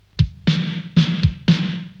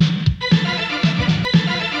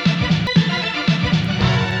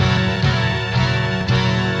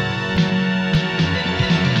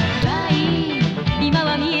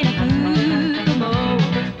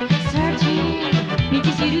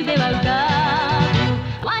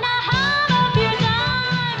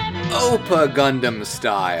Oppa Gundam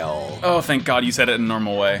style. Oh, thank God you said it in a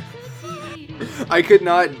normal way. I could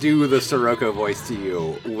not do the Sirocco voice to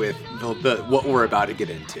you with the what we're about to get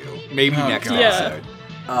into. Maybe next God.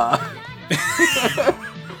 episode.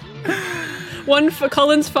 One for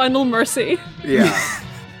Colin's final mercy. Yeah.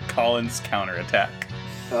 Colin's counterattack.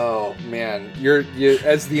 Oh man, you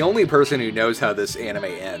as the only person who knows how this anime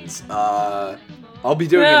ends. I'll be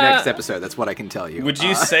doing it next episode. That's what I can tell you. Would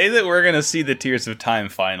you say that we're gonna see the Tears of Time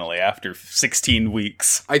finally after 16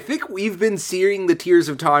 weeks? I think we've been seeing the Tears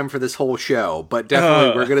of Time for this whole show, but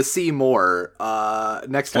definitely we're gonna see more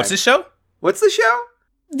next time. What's this show? What's the show?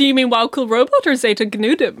 Do you mean Wild Cool Robot or Zeta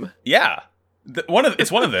Gnudum? Yeah,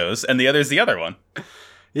 it's one of those, and the other's the other one.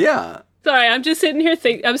 Yeah. Sorry, I'm just sitting here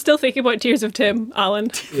I'm still thinking about Tears of Tim,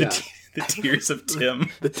 Alan. Yeah. The Tears of Tim.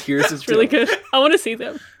 The Tears of It's really good. I want to see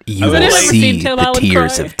them. You I've will never see seen Tim the Allen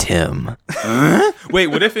tears cry. of Tim. Wait,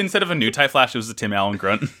 what if instead of a new Tie Flash, it was a Tim Allen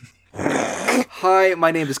grunt? Hi,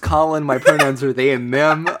 my name is Colin. My pronouns are they and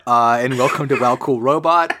them. And welcome to Well Cool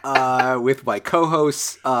Robot with my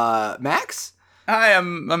co-hosts Max Hi,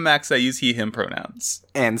 I'm Max. I use he, him pronouns.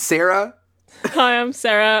 and Sarah. Hi, I'm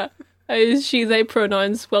Sarah. I use she, they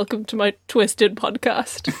pronouns. Welcome to my twisted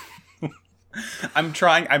podcast. I'm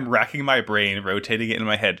racking my brain, rotating it in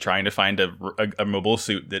my head, trying to find a mobile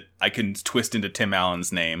suit that I can twist into Tim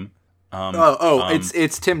Allen's name.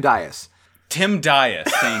 It's Tim Dias. Tim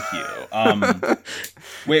Dias, thank you.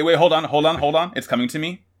 Wait, hold on. It's coming to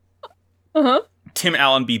me. Uh-huh. Tim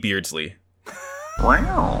Allen B. Beardsley.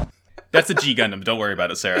 Wow. That's a G Gundam. Don't worry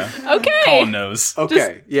about it, Sarah. Okay. Colin knows.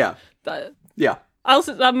 Okay, yeah. Yeah.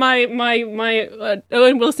 Also, my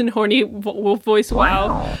Owen Wilson horny voice,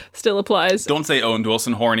 wow, still applies. Don't say Owen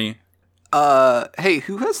Wilson horny. Hey,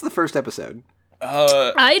 who has the first episode?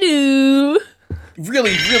 I do.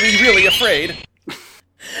 Really afraid.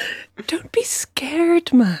 Don't be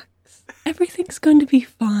scared, Max. Everything's going to be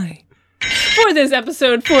fine. For this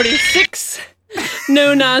episode 46,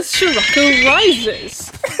 known as Sirocco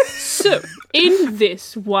Rises. So, in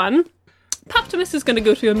this one, Paptimus is going to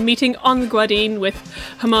go to a meeting on the Guadine with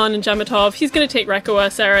Haman and Jamatov. He's going to take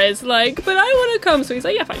Rekoa. Sarah is like, but I want to come. So he's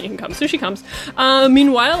like, yeah, fine, you can come. So she comes.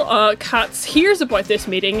 Meanwhile, Katz hears about this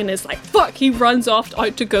meeting and is like, fuck, he runs off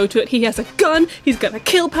out to go to it. He has a gun. He's going to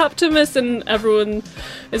kill Paptimus. And everyone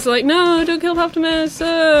is like, no, don't kill Paptimus.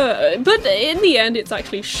 But in the end, it's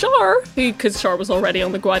actually Char, because Char was already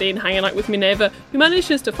on the Guadine hanging out with Minerva, who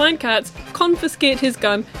manages to find Katz, confiscate his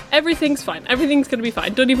gun. Everything's fine. Everything's going to be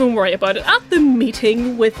fine. Don't even worry about it. At the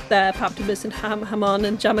meeting with Paptimus and Haman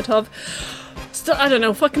and Jamatov, I don't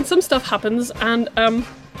know, fucking some stuff happens, and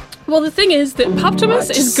well, the thing is that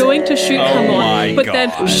Paptimus is going to shoot Haman, but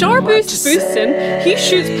then Char boosts in, he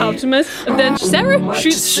shoots Paptimus, and then Sarah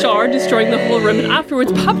shoots Char, destroying the whole room, and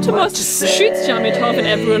afterwards Paptimus shoots Jamatov and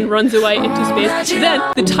everyone runs away into space.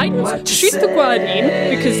 Then the Titans shoot the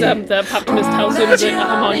Guadine, because the Paptimus tells him that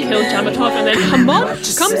Haman killed Jamatov, and then Haman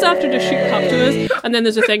comes after to shoot Paptimus, and then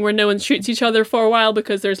there's a thing where no one shoots each other for a while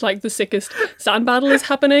because there's like the sickest sand battle is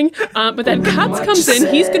happening, but then Katz comes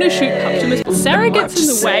in, he's going to shoot Paptimus, but Sarah gets in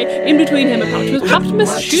the way, in between him and Paptimus.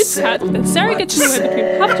 Paptimus shoots Katz, then Sarah gets in the way between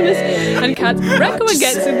Paptimus and Katz. Rekoa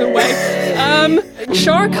gets in the way.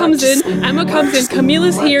 Char comes in, Emma comes in,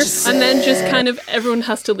 Camilla's here, and then just kind of everyone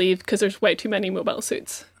has to leave because there's way too many mobile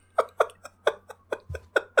suits.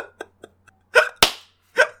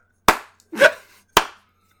 I'm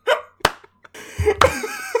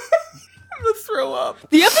gonna throw up.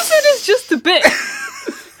 The episode is just a bit.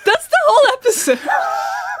 That's the whole episode.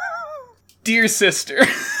 Dear sister.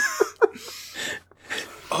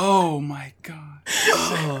 Oh my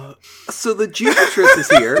god. So the Jupitress is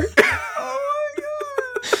here.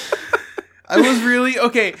 I was really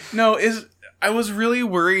I was really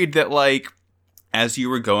worried that, like, as you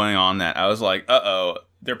were going on that, I was like,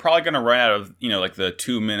 they're probably gonna run out of, like the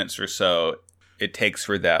 2 minutes or so it takes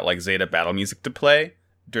for that, like, Zeta battle music to play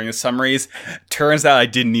during the summaries. Turns out I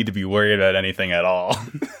didn't need to be worried about anything at all.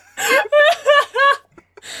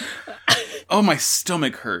 Oh, my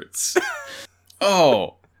stomach hurts.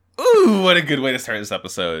 Oh. Ooh, what a good way to start this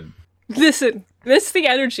episode. Listen, this is the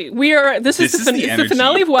energy. This is the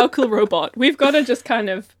finale of Wow Cool Robot. We've got to just kind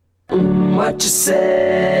of... What you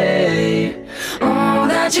say? Oh,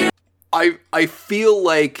 that you... I feel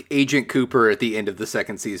like Agent Cooper at the end of the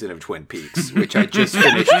second season of Twin Peaks, which I just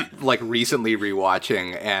finished like recently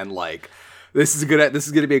rewatching, and like this is going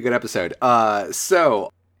to be a good episode.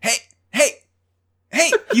 So hey,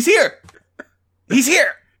 he's here. He's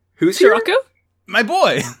here. Who's here? Sirocco? My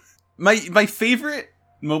boy. My favorite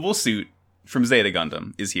mobile suit from Zeta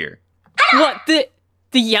Gundam is here. What, the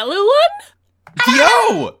yellow one?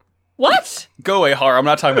 Yo! What? Go away, Har. I'm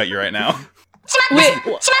not talking about you right now. Wait,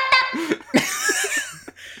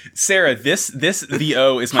 Sarah, this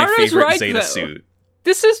VO is my Haru's favorite right, Zeta though. suit.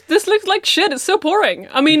 this looks like shit. It's so boring.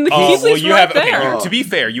 I mean, the Oh, Keesley's you right have there. okay. To be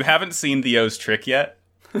fair, you haven't seen Theo's trick yet.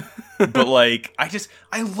 But like,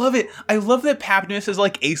 I love it. I love that Papnus is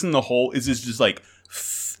like Ace in the Hole is just like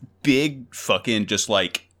big fucking just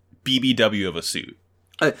like BBW of a suit.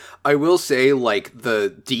 I will say, like,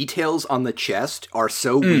 the details on the chest are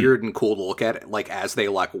so weird and cool to look at, like, as they,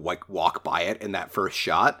 like walk by it in that first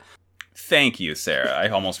shot. Thank you, Sarah. I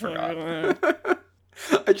almost forgot.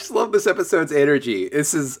 I just love this episode's energy.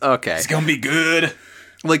 This is, okay. It's gonna be good.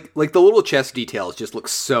 Like the little chest details just look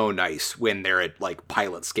so nice when they're at, like,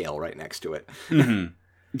 pilot scale right next to it.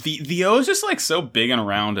 The O is just like so big and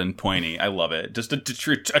round and pointy. I love it. Just a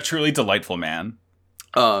truly delightful man.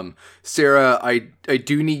 Sarah, I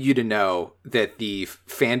do need you to know that the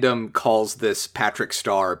fandom calls this Patrick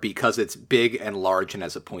Star because it's big and large and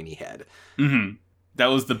has a pointy head. Mm-hmm. That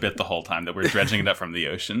was the bit the whole time that we're dredging it up from the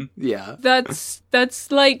ocean. Yeah. That's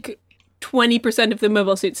like 20% of the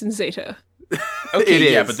mobile suits in Zeta. Okay,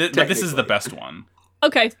 It yeah, is, but this is the technically. best one.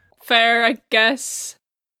 Okay, fair, I guess.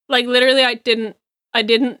 Like, literally, I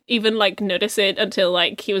didn't even, like, notice it until,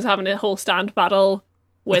 like, he was having a whole stand battle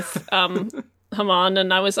with, Haman,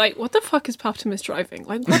 and I was like, what the fuck is Poptimus driving?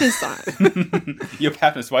 Like, what is that? Yo,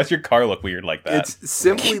 Papnus, why does your car look weird like that? It's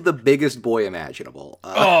simply the biggest boy imaginable.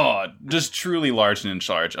 Oh, just truly large and in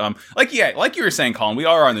charge. Like you were saying, Colin, we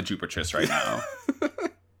are on the Jupiter's right now.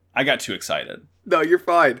 I got too excited. No, you're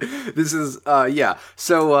fine. This is, yeah.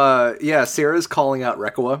 So, Sarah's calling out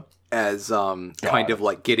Rekua as, kind of,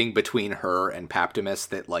 like, getting between her and Paptimus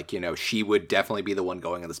that, like, you know, she would definitely be the one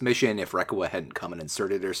going on this mission if Rekua hadn't come and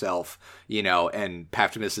inserted herself, you know, and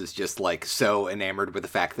Paptimus is just, like, so enamored with the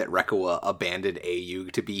fact that Rekua abandoned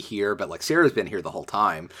Aayug to be here, but, like, Sarah's been here the whole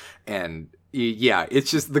time, and, yeah,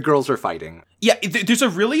 it's just, the girls are fighting. Yeah, there's a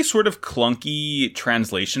really sort of clunky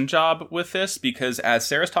translation job with this, because as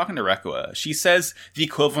Sarah's talking to Rekua, she says the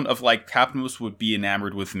equivalent of, like, Papnus would be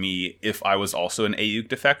enamored with me if I was also an Aayug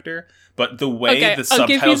defector, but the way Okay, the I'll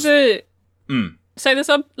give subtitles... you the... Say the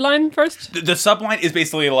subline first? The subline is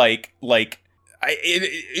basically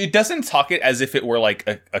it doesn't talk it as if it were, like,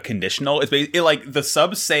 a conditional. It's basically, like, the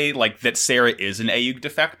subs say, like, that Sarah is an Aayug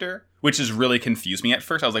defector, which has really confused me at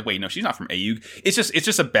first. I was like, wait, no, she's not from Aayug. It's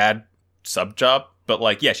just a bad sub job. But,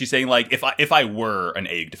 like, yeah, she's saying, like, if I were an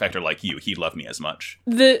Aayug defector like you, he'd love me as much.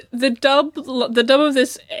 The dub of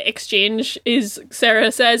this exchange is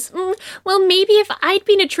Sarah says, well, maybe if I'd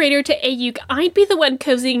been a traitor to Aayug, I'd be the one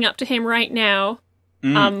cozying up to him right now.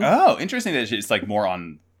 Oh, interesting that it's, like, more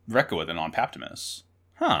on Rekua than on Paptimus.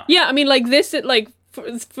 Huh. Yeah, I mean, like, this, like,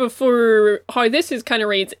 for how this is kind of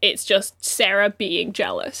reads, it's just Sarah being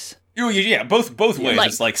jealous. Oh, yeah, both ways. Like-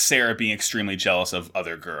 It's, like, Sarah being extremely jealous of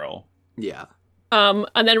other girl. Yeah. And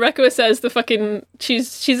then Rekua says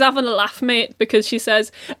she's having a laugh, mate, because she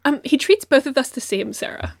says, he treats both of us the same,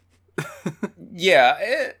 Sarah.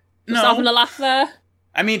 Yeah, Just having a laugh there.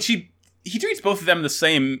 I mean, he treats both of them the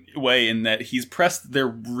same way in that he's pressed their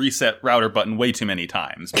reset router button way too many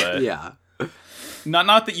times. But Yeah.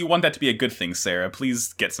 not that you want that to be a good thing, Sarah.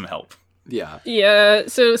 Please get some help. Yeah. Yeah,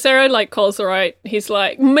 so Sarah, like, calls her out. He's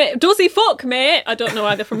like, mate, does he fuck, mate? I don't know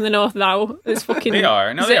either from the north now. It's fucking... They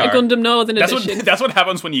are. No, is they it are. a Gundam Northern That's edition? what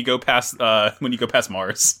happens when you go past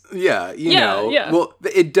Mars. Yeah, you Yeah, know. yeah. Well,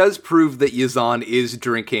 it does prove that Yazan is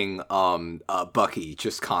drinking Bucky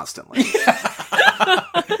just constantly.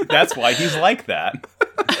 That's why he's like that.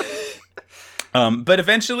 But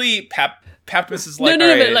eventually, Paptimus is like, no,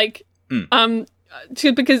 all right, but like,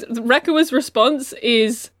 because Rekua's response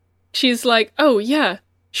is, she's like, oh yeah,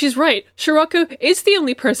 she's right. Shirako is the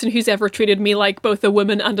only person who's ever treated me like both a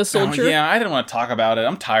woman and a soldier. Oh, yeah, I didn't want to talk about it.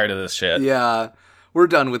 I'm tired of this shit. Yeah, we're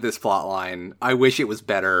done with this plot line. I wish it was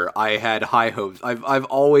better. I had high hopes. I've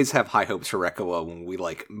always have high hopes for Rekua when we,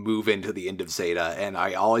 like, move into the end of Zeta, and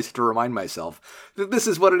I always have to remind myself that this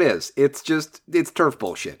is what it is. It's turf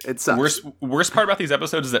bullshit. It sucks. Worst part about these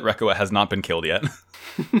episodes is that Rekua has not been killed yet.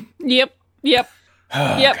 Yep.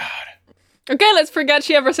 Oh, Yep. God. Okay, let's forget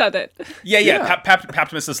she ever said it. Yeah.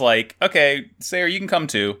 Paptimus is like, okay, Sarah, you can come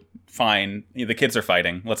too. Fine. The kids are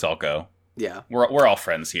fighting. Let's all go. Yeah. We're all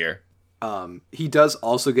friends here. He does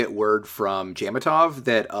also get word from Jamatov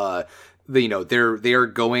that they are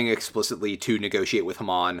going explicitly to negotiate with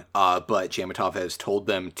Haman, but Jamatov has told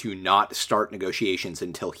them to not start negotiations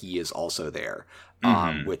until he is also there,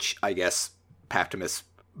 which I guess Paptimus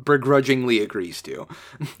begrudgingly agrees to.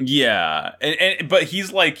 Yeah, but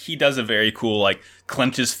he's like, he does a very cool, like,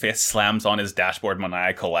 clenches fist, slams on his dashboard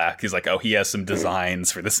maniacal laugh. He's like, oh, he has some designs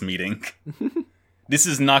for this meeting. this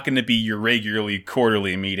is not going to be your regularly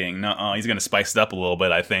quarterly meeting. Nuh-uh. He's going to spice it up a little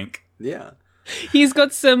bit, I think. Yeah. He's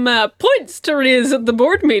got some points to raise at the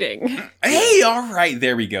board meeting. Hey, all right.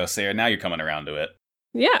 There we go, Sarah. Now you're coming around to it.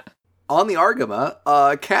 Yeah. On the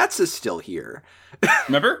Argama, Katz is still here.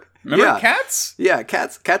 Remember Yeah. Katz? Yeah,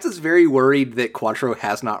 Katz is very worried that Quattro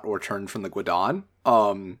has not returned from the Guadon.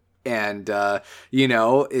 And,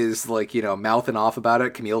 is like, mouthing off about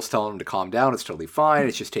it. Camille's telling him to calm down. It's totally fine.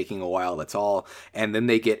 It's just taking a while. That's all. And then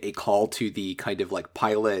they get a call to the kind of like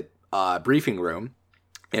pilot briefing room.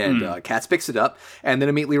 And Katz picks it up and then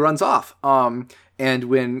immediately runs off. And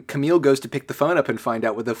when Camille goes to pick the phone up and find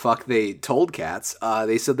out what the fuck they told Katz,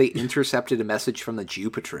 they said they intercepted a message from the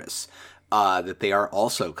Jupitris that they are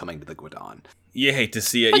also coming to the Guadon. You hate to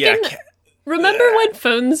see it. Yeah. Remember when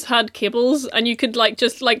phones had cables and you could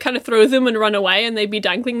just kind of throw them and run away and they'd be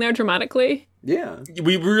dangling there dramatically? Yeah.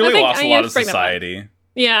 We really lost a lot of society.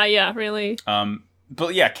 Yeah, really.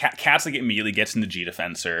 But yeah, Katz immediately gets in the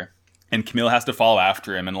G-Defensor, and Camille has to follow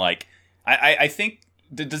after him, and I think,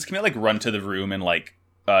 does Camille run to the room and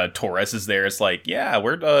Torres is there? It's yeah,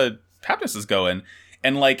 where Pappas is going,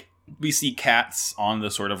 and we see Katz on the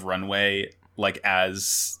sort of runway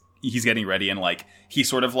as he's getting ready, and he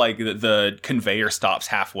sort of the conveyor stops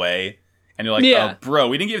halfway, and you're yeah. Oh, bro,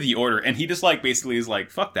 we didn't give the order, and he just basically is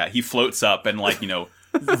fuck that. He floats up and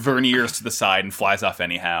verniers to the side and flies off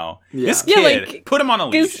anyhow. Yeah. This kid, put him on a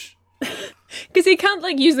leash. Because he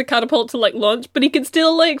can't use the catapult to launch, but he can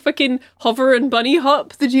still fucking hover and bunny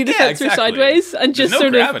hop the G-Defensor sideways and There's just no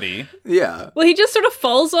sort gravity. of. Yeah. Well, he just sort of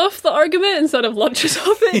falls off the argument instead of launches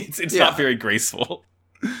off it. It's not very graceful.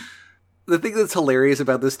 The thing that's hilarious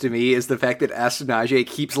about this to me is the fact that Astanage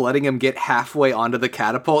keeps letting him get halfway onto the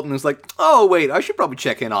catapult and is oh, wait, I should probably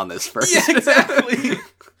check in on this first. Yeah, exactly.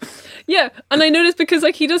 Yeah, and I noticed because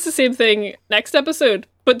he does the same thing next episode,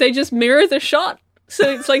 but they just mirror the shot. So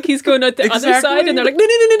it's he's going out the other side, and they're no,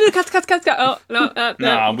 cut. Oh,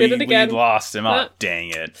 no, we, did it again. We lost him. Oh,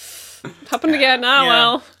 dang it. Happened again. Ah, Yeah.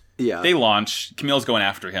 well. Yeah. They launch. Camille's going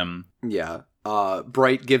after him. Yeah.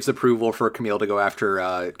 Bright gives approval for Camille to go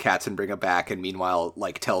after Katz and bring him back, and meanwhile,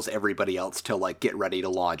 tells everybody else to get ready to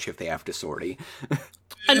launch if they have to sortie.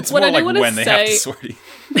 And It's what more I do want to when they have to say, sortie.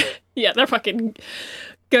 yeah, they're fucking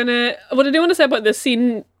gonna. What I do want to say about this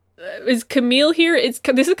scene is Camille here.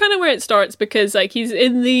 This is kind of where it starts because he's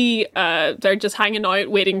in the they're just hanging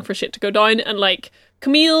out waiting for shit to go down, and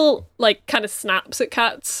Camille kind of snaps at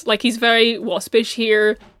Katz. He's very waspish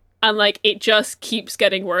here. And it just keeps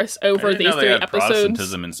getting worse over these 3 episodes.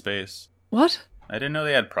 Protestantism in space. What? I didn't know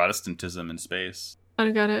they had Protestantism in space. I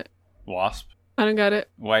don't get it. WASP. I don't get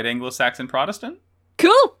it. White Anglo-Saxon Protestant?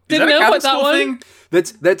 Cool. Didn't know about that one.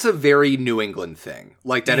 Thing? That's a very New England thing.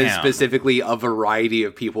 That is Damn. specifically a variety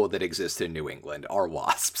of people that exist in New England are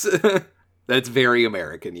WASPs. That's very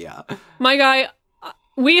American, yeah. My guy,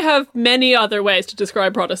 we have many other ways to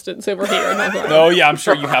describe Protestants over here. Oh yeah, I'm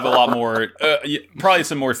sure you have a lot more, probably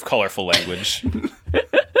some more colorful language.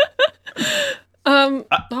 All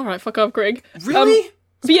right, fuck off, Greg. Really?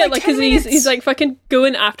 But yeah, because he's fucking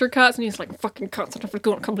going after Katz, and he's fucking Katz, I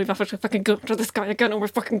can't believe I have to fucking go after this guy again, oh my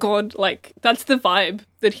fucking god. That's the vibe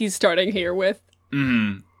that he's starting here with.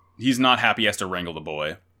 He's not happy he has to wrangle the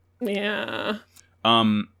boy. Yeah.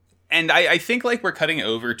 And I think we're cutting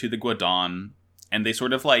over to the Guadon, and they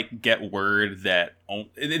sort of get word that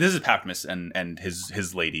this is Papmus and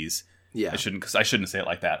his ladies. Yeah. I shouldn't say it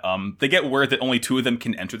like that. They get word that only 2 of them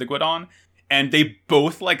can enter the Guadon, and they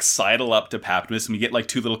both sidle up to Papmus, and we get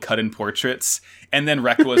 2 little cut-in portraits. And then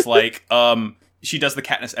Rekka was she does the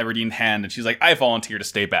Katniss Everdeen hand, and she's I volunteer to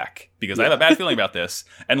stay back because I have a bad feeling about this.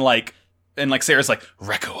 And Sarah's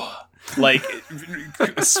Rekka.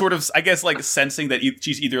 Sort of, I guess, sensing that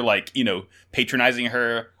she's either patronizing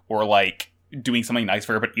her or doing something nice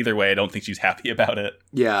for her, but either way, I don't think she's happy about it.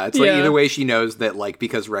 Yeah, it's either way she knows that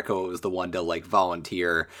because Rekka was the one to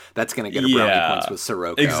volunteer, that's gonna get her brownie points with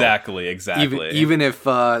Sirocco. Exactly. Even if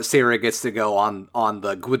Sarah gets to go on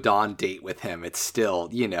the Guadon date with him, it's still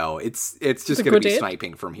it's just gonna be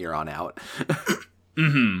sniping from here on out.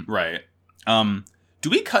 Right. Do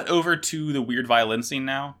we cut over to the weird violin scene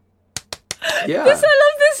now? Yeah. I love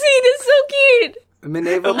this scene. It's so cute.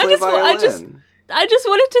 Minerva play violin. I just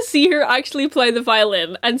wanted to see her actually play the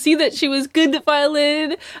violin and see that she was good at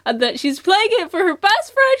violin and that she's playing it for her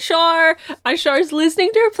best friend Char, and Char's listening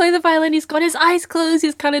to her play the violin. He's got his eyes closed,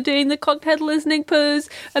 he's kind of doing the cocktail listening pose,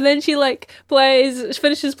 and then she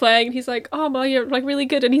finishes playing, and he's oh Ma, you're really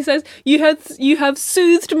good, and he says, you have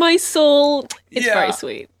soothed my soul. It's very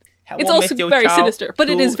sweet. It's also very sinister, but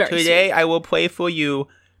it is very Today sweet. I will play for you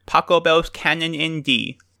Paco Bell's Canon in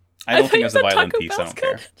D. I don't think it's a violin piece, I don't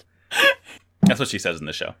care. That's what she says in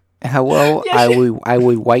the show. Hello, I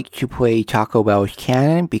would like to play Taco Bell's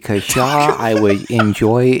canon because Shaw, I would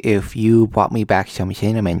enjoy if you brought me back some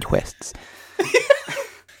cinnamon twists.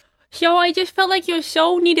 So I just felt like your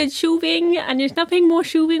soul needed soothing, and there's nothing more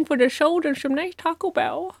soothing for the soul than some nice Taco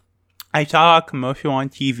Bell. I saw a commercial on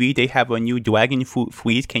TV. They have a new dragon fruit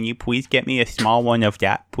freeze. Can you please get me a small one of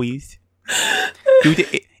that, please?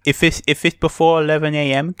 If it's before 11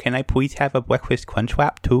 a.m., can I please have a breakfast crunch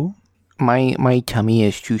wrap too? My tummy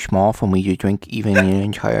is too small for me to drink even an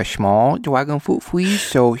entire small dragon fruit freeze,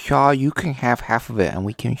 so Shaw, you can have half of it and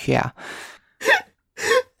we can share.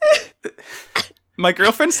 My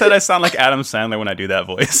girlfriend said I sound like Adam Sandler when I do that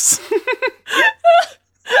voice.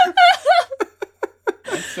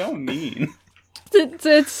 That's so mean.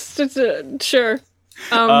 It's sure.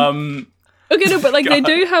 Okay, no, but like God. they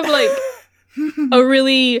do have like a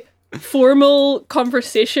really formal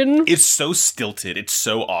conversation. It's so stilted. It's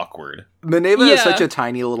so awkward. Maneva is Yeah. such a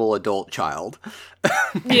tiny little adult child.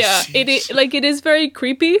 Yeah, it is very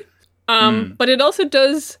creepy. But it also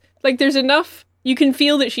does like there's enough you can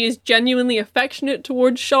feel that she is genuinely affectionate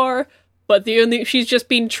towards Shar, but she's just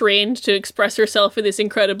been trained to express herself in this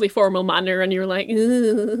incredibly formal manner, and you're like,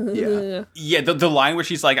 ugh. Yeah. Yeah, the line where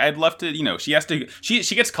she's like, I'd love to,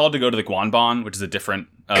 she gets called to go to the Guanbon, which is a different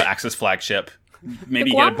Axis flagship. Maybe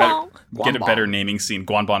The get a Guanbon. better naming scene,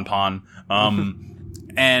 Guanbon Pon.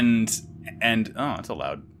 And oh, it's a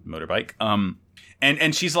loud motorbike.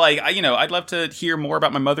 And she's like, I'd love to hear more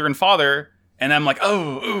about my mother and father. And I'm like,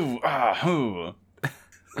 who?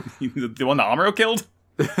 The one that Amuro killed?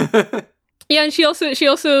 Yeah, and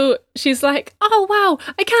she's like, oh wow,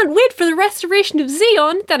 I can't wait for the restoration of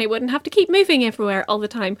Xeon. Then I wouldn't have to keep moving everywhere all the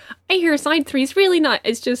time. I hear Side 3's really nice.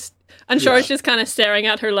 It's just, and Char's just kind of staring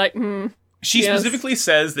at her like, She Yes. specifically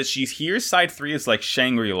says that she hears Side 3 is like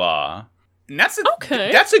Shangri-La. And that's a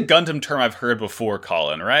Gundam term I've heard before,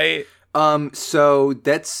 Colin, right? So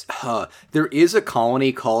that's there is a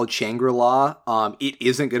colony called Shangri-La. It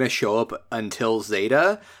isn't going to show up until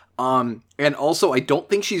Zeta. And also I don't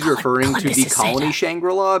think she's referring to the colony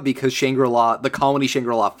Shangri-La because the colony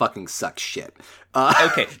Shangri-La fucking sucks shit.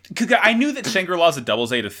 Okay, 'cause I knew that Shangri-La is a double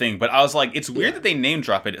Zeta thing, but I was like, it's weird that they name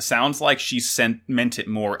drop it. It sounds like she meant it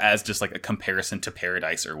more as just like a comparison to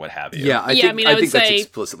Paradise or what have you. Yeah, I I would think that's say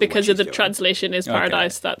explicitly because what of the she's doing. translation is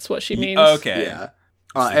paradise, that's what she means. Okay. Yeah.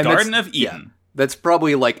 And Garden of yeah, Eden. that's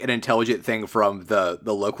probably like an intelligent thing from the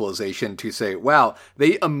localization to say, wow,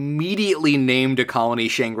 they immediately named a colony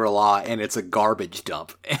Shangri-La and it's a garbage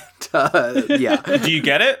dump. And yeah. Do you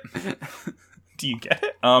get it? Do you get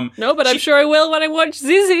it? No, but I'm sure I will when I watch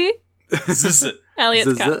Zizi,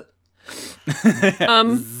 Elliot's cat.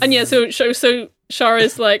 And yeah, so Shar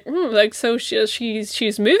is like, so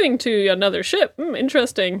she's moving to another ship.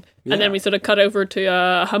 Interesting. Yeah. And then we sort of cut over to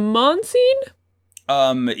a Haman scene.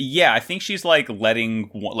 Yeah, I think she's like letting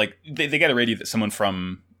they get a radio that someone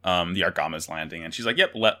from the Argama's landing, and she's like,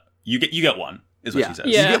 "Yep, you get one." Is what she says.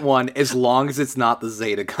 You Yeah. get one as long as it's not the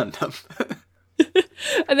Zeta Gundam.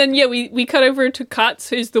 And then, yeah, we cut over to Katz,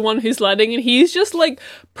 who's the one who's landing, and he's just, like,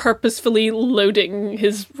 purposefully loading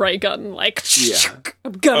his ray gun, like,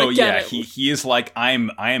 I'm gonna get it. He is like, I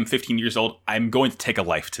am 15 years old. I'm going to take a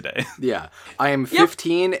life today. Yeah. I am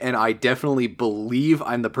 15 and I definitely believe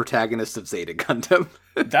I'm the protagonist of Zeta Gundam.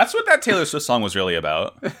 That's what that Taylor Swift song was really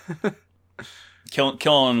about. Killing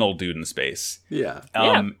an old dude in space. Yeah.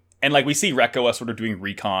 And, like, we see Rekkoa sort of doing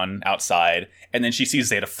recon outside, and then she sees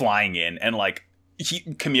Zeta flying in, and, like,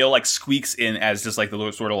 Camille, like, squeaks in as just, like, the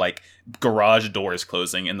little sort of, like, garage doors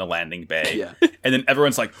closing in the landing bay. Yeah. And then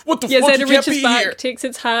everyone's like, what the Yeah, fuck, Zeta you can't reaches be back, here! takes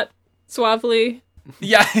its hat suavely.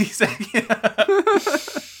 Yeah, exactly.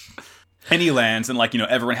 And he lands, and, like,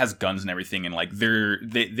 everyone has guns and everything, and, like,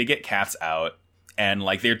 they get Katz out. And,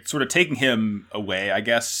 like, they're sort of taking him away, I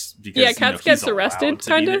guess. Because, Yeah, Katz gets arrested,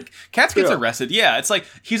 kind of. Katz gets arrested, yeah. It's like,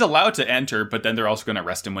 he's allowed to enter, but then they're also going to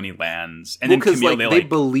arrest him when he lands. And then Camille, they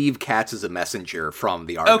believe Katz is a messenger from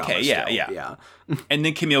the Argama. Okay, yeah. And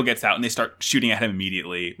then Camille gets out, and they start shooting at him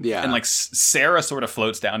immediately. Yeah. And, like, Sarah sort of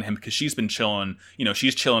floats down to him, because she's been chilling,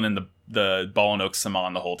 she's chilling in the Ball and Oak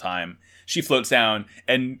Saman the whole time. She floats down,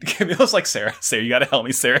 and Camille's like, Sarah, you gotta help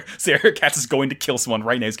me, Sarah. Katz is going to kill someone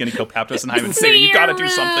right now. He's gonna kill Paptos and Hyman. Sarah, you gotta do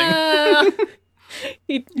something.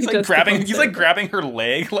 He's like grabbing her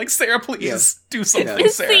leg, like, Sarah, please do something,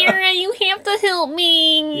 Sarah. You have to help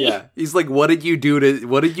me. Yeah. He's like, what did you do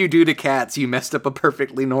to Katz? You messed up a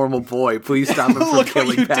perfectly normal boy. Please stop him from Look killing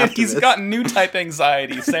what you did. Paptos. He's got new type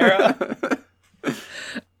anxiety, Sarah.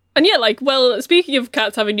 And yeah, like, well, speaking of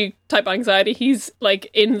Katz having new type anxiety, he's,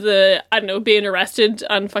 like, in the, being arrested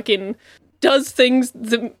and fucking does things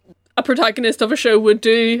that a protagonist of a show would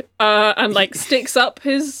do, and like sticks up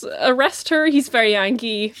his arrester. He's very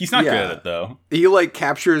angry. He's not Yeah. good at it, though. He like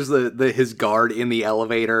captures his guard in the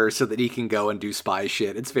elevator so that he can go and do spy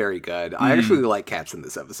shit. It's very good. I actually like Katz in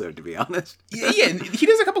this episode, to be honest. Yeah, and he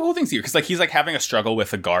does a couple cool things here, because like he's like having a struggle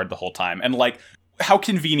with the guard the whole time, and like how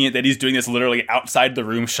convenient that he's doing this literally outside the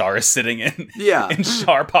room Char is sitting in. Yeah. And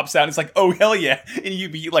Char pops out and it's like, oh hell yeah, and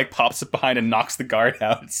he like pops it behind and knocks the guard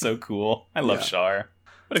out. It's so cool. I love Yeah. Char.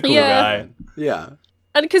 What a cool Yeah. guy. Yeah.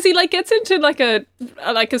 And because he like gets into like a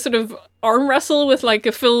sort of arm wrestle with like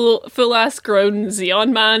a full ass grown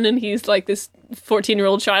Xeon man, and he's like this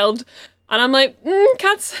 14-year-old child, and I'm like,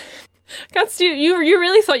 Katz, you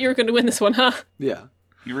really thought you were going to win this one, huh? Yeah.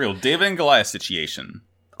 The real David and Goliath situation.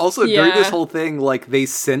 Also, during Yeah. this whole thing, like, they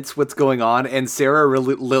sense what's going on, and Sarah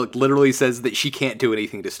literally says that she can't do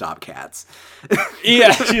anything to stop Katz.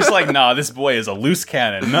 Yeah, she's like, nah, this boy is a loose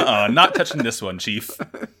cannon. Nuh-uh, not touching this one, Chief.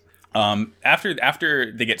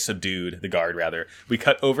 After they get subdued, the guard rather, we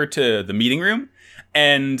cut over to the meeting room,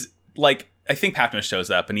 and like I think Patmos shows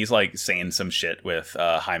up, and he's like saying some shit with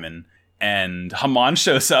Hyman, and Haman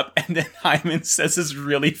shows up, and then Hyman says this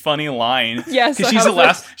really funny line. Yes, 'Cause I she's have the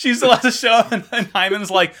last. She's the last to show up, and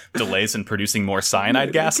Hyman's like, delays in producing more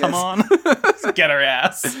cyanide gas. Yes. Haman, get her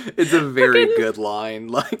ass. It's a very good line.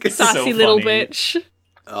 Like, it's Sassy so little funny. bitch.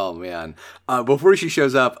 oh man. Before she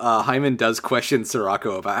shows up, Hyman does question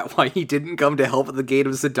Sirocco about why he didn't come to help at the gate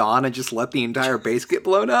of Zidane and just let the entire base get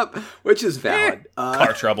blown up, which is valid.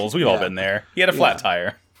 Car troubles. We've all been there. He had a flat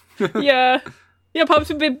tire. Yeah. Yeah,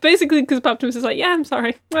 basically because Poptimus is like, yeah, I'm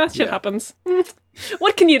sorry. Well, shit happens.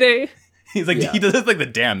 What can you do? He's like, Yeah. he does like the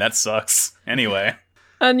damn. That sucks. Anyway.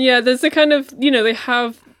 And yeah, there's a kind of, they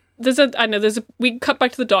have, we cut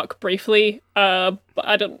back to the dock briefly, but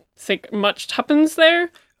I don't think much happens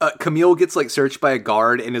there. Camille gets like searched by a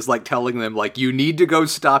guard and is like telling them like, you need to go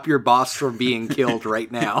stop your boss from being killed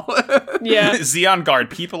right now. Yeah. Xeon Guard,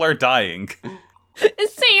 people are dying.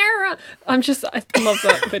 Sarah! I love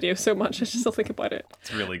that video so much. I just still think about it.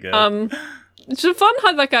 It's really good. It's just fun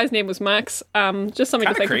how that guy's name was Max. Just something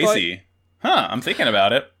Kind to of think crazy. Huh, I'm thinking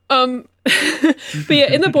about it. about. But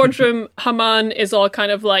yeah, in the boardroom, Haman is all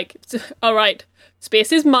kind of like, all right,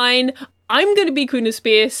 space is mine. I'm going to be queen of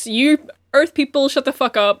space. You Earth people, shut the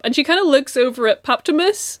fuck up. And she kind of looks over at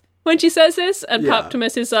Poptimus when she says this, and Yeah.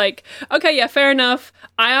 Poptimus is like, okay, yeah, fair enough.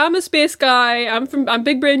 I am a space guy. I'm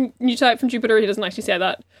big brain new type from Jupiter. He doesn't actually say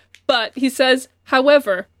that. But he says,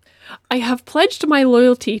 however, I have pledged my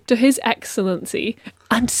loyalty to His Excellency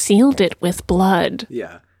and sealed it with blood.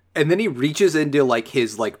 Yeah. And then he reaches into like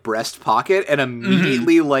his like breast pocket and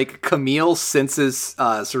immediately like Camille senses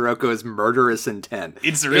Sirocco's murderous intent.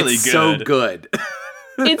 It's really It's so good. good.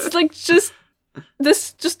 It's like just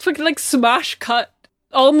fucking like smash cut,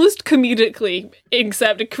 almost comedically,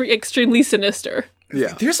 except extremely sinister.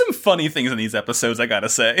 Yeah. There's some funny things in these episodes, I gotta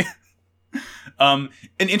say. An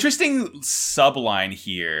interesting subline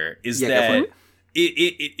here is Yeah, go that for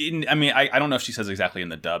I don't know if she says exactly in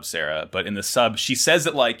the dub, Sarah, but in the sub, she says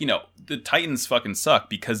that like, the Titans fucking suck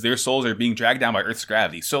because their souls are being dragged down by Earth's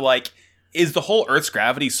gravity. So like, is the whole Earth's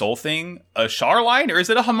gravity soul thing a Char line, or is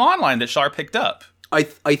it a Haman line that Char picked up? I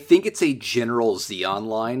think it's a general Xeon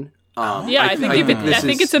line. Yeah, I think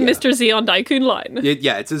it's a Mr. Xeon Daikun line.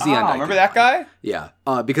 Yeah, it's a Xeon. Daikun remember that guy? Yeah,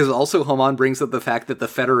 because also Haman brings up the fact that the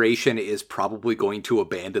Federation is probably going to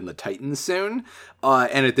abandon the Titans soon,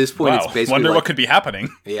 and at this point, Wow, it's basically wonder like, what could be happening.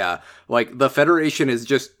 yeah, like the Federation is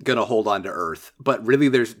just gonna hold on to Earth, but really,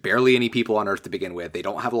 there's barely any people on Earth to begin with. They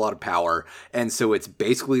don't have a lot of power, and so it's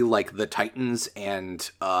basically like the Titans and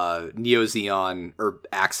Neo Xeon or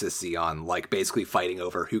Axis Xeon, like basically fighting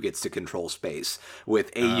over who gets to control space,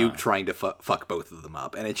 with AU trying to fuck both of them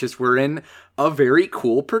up, and it's just we're in a very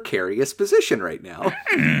cool, precarious position right now.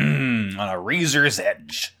 On a razor's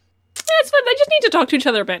edge. Yeah, it's fine. They just need to talk to each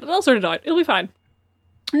other a bit. It'll sort it out. It'll be fine.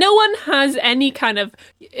 No one has any kind of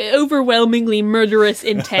overwhelmingly murderous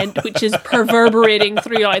intent, which is reverberating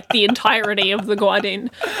throughout the entirety of the Guadin.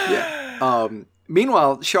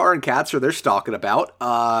 Meanwhile, Char and Katz they're stalking about.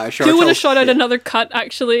 Char Do you want to tells- shout out another cut,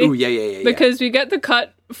 actually? Ooh, yeah. Because we get the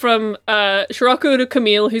cut from Sirocco to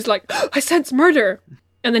Camille, who's like, I sense murder.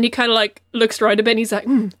 And then he kind of like looks around a bit and he's like,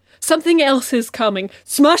 something else is coming.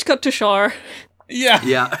 Smash cut to Char. Yeah.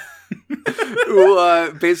 Yeah.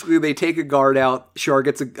 Who, basically, they take a guard out. Char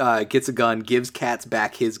gets a gun, gives Katz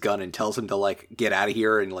back his gun, and tells him to like get out of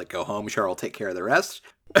here and like go home. Char will take care of the rest.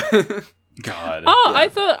 God. Oh, I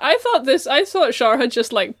thought Char had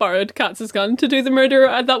just like borrowed Katz's gun to do the murder.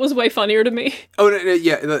 That was way funnier to me. Oh,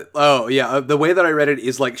 no, yeah. The way that I read it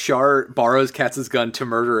is like Char borrows Katz's gun to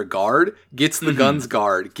murder a guard, gets the gun's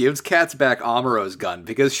guard, gives Katz back Amuro's gun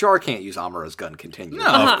because Char can't use Amuro's gun continually.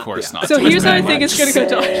 No, of course not. So here's how I think it's gonna go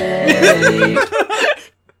down.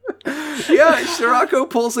 Yeah, Sirocco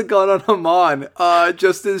pulls a gun on Haman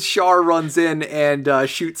just as Char runs in and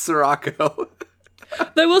shoots Sirocco.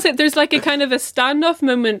 Though I will say, there's like a kind of a standoff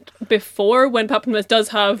moment before when Paptimus does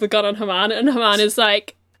have the gun on Haman, and Haman is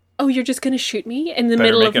like, "Oh, you're just gonna shoot me in the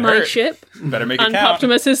middle of my ship?" Better make it And count.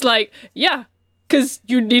 Paptimus is like, "Yeah, because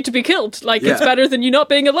you need to be killed. Like, it's Yeah. better than you not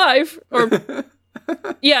being alive." Or,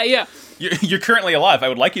 yeah. You're currently alive. I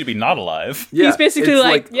would like you to be not alive. Yeah, He's basically it's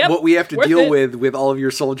like, "Yep, what we have to worth deal it." with all of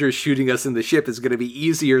your soldiers shooting us in the ship is going to be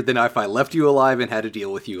easier than if I left you alive and had to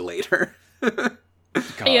deal with you later. God.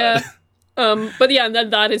 Yeah. But yeah, and then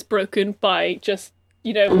that is broken by just,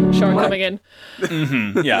 Char coming in.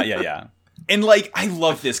 Yeah. And, like, I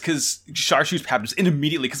love this, because Char shoots Paptimus, and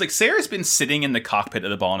immediately, because, like, Sarah's been sitting in the cockpit of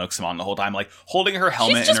the Balanoxamon the whole time, like, holding her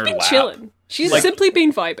helmet She's just in her been lap. chilling. She's Like- simply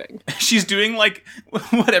been vibing. She's doing, like,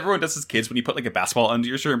 what everyone does as kids when you put, like, a basketball under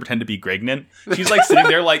your shirt and pretend to be Gregnant. She's, like, sitting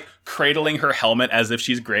there, like, cradling her helmet as if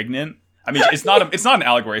she's Gregnant. I mean, it's not an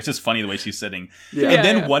allegory. It's just funny the way she's sitting. Yeah. And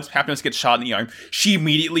then Yeah. once Paptimus gets shot in the arm, she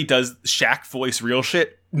immediately does Shaq voice real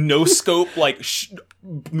shit. No scope, like,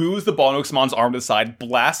 moves the Balanoxamon's arm to the side,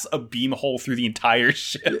 blasts a beam hole through the entire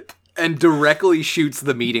ship. And directly shoots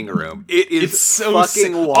the meeting room. It's so fucking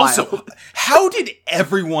sick. wild. Also, how did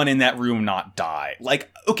everyone in that room not die? Like,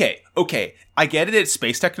 okay, I get it. It's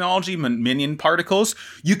space technology, minion particles.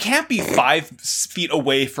 You can't be 5 feet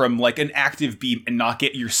away from like an active beam and not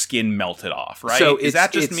get your skin melted off, right? So Is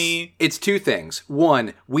that just me? It's two things.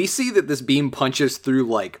 One, we see that this beam punches through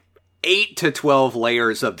like 8 to 12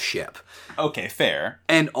 layers of ship. Okay, fair.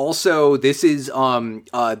 And also, this is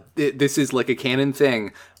this is like a canon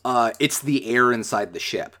thing. It's the air inside the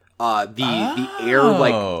ship. The air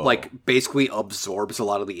like basically absorbs a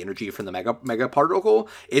lot of the energy from the mega particle.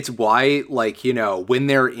 It's why when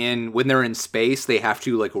they're in space they have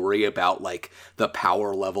to like worry about like the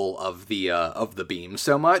power level of the beam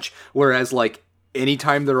so much. Whereas like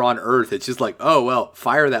anytime they're on Earth, it's just like, oh well,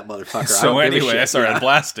 fire that motherfucker. So I don't give a anyway, shit. I started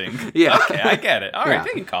blasting. Yeah. Okay, I get it. All right, Yeah.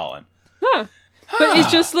 thank you, Colin. But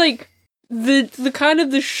it's just like the kind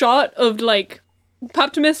of the shot of like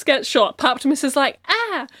Paptimus gets shot. Paptimus is like,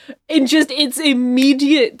 and just it's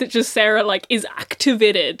immediate that just Sarah like is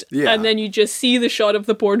activated, Yeah. and then you just see the shot of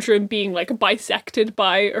the boardroom being like bisected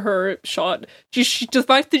by her shot. Just the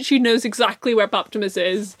fact that she knows exactly where Paptimus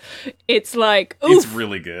is, it's like, It's oof.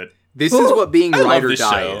 really good. This is what being love ride or this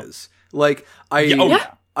die show. is. Like Yeah.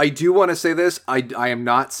 I do want to say this. I am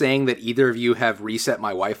not saying that either of you have reset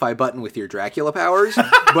my Wi-Fi button with your Dracula powers,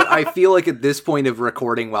 but I feel like at this point of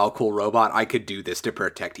recording Wow Cool Robot, I could do this to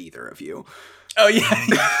protect either of you. Oh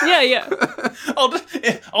yeah. yeah.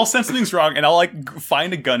 I'll sense something's wrong, and I'll like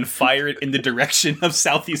find a gun, fire it in the direction of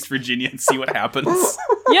Southeast Virginia, and see what happens.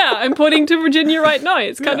 Yeah, I'm pointing to Virginia right now.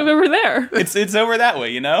 It's kind of over there. It's over that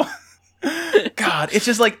way, you know. God, it's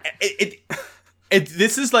just like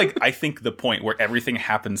this is like I think the point where everything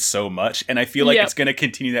happens so much, and I feel like Yep. it's going to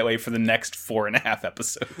continue that way for the next 4.5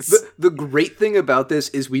 episodes. The great thing about this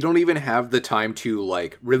is we don't even have the time to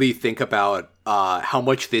like really think about how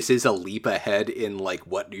much this is a leap ahead in like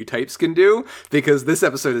what new types can do, because this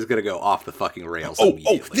episode is going to go off the fucking rails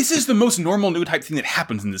immediately. This is the most normal new type thing that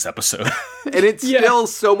happens in this episode. And it's Yeah. still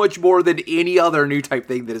so much more than any other new type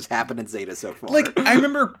thing that has happened in Zeta so far. Like, I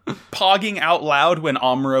remember pogging out loud when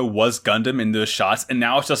Amuro was Gundam in those shots, and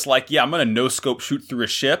now it's just like, yeah, I'm gonna no-scope shoot through a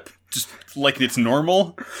ship, just like it's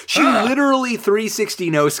normal. she literally 360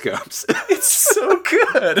 no scopes. It's so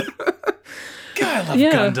good. God, I love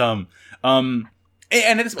Yeah. Gundam.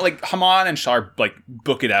 And it's like Haman and Char like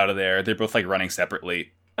book it out of there. They're both like running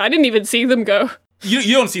separately. I didn't even see them go.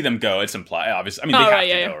 You don't see them go. It's implied, obviously. I mean, they Oh, have right, to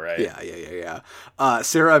yeah, go, right? Yeah.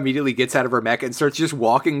 Sarah immediately gets out of her mech and starts just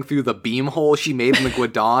walking through the beam hole she made in the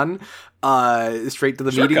Guadon, straight to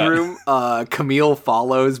the meeting Shortcut. room. Camille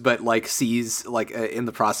follows, but like sees, like in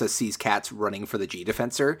the process, sees Katz running for the G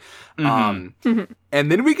Defensor. And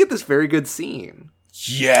then we get this very good scene.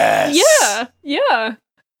 Yes. Yeah.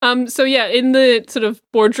 So yeah, in the sort of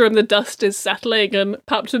boardroom, the dust is settling, and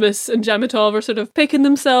Paptimus and Gemitov are sort of picking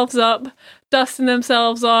themselves up, dusting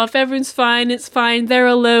themselves off. Everyone's fine. It's fine. They're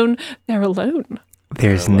alone. They're alone.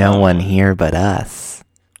 There's no one here but us.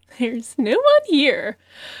 There's no one here.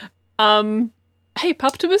 Hey,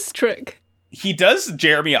 Paptimus trick. He does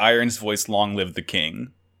Jeremy Irons' voice, "Long live the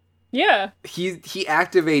king." Yeah. He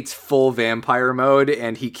activates full vampire mode,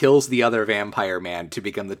 and he kills the other vampire man to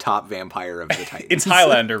become the top vampire of the Titans. It's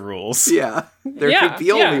Highlander rules. Yeah, there Yeah, could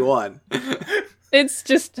be only yeah. one. It's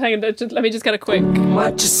just, hang on, let me just get a quick.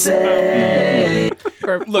 What you say?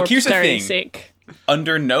 Look, here's the posterity's thing. sake.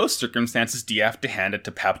 Under no circumstances do you have to hand it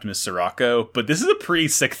to Paptimus Sirocco, but this is a pretty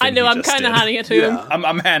sick thing. I know, he I'm just kind of did. handing it to him. Yeah.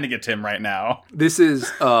 I'm handing it to him right now. This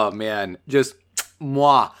is, oh man, just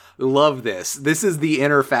mwah. Love this. This is the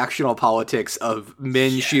interfactional politics of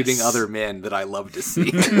men shooting other men that I love to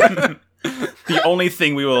see. The only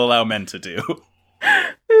thing we will allow men to do.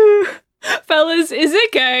 Fellas, is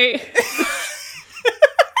it gay?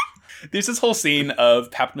 There's this whole scene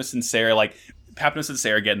of Paptimus and Sarah, like, Paptimus and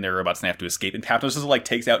Sarah get in their robots and they have to escape, and Paptimus just, like,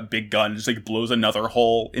 takes out big gun and just, like, blows another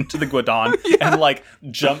hole into the Guadon and, like,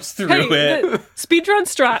 jumps through Hey, it. the speedrun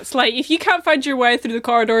strats, like, if you can't find your way through the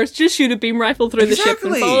corridors, just shoot a beam rifle through the ship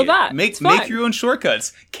and follow that. Make It's fine. make your own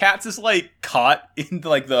shortcuts. Katz is like caught in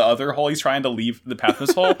like the other hole. He's trying to leave the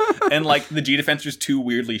Paptimus hole, and like the G defensor's too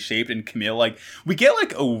weirdly shaped. And Camille, like, we get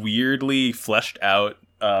like a weirdly fleshed out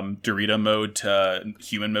Dorito mode to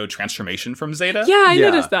human mode transformation from Zeta. Yeah, I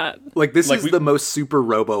Yeah. noticed that. Like, this Like, is we- the most super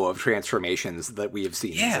robo of transformations that we have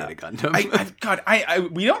seen in Zeta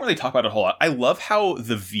Gundam. We don't really talk about it a whole lot. I love how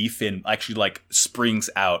the V fin actually like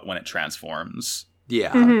springs out when it transforms.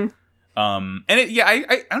 yeah. And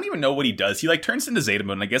I don't even know what he does. He like turns into Zeta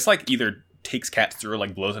mode, and I guess like either takes Katz through or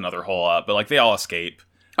like blows another hole up, but like they all escape.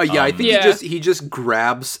 Yeah, I think Yeah. he just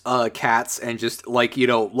grabs Cats and just, like, you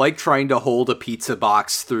know, like trying to hold a pizza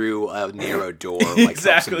box through a narrow door. Like,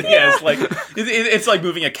 Exactly. Yeah, it's like it's like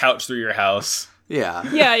moving a couch through your house. Yeah.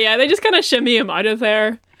 Yeah, they just kind of shimmy him out of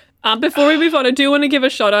there. Before we move on, I do want to give a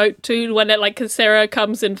shout out to when cause Sarah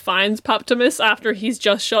comes and finds Paptimus after he's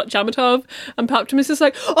just shot Jamatov, and Paptimus is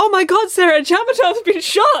like, "Oh my God, Sarah, Jamatov's been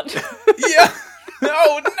shot!" Yeah.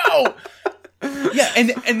 No. Yeah,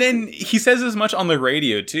 and then he says as much on the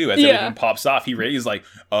radio too as everything pops off. He's like,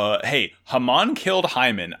 hey, Haman killed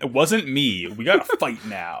Hyman. It wasn't me. We gotta fight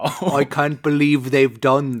now. I can't believe they've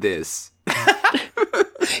done this.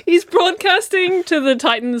 He's broadcasting to the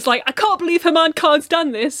Titans like, "I can't believe Haman Khan's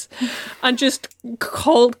done this," and just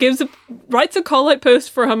writes a call out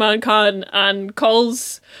post for Haman Khan and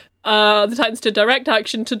calls the Titans to direct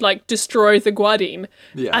action to like destroy the Guadin.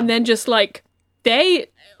 Yeah. And then just like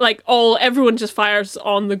everyone just fires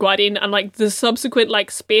on the Guadin, and like the subsequent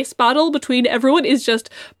like space battle between everyone is just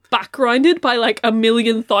backgrounded by like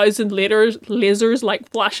 1,000,000 lasers like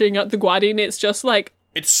flashing at the Guadin. It's just like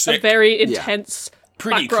It's a sick. very intense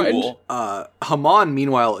Pretty background. cool. Haman,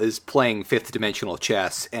 meanwhile, is playing fifth dimensional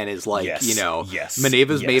chess and is like, Yes, you know, yes,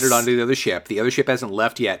 Minerva's made it yes. onto the other ship. The other ship hasn't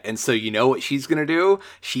left yet. And so you know what she's going to do?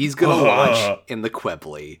 She's going to launch in the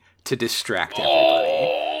Quebly to distract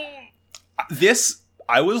everybody.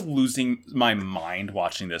 I was losing my mind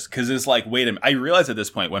watching this because it's like, wait a minute. I realized at this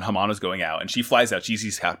point when Haman was going out and she flies out, she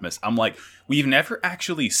sees Paptimus. I'm like, we've never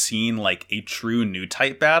actually seen like a true new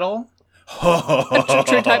type battle. A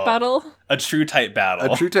true type battle. A true type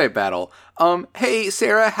battle. A true type battle. Hey,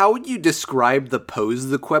 Sarah, how would you describe the pose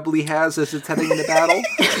the Quebly has as it's heading into battle?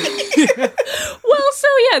 Well, so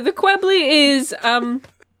yeah, the Quebly is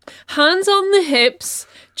hands on the hips,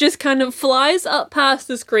 just kind of flies up past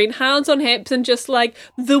the screen, hands on hips, and just like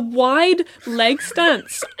the wide leg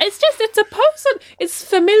stance. It's a pose and it's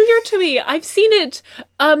familiar to me. I've seen it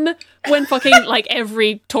when fucking like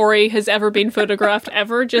every Tory has ever been photographed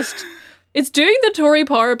ever. Just it's doing the Tory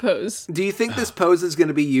power pose. Do you think this pose is going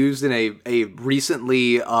to be used in a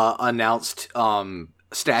recently announced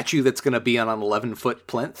statue that's going to be on an 11-foot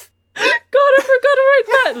plinth? God, I forgot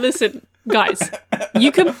about that. Listen, guys,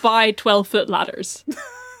 you can buy 12-foot ladders.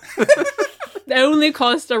 They only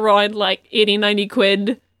cost around like 80-90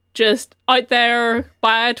 quid. Just out there,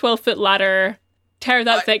 buy a 12-foot ladder, tear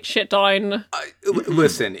that thick shit down.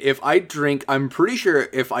 Listen, I'm pretty sure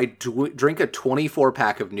if I drink a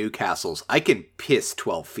 24-pack of Newcastles, I can piss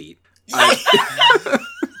 12 feet.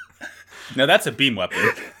 No, that's a beam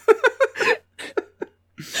weapon.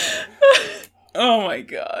 Oh my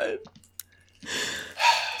god.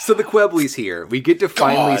 So the Quebly's here. We get to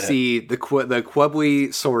finally God. see the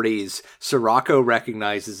Quebly sorties. Sirocco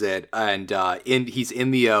recognizes it, and he's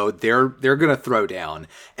in the O. They're gonna throw down,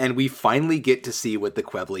 and we finally get to see what the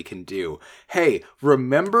Quebly can do. Hey,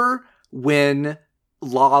 remember when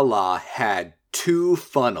Lala had 2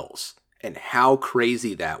 funnels and how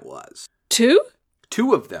crazy that was? 2?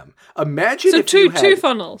 2 of them. Imagine So if you two had,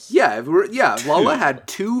 funnels. Yeah, Lala had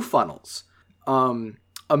 2 funnels.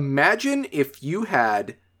 Imagine if you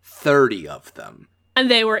had 30 of them. And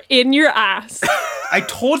they were in your ass. I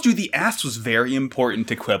told you the ass was very important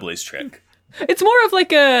to Quebly's trick. It's more of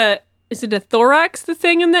like a... Is it a thorax, the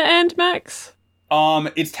thing in the end, Max?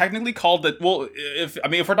 It's technically called the... Well, if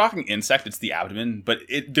we're talking insect, it's the abdomen, but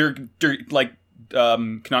they're like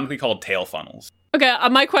canonically called tail funnels. Okay,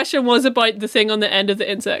 my question was about the thing on the end of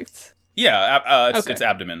the insects. Yeah, Okay. it's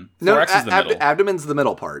abdomen. No, Thorax is the middle. abdomen's the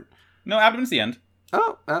middle part. No, abdomen's the end.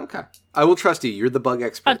 Oh, okay. I will trust you. You're the bug I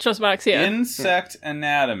expert. trust Max, yeah. Insect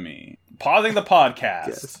anatomy. Pausing the podcast.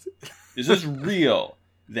 Yes. This is real.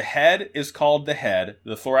 The head is called the head.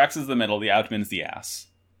 The thorax is the middle. The abdomen's the ass.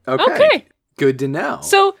 Okay. Good to know.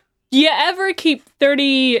 So, you ever keep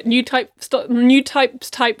 30 new type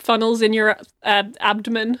funnels in your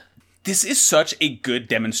abdomen? This is such a good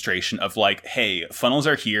demonstration of like, hey, funnels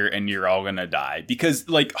are here and you're all gonna die. Because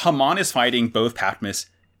like Haman is fighting both Patmos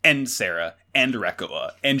and Sarah and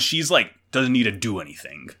Rekoa, and she's like doesn't need to do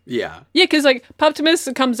anything. Yeah. Yeah, because like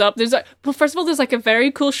Poptimus comes up. There's like, well, first of all, there's like a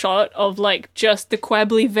very cool shot of like just the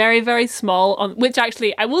Quebly, very very small. On which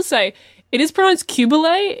actually, I will say, it is pronounced Cubile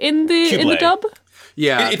in the dub.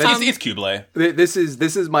 Yeah. It's Kublai. This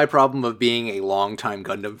is my problem of being a longtime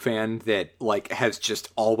Gundam fan that like has just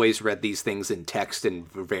always read these things in text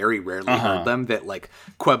and very rarely heard them. That like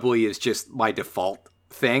Quebly is just my default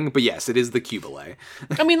thing, but yes, it is the Cubile.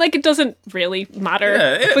 I mean, like, it doesn't really matter.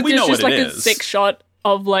 Yeah, but we there's know just what like it a is. sick shot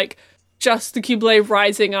of like just the Cubile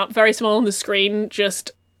rising up, very small on the screen,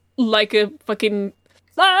 just like a fucking.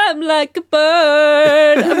 I'm like a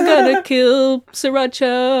bird. I'm gonna kill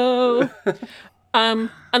Sriracha. And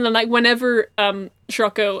then like whenever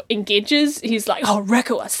Shirako engages, he's like, "Oh,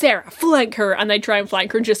 Rekoa, Sarah, flank her!" And they try and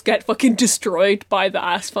flank her, and just get fucking destroyed by the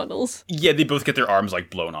ass funnels. Yeah, they both get their arms like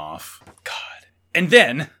blown off. God. And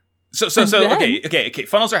then so then? okay,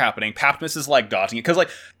 funnels are happening. Patmos is like dodging it because like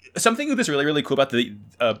something that's really really cool about the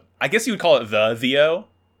I guess you would call it the Theo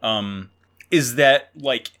is that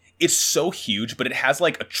like it's so huge, but it has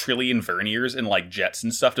like a trillion verniers and like jets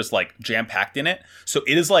and stuff just like jam packed in it. So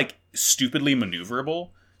it is like stupidly maneuverable.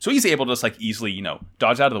 So he's able to just like easily,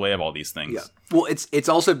 dodge out of the way of all these things. Yeah. Well, it's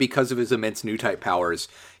also because of his immense new type powers.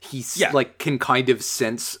 He's like can kind of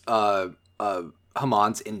sense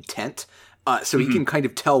Haman's intent. So he can kind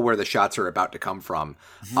of tell where the shots are about to come from.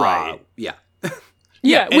 Right. Yeah.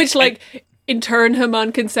 Yeah, and- which like in turn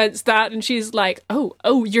Haman can sense that, and she's like,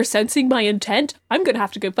 "Oh, you're sensing my intent? I'm gonna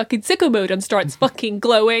have to go fucking sicko mode and start fucking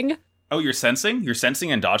glowing." Oh, you're sensing? You're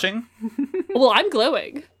sensing and dodging? Well, I'm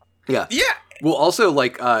glowing. Yeah. Yeah. Well, also,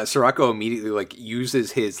 like, Sirocco immediately, like,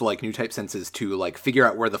 uses his, like, new type senses to, like, figure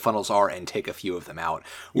out where the funnels are and take a few of them out.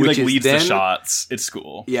 He Which like is leads then, the shots. It's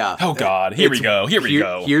cool. Yeah. Oh god, here we go. Here we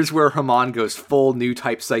go. Here's where Haman goes full new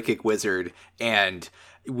type psychic wizard, and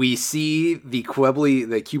we see the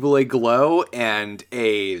Cubile glow, and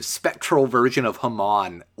a spectral version of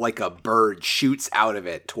Haman, like a bird, shoots out of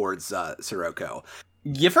it towards Sirocco.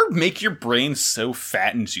 You ever make your brain so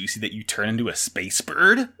fat and juicy that you turn into a space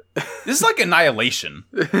bird? This is like Annihilation.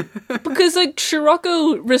 Because like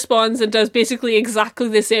Shirako responds and does basically exactly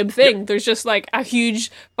the same thing. There's just like a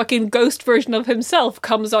huge fucking ghost version of himself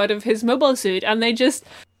comes out of his mobile suit, and they just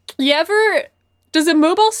does a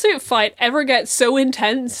mobile suit fight ever get so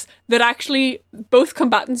intense that actually both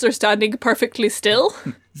combatants are standing perfectly still?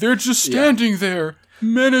 They're just standing there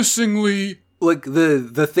menacingly. Like,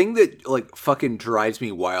 the thing that, like, fucking drives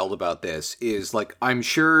me wild about this is, like, I'm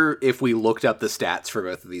sure if we looked up the stats for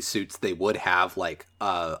both of these suits, they would have, like,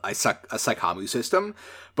 a Psychomu system.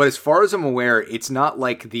 But as far as I'm aware, it's not,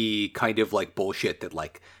 like, the kind of, like, bullshit that,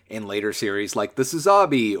 like, in later series, like the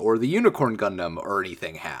Suzabi or the Unicorn Gundam or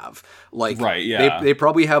anything have. Like, right, yeah. They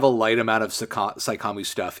probably have a light amount of Psychomu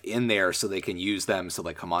stuff in there so they can use them, so,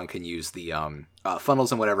 like, Haman can use the,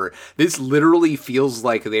 funnels and whatever. This literally feels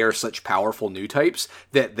like they are such powerful new types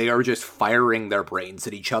that they are just firing their brains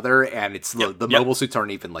at each other, and it's the mobile suits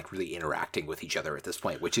aren't even like really interacting with each other at this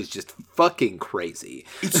point, which is just fucking crazy.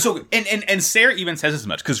 It's so and Sarah even says as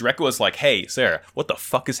much because Rekko is like, "Hey, Sarah, what the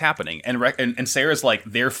fuck is happening?" And Sarah's like,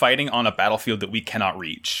 "They're fighting on a battlefield that we cannot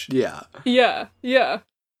reach." Yeah. Yeah.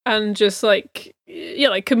 And just like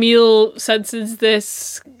like Camille senses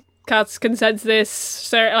this, Katz can sense this,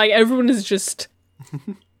 Sarah, like everyone is just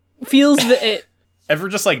feels that it.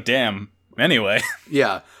 Everyone just like, damn. Anyway.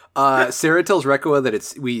 Yeah. Sarah tells Rekkoa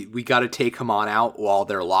that we got to take Haman out while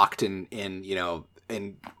they're locked in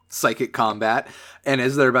psychic combat. And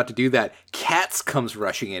as they're about to do that, Katz comes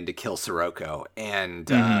rushing in to kill Sirocco. And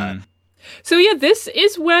So yeah, this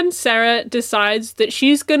is when Sarah decides that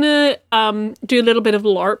she's gonna do a little bit of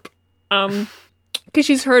LARP. Because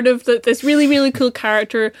she's heard of this really, really cool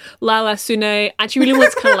character, Lala Sune, and she really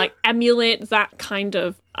wants to kind of like emulate that kind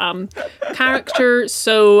of character.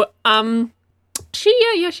 So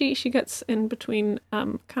She gets in between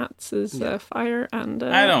Katz's fire and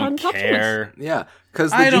I don't and Optimus. care. Yeah,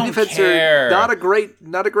 because the I don't Defense care. are not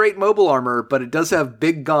a great mobile armor, but it does have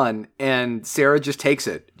big gun, and Sarah just takes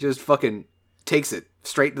it, just fucking takes it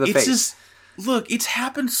straight to the face. Just look. It's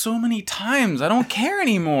happened so many times. I don't care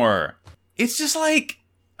anymore. It's just like,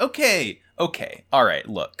 okay, all right.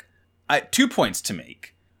 Look, 2 points to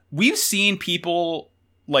make. We've seen people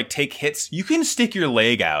like take hits. You can stick your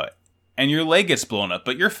leg out, and your leg gets blown up,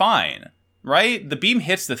 but you're fine. Right? The beam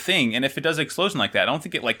hits the thing, and if it does an explosion like that, I don't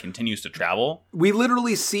think it like continues to travel. We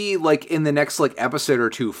literally see like in the next like episode or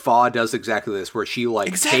two, Fa does exactly this, where she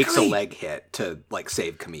like takes a leg hit to like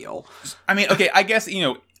save Camille. I mean, okay, I guess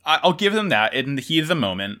I'll give them that. In the heat of the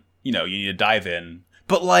moment, you need to dive in,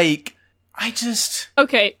 but like, I just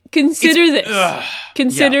consider this.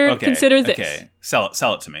 Consider this. Okay, sell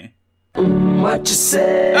it to me. What you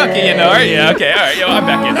say? Okay, all right, all right. Yo, I'm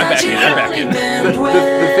back in. The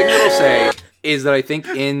thing that I'll say is that I think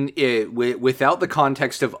without the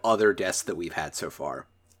context of other deaths that we've had so far.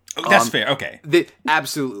 That's fair, okay.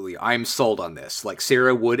 Absolutely, I'm sold on this. Like,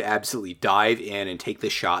 Sarah would absolutely dive in and take the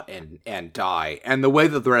shot and die. And the way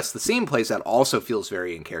that the rest of the scene plays out also feels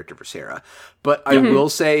very in character for Sarah. But I will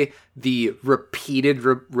say the repeated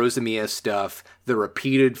Rosamia stuff, the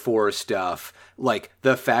repeated Forrest stuff, like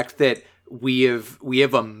the fact that we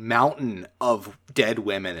have a mountain of dead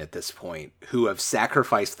women at this point who have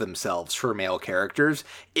sacrificed themselves for male characters,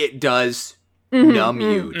 it does numb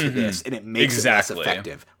you to this, and it makes it less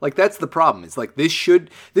effective. Like, that's the problem. It's like, this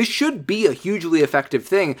should be a hugely effective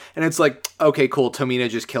thing, and it's like, okay, cool, Tomina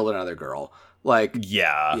just killed another girl. Like,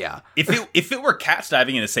 yeah. If it were Cats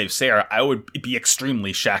diving in to save Sarah, I would be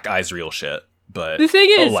extremely Shaq Eyes real shit. But the thing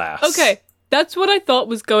is, alas. okay, that's what I thought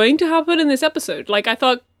was going to happen in this episode. Like, I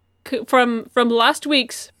thought from last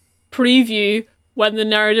week's preview, when the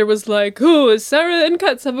narrator was like, oh, Sarah and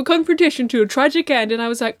Katz have a confrontation to a tragic end, and I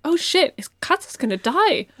was like, oh shit, Katz is gonna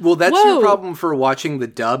die. Well, that's your problem for watching the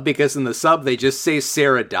dub, because in the sub they just say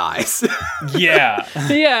Sarah dies. Yeah.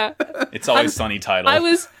 It's always Sunny title. I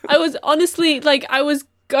was honestly like, I was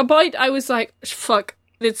like, fuck.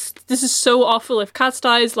 This is so awful. If Katz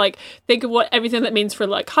dies, like, think of everything that means for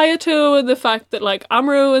like Hayato, and the fact that like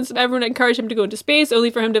Amuro and everyone encouraged him to go into space,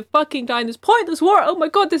 only for him to fucking die in this pointless war. Oh my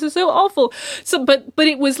god, this is so awful. So, but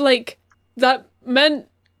it was like, that meant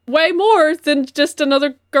way more than just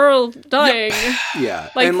another girl dying.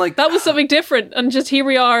 Yeah, like, and like that was something different, and just here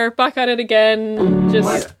we are back at it again.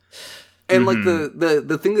 Just. And like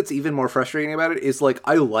the thing that's even more frustrating about it is like,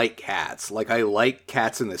 I like Cats. Like, I like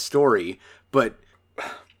Cats in this story, but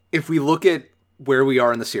if we look at where we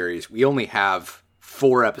are in the series, we only have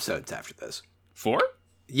 4 episodes after this. 4?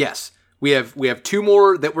 Yes. We have 2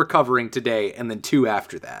 more that we're covering today, and then 2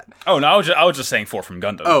 after that. Oh, no, I was just saying 4 from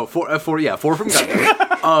Gundam. Oh, 4 from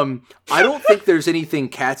Gundam. I don't think there's anything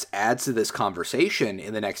Cats adds to this conversation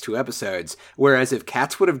in the next 2 episodes, whereas if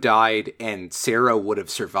Cats would have died and Sarah would have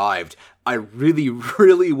survived, I really,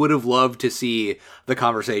 really would have loved to see the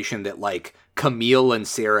conversation that, like, Camille and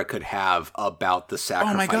Sarah could have about the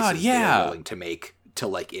sacrifices they're willing to make to,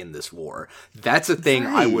 like, end this war. That's a thing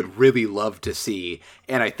I would really love to see,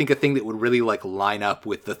 and I think a thing that would really, like, line up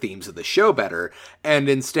with the themes of the show better. And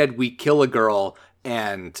instead we kill a girl,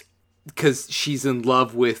 and because she's in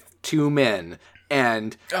love with 2 men,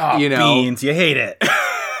 and Beans, you hate it.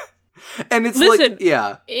 And it's Listen, like,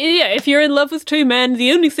 yeah, if you're in love with 2 men,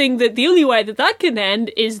 the only way that can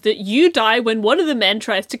end is that you die when one of the men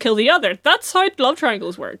tries to kill the other. That's how love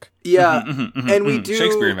triangles work. Yeah, and we do.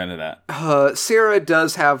 Shakespeare invented that. Sarah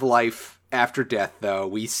does have life after death, though.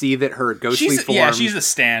 We see that her ghostly form. Yeah, she's the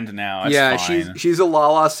stand now. It's fine. she's a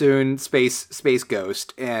Lala Soon space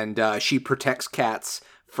ghost, and she protects Cats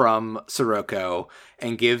from Sirocco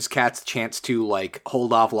and gives Cats a chance to, like,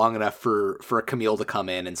 hold off long enough for Camille to come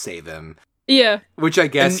in and save him. Yeah, which I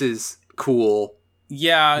guess is cool.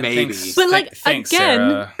 Yeah, maybe. Thanks, but like thanks, again,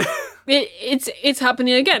 Sarah. it's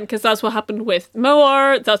happening again, because that's what happened with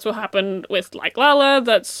Moar. That's what happened with, like, Lala.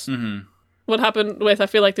 That's what happened with. I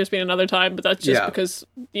feel like there's been another time, but that's just because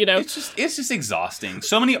it's just exhausting.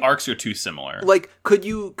 So many arcs are too similar. Like, could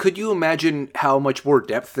you imagine how much more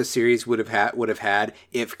depth the series would have had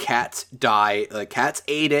if Cats Cats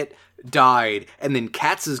ate it, died, and then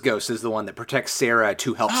Katz's ghost is the one that protects Sarah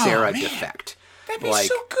to help Sarah defect. That'd be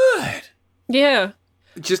so good. Yeah.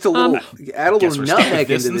 Just a little, add a little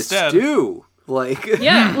nutmeg into this stew. Like,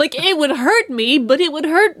 yeah, like, it would hurt me, but it would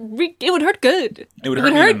hurt good. It would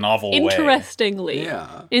hurt me in a novel way. Interestingly.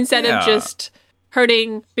 Yeah. Instead of just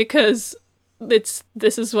hurting because this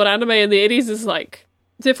is what anime in the 80s is like.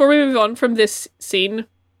 Before we move on from this scene,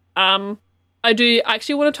 I do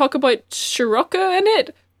actually want to talk about Shiroko in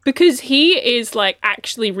it, because he is like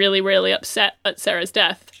actually really, really upset at Sarah's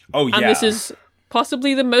death. Oh, yeah. And this is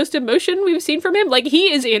possibly the most emotion we've seen from him. Like,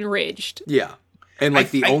 he is enraged. Yeah. And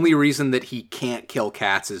like the only reason that he can't kill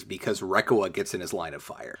Cats is because Rekoa gets in his line of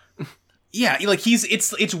fire. Yeah, like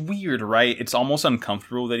it's weird, right? It's almost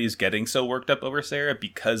uncomfortable that he's getting so worked up over Sarah,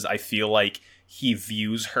 because I feel like he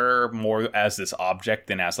views her more as this object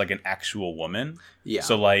than as like an actual woman. Yeah.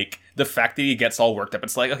 So like the fact that he gets all worked up,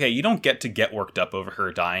 it's like, okay, you don't get to get worked up over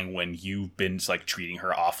her dying when you've been just, like treating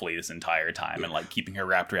her awfully this entire time and like keeping her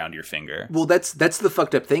wrapped around your finger. Well, that's the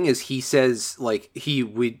fucked up thing is he says like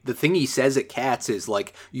the thing he says at Cats is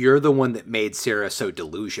like, you're the one that made Sarah so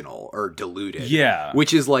delusional or deluded. Yeah.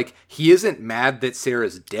 Which is like, he isn't mad that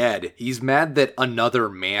Sarah's dead. He's mad that another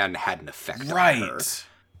man had an effect on her.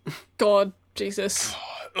 God, Jesus.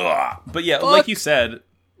 Ugh. But yeah, like you said,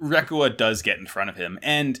 Rekoa does get in front of him,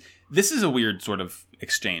 and this is a weird sort of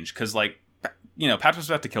exchange, because like, you know, Pat's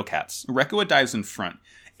about to kill Cats. Rekoa dives in front,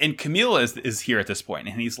 and Camille is here at this point,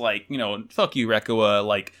 and he's like, you know, fuck you, Rekoa,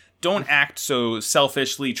 like, don't act so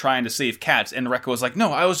selfishly trying to save Cats. And Rekoa's like,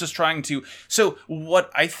 no, I was just trying to. So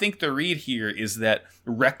what I think the read here is that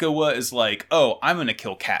Rekoa is like, oh, I'm gonna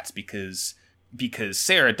kill Cats because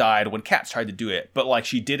Sarah died when Cats tried to do it, but like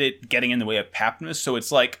she did it getting in the way of Papnus, so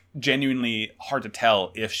it's like genuinely hard to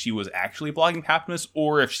tell if she was actually blocking Papnus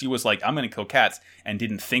or if she was like, I'm gonna kill Cats, and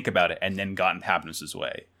didn't think about it and then got in Papnus's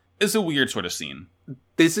way. It's a weird sort of scene.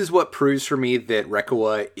 This is what proves for me that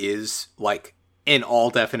Rekoa is like, in all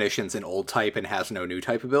definitions, an old type and has no new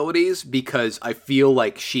type abilities, because I feel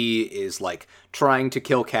like she is like trying to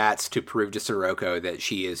kill Cats to prove to Sirocco that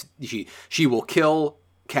she will kill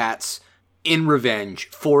Cats in revenge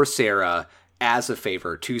for Sarah as a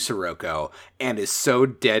favor to Sirocco, and is so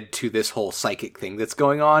dead to this whole psychic thing that's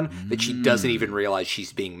going on that she doesn't even realize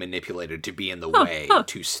she's being manipulated to be in the way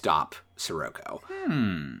to stop Sirocco.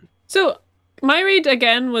 So my read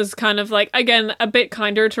again was kind of like, again, a bit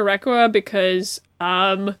kinder to Rekoa, because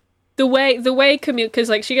the way Camille, because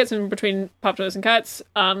like she gets in between Papnus and Cats,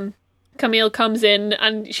 Camille comes in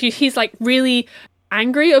and he's like really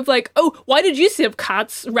angry of like, oh, why did you save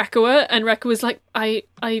Cats, Rekoa? And Rekoa's like, I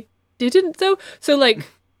didn't though. So like,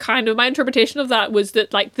 kind of my interpretation of that was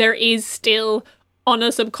that like there is still on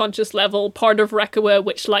a subconscious level part of Rekoa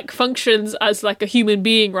which like functions as like a human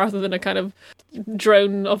being rather than a kind of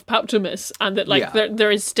drone of Paptimus, and that like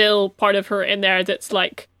there is still part of her in there that's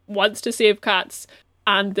like wants to save Cats,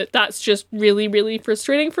 and that's just really, really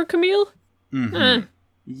frustrating for Camille.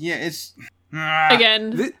 Yeah, it's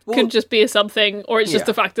again, could just be a something, or it's just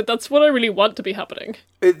the fact that that's what I really want to be happening.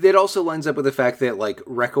 It also lines up with the fact that, like,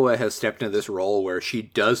 Rekoa has stepped into this role where she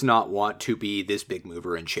does not want to be this big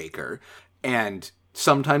mover and shaker. And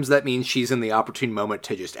sometimes that means she's in the opportune moment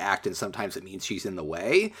to just act, and sometimes it means she's in the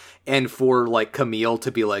way. And for, like, Camille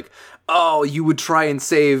to be like, oh, you would try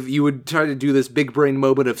to do this big brain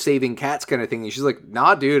moment of saving Cats kind of thing. And she's like,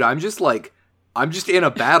 nah, dude, I'm just in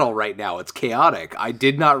a battle right now. It's chaotic. I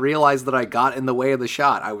did not realize that I got in the way of the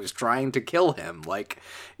shot. I was trying to kill him. Like,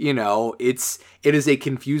 you know, it is a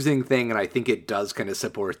confusing thing, and I think it does kind of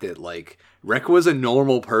support that, like, Rek was a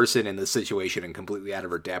normal person in this situation and completely out of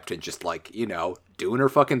her depth and just, like, you know, doing her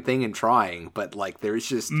fucking thing and trying. But, like, there's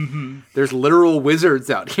just, there's literal wizards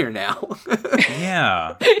out here now.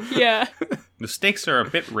 Yeah. Yeah. The stakes are a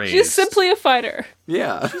bit raised. She's simply a fighter.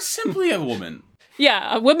 Yeah. She's simply a woman.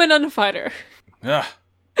 Yeah, a woman and a fighter. Ugh.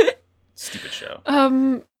 Stupid show.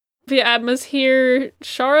 But yeah, Emma's here.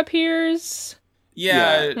 Shar appears.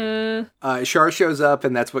 Yeah. Shar shows up,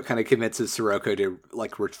 and that's what kind of convinces Sirocco to,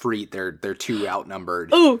 like, retreat. They're too outnumbered.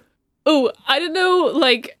 Oh, I don't know,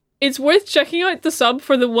 like, it's worth checking out the sub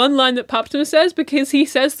for the one line that Paptum says, because he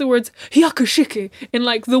says the words Hyakushiki in,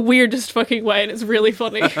 like, the weirdest fucking way, and it's really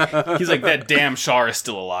funny. He's like, that damn Shar is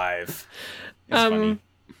still alive. It's funny.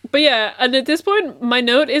 But yeah, and at this point, my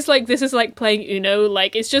note is like, this is like playing Uno.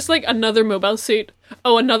 Like, it's just like another mobile suit.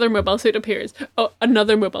 Oh, another mobile suit appears. Oh,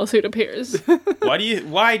 another mobile suit appears. Why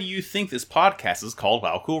do you think this podcast is called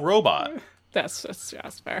Wow Cool Robot? That's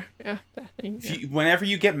fair. Yeah. Whenever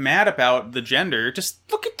you get mad about the gender, just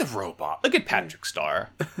look at the robot. Look at Patrick Star.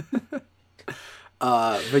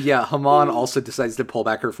 But yeah, Haman also decides to pull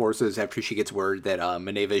back her forces after she gets word that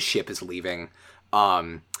Minerva's ship is leaving.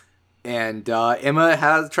 And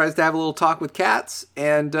Emma tries to have a little talk with Cats,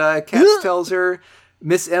 and Cats tells her,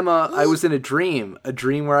 Miss Emma, I was in a dream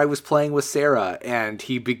where I was playing with Sarah, and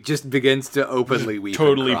he just begins to openly weep.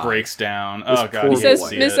 Totally and cry. breaks down. Oh god, he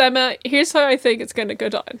says, Miss Emma, here's how I think it's gonna go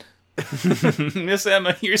down. Miss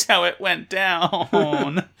Emma, here's how it went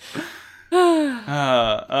down.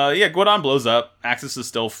 Guadon blows up. Axis is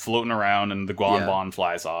still floating around, and the Guanbon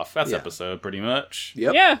flies off. That's episode, pretty much.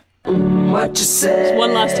 Yep. Yeah. What you say?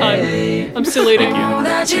 One last time. I'm still eating.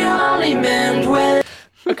 That you only meant well.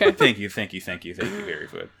 Okay. Thank you, very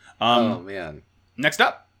good. Oh man. Next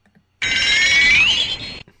up,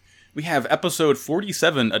 we have episode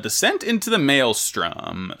 47, A Descent into the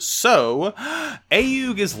Maelstrom. So,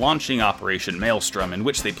 Ayug is launching Operation Maelstrom, in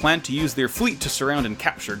which they plan to use their fleet to surround and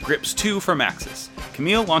capture Grips 2 from Axis.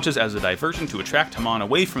 Camille launches as a diversion to attract Haman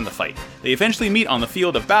away from the fight. They eventually meet on the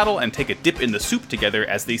field of battle and take a dip in the soup together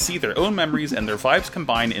as they see their own memories and their vibes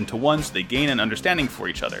combine into one so they gain an understanding for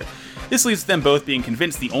each other. This leads to them both being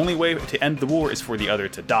convinced the only way to end the war is for the other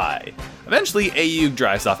to die. Eventually, Ayug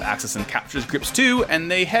drives off Axis and captures Grips 2,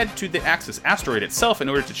 and they head to the Axis asteroid itself in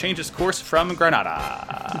order to change its course from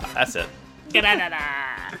Granada. That's it.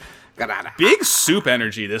 Granada. Big soup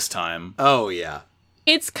energy this time. Oh yeah.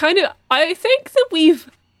 It's kind of, I think that we've,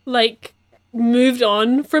 like, moved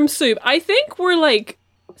on from soup. I think we're, like,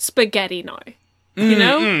 spaghetti now. You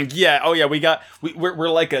know? Yeah. Oh, yeah. We're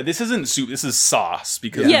like this isn't soup. This is sauce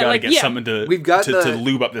because we Yeah, gotta like, get yeah. something to We've got to the-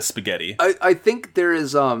 lube up this spaghetti. I think there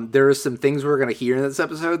is some things we're gonna hear in this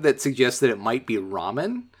episode that suggest that it might be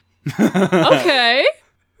ramen. Okay.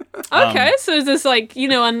 Okay, so is this, like, you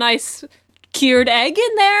know, a nice cured egg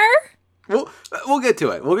in there? We'll get to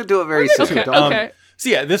it. We'll get to it very soon. Okay, Don't- okay. So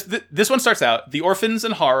yeah, this one starts out. The orphans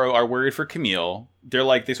and Haro are worried for Camille.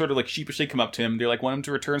 They sort of like sheepishly come up to him. They're like want him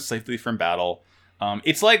to return safely from battle.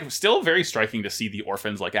 It's like still very striking to see the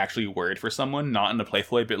orphans like actually worried for someone, not in a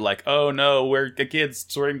playful way, but like, oh no, we're the kids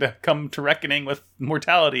starting to come to reckoning with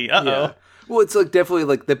mortality. Yeah. Well, it's like definitely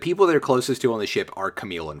like the people that are closest to on the ship are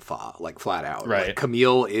Camille and Fa, like flat out. Right. Like,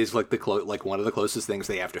 Camille is like like one of the closest things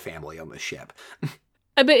they have to family on this ship.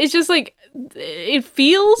 But it's just like, it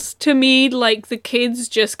feels to me like the kids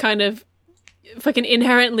just kind of fucking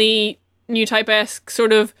inherently new type-esque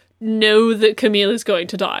sort of know that Camille is going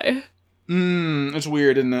to die. It's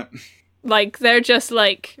weird, isn't it? Like, they're just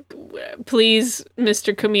like, please,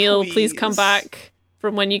 Mr. Camille, please come Please. back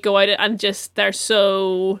from when you go out. And just,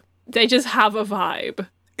 they just have a vibe.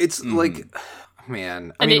 It's like,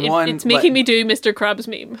 man, I And mean, it's making me do Mr. Krabs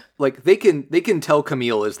meme. like they can tell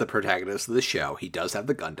Camille is the protagonist of the show. He does have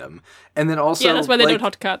the Gundam, and then also Yeah, that's why they like, don't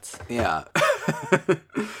talk to cats. Yeah.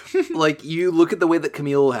 Like, you look at the way that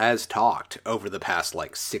Camille has talked over the past,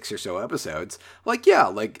 like, 6 or so episodes. Like, yeah,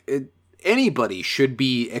 like, anybody should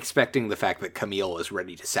be expecting the fact that Camille is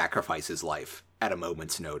ready to sacrifice his life at a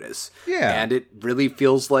moment's notice. Yeah. And it really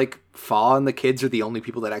feels like Fa and the kids are the only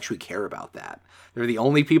people that actually care about that. They're the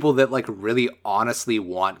only people that, like, really honestly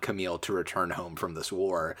want Camille to return home from this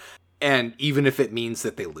war. And even if it means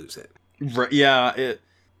that they lose it. Right, yeah.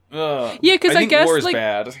 Yeah, because I think guess, war is like,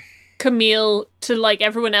 bad. Camille to like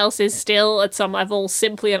everyone else is still at some level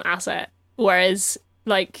simply an asset, whereas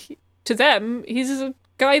like to them he's a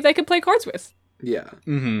guy they can play cards with. Yeah.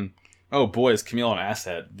 Mm-hmm. Oh boy, is Camille an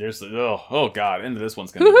asset? There's oh god, into this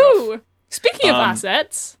one's gonna be rough. Woohoo! Speaking of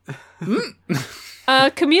assets,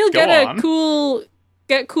 Camille Go on.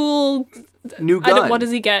 get cool. New gun. What does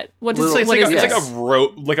he get? What does It's what is like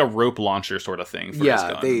this? a rope launcher sort of thing. For his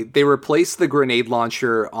Yeah, gun. they replaced the grenade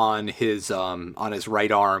launcher on his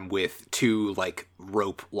right arm with 2 like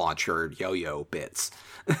rope launcher yo-yo bits.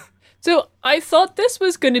 So I thought this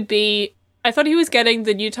was going to be. I thought he was getting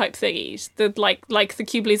the new type thingies, the like the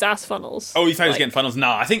Kublai's ass funnels. Oh, you thought he was Like- getting funnels?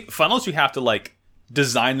 Nah, I think funnels you have to like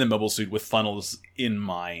design the mobile suit with funnels in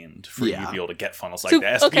mind for you Yeah. to be able to get funnels like So, that.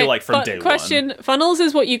 It has to be like from day question, funnels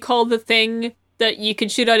is what you call the thing that you can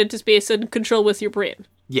shoot out into space and control with your brain.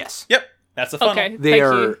 Yes. Yep, that's a funnel. Okay, They thank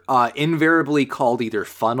are you. invariably called either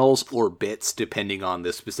funnels or bits, depending on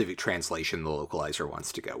the specific translation the localizer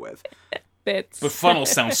wants to go with. Bits. But funnel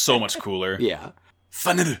sounds so much cooler. Yeah.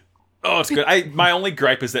 Funnel. Oh, it's good. My only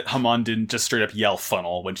gripe is that Haman didn't just straight up yell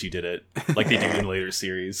funnel when she did it, like they do in later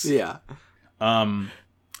series. Yeah.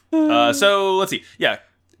 So let's see. Yeah,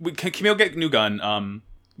 Camille get new gun.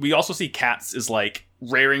 We also see Katz is like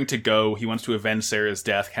raring to go. He wants to avenge Sarah's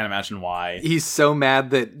death. Can't imagine why. He's so mad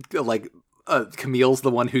that, like, Camille's the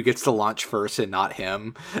one who gets to launch first and not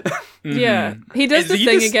him. Yeah, he does the He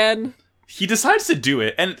thing just- again. He decides to do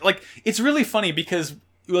it, and like it's really funny because.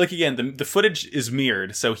 Like again, the footage is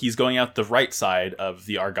mirrored, so he's going out the right side of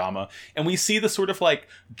the Argama, and we see the sort of like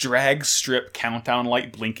drag strip countdown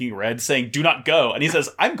light blinking red saying "Do not go," and he says,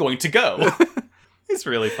 "I'm going to go." It's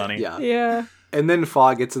really funny. Yeah. Yeah. And then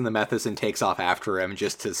Fa gets in the Methus and takes off after him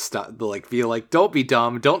just to stop, like, feel like, don't be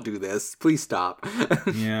dumb, don't do this, please stop.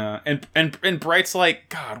 Yeah, and Bright's like,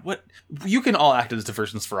 God, what? You can all act as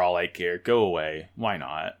diversions for all I care. Go away. Why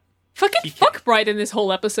not? fuck Bright in this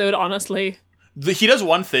whole episode, honestly. He does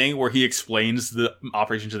one thing where he explains the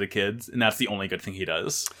operation to the kids, and that's the only good thing he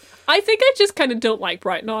does. I think I just kind of don't like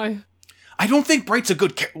Bright now. I don't think Bright's a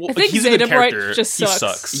good character. I think he's Zeta a good character. Bright just He sucks.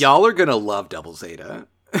 sucks. Y'all are gonna love Double Zeta.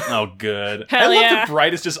 Oh, good. Hell I love yeah. that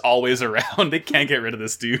Bright is just always around. They can't get rid of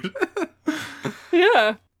this dude.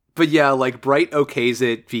 Yeah. But yeah, like Bright okays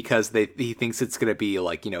it because he thinks it's going to be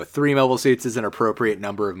like, 3 mobile suits is an appropriate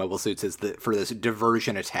number of mobile suits for this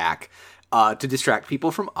diversion attack to distract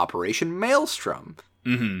people from Operation Maelstrom.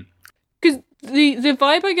 Mm-hmm. Because the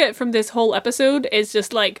vibe I get from this whole episode is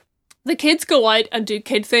just like the kids go out and do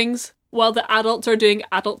kid things while the adults are doing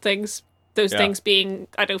adult things. Those things being,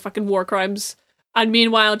 I don't know, fucking war crimes. And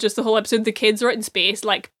meanwhile, just the whole episode, the kids are out in space,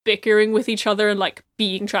 like bickering with each other and like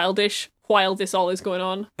being childish while this all is going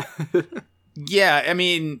on. Yeah, I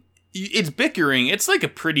mean, it's bickering. It's like a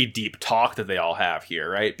pretty deep talk that they all have here,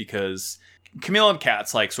 right? Because Camille and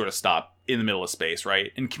Kat's like sort of stop in the middle of space,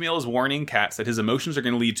 right? And Camille is warning Katz that his emotions are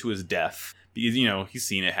going to lead to his death because, he's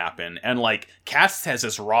seen it happen. And like, Katz has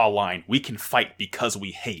this raw line, we can fight because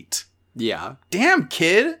we hate. Yeah. Damn,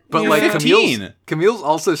 kid. But You're like 15. Camille's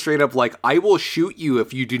also straight up like, I will shoot you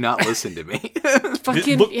if you do not listen to me.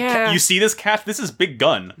 Fucking, Look, yeah. You see this, Katz? This is big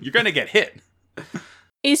gun. You're going to get hit.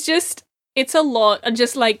 It's a lot, and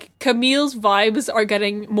just like Camille's vibes are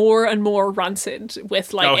getting more and more rancid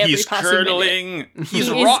with like every he's passing minute. curdling. He's He is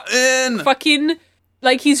rotten. Fucking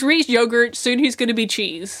like he's reached yogurt. Soon he's going to be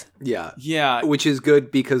cheese. Yeah. Yeah. Which is good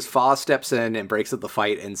because Fa steps in and breaks up the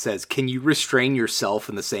fight and says, can you restrain yourself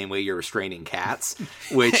in the same way you're restraining cats?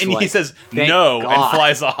 Which And he says thank no God. and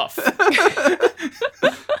flies off.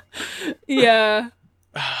 Yeah.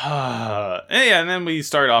 And then we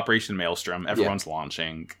start Operation Maelstrom. Everyone's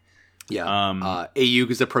launching. Yeah. Um, Ayuk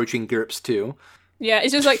is approaching Grips too. Yeah,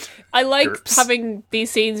 it's just like I like Derps. having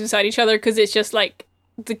these scenes beside each other because it's just like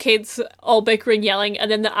the kids all bickering, yelling,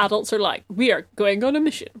 and then the adults are like, "We are going on a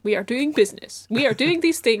mission. We are doing business. We are doing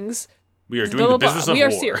these things. we are doing blah, blah, the business blah. of We are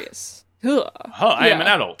war. serious. Ugh. I am Yeah. an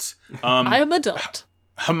adult. I am adult."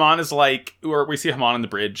 Haman is like, or we see Haman on the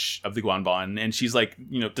bridge of the Guanban, and she's like,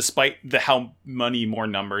 despite how many more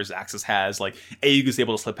numbers Axis has, like, Ayuk is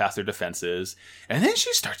able to slip past their defenses, and then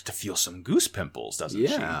she starts to feel some goose pimples, doesn't she?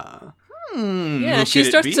 Yeah. Yeah, Who she could it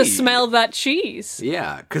starts to be? smell that cheese.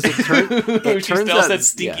 Yeah, because it turns She smells out that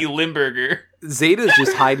stinky Limburger. Zeta's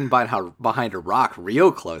just hiding behind a rock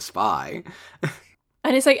real close by.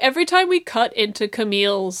 And it's like every time we cut into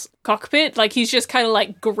Camille's cockpit, like he's just kind of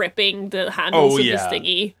like gripping the handles of this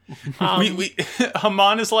thingy.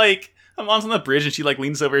 Haman's on the bridge, and she like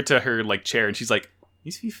leans over to her like chair, and she's like,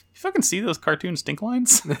 "You fucking see those cartoon stink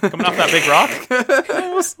lines coming off that big rock?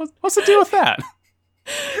 What's the deal with that?"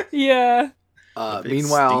 Yeah. big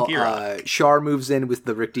Meanwhile, stinky rock. Char moves in with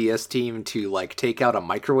the Rick DS team to like take out a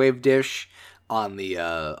microwave dish on the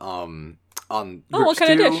on Oh, Grips what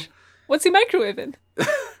kind 2. of dish? What's he microwaving? Some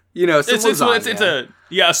It's lasagna.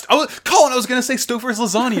 a Colin. I was gonna say Stouffer's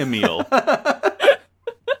lasagna meal.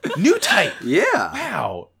 New type. Yeah.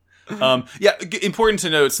 Wow. Important to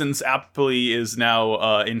note, since Appley is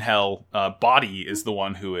now in hell, Body is the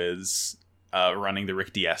one who is running the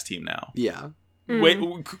Rick DS team now. Yeah. Wait,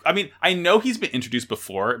 I mean, I know he's been introduced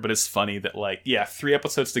before, but it's funny that 3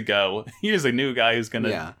 episodes to go. Here's a new guy who's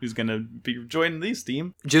gonna be joining this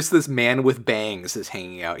team. Just this man with bangs is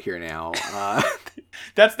hanging out here now.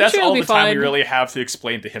 That's sure all it'll the be time we fine. really have to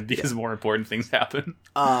explain to him because more important things happen.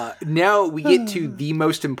 Now we get to the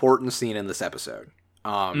most important scene in this episode.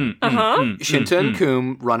 Shinta and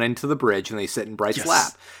Coom run into the bridge and they sit in Bright's Yes.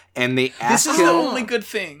 lap. And they ask This is him, the only good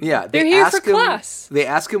thing. yeah, They're they here ask for him, class. They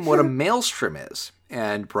ask him what a maelstrom is.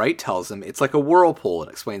 And Bright tells him it's like a whirlpool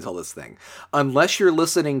and explains all this thing. Unless you're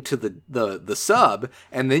listening to the sub,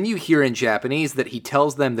 and then you hear in Japanese that he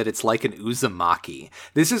tells them that it's like an uzumaki.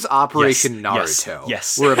 This is Operation Yes, Naruto.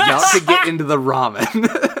 yes. We're about to get into the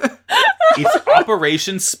ramen. It's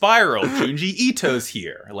Operation Spiral. Junji Ito's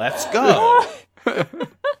here. Let's go.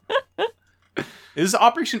 This is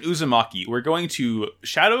Operation Uzumaki. We're going to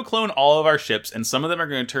shadow clone all of our ships, and some of them are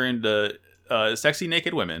going to turn into sexy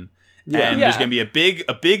naked women. Yeah. And there's going to be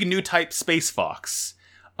a big new type space fox.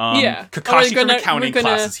 Yeah. Kakashi We're from gonna- accounting we're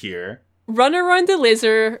gonna- class is here. Run around the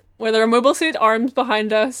laser with our mobile suit arms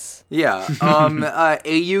behind us. Yeah.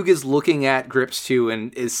 Ayug is looking at Grips 2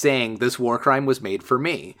 and is saying this war crime was made for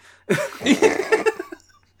me.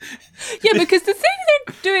 Yeah, because the thing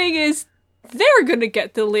they're doing is they're gonna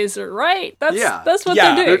get the laser, right? That's what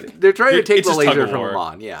Yeah, they're doing. They're trying to take It's the just tug laser of from war.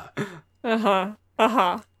 Amon, yeah.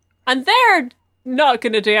 And they're not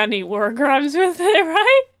gonna do any war crimes with it,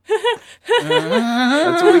 right?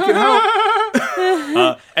 That's what we can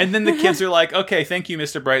hope. And then the kids are like, okay, thank you,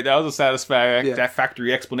 Mr. Bright. That was a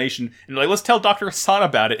satisfactory explanation. And they're like, let's tell Dr. Hassan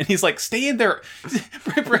about it. And he's like, stay in there.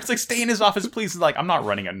 Bright's like, stay in his office, please. He's like, I'm not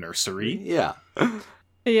running a nursery. Yeah.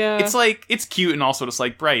 Yeah. It's like, it's cute and also just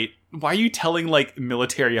like, Bright, why are you telling like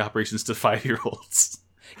military operations to 5-year-olds?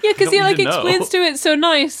 Yeah, because he don't like need to explains know. to it so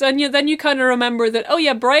nice, and then you kind of remember that. Oh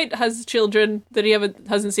yeah, Bright has children that he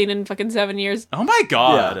hasn't seen in fucking 7 years Oh my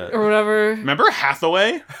god. Yeah. or whatever. Remember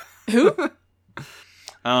Hathaway? Who?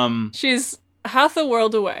 Um, She's half a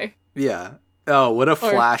world away. Yeah. Oh, what a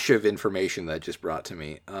flash of information that just brought to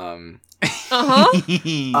me.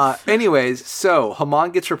 Anyways, so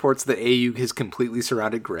Haman gets reports that Ayuk has completely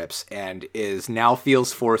surrounded Grips and now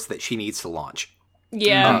feels forced that she needs to launch.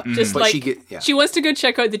 Yeah, just But like she wants to go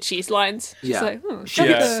check out the cheese lines. She's Yeah. like, She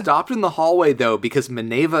gets stopped in the hallway though because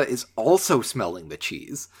Maneva is also smelling the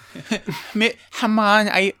cheese. Haman,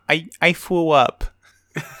 I threw up.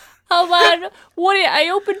 oh man, I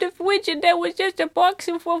opened the fridge and there was just a box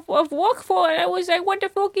of Roquefort, and I was like, what the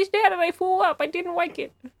fuck is that? And I threw up. I didn't like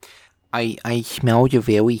it. I smelled a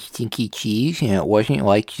very stinky cheese, and it wasn't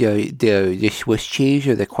like the Swiss cheese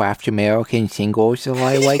or the Kraft American singles that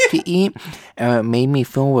I like to eat. It made me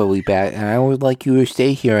feel really bad, and I would like you to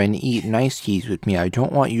stay here and eat nice cheese with me. I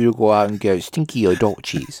don't want you to go out and get stinky adult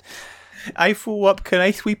cheese. I threw up. Can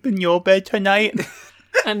I sleep in your bed tonight?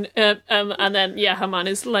 And then Haman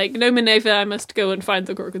is like, no, Minerva, I must go and find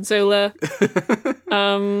the Gorgonzola.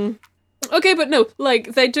 Okay, but no,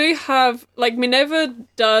 like, they do have, like, Minerva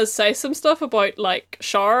does say some stuff about, like,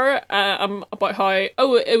 Shar, about how,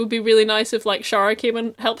 it would be really nice if, like, Shara came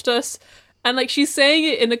and helped us. And, like, she's saying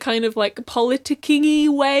it in a kind of, like, politicking-y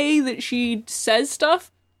way that she says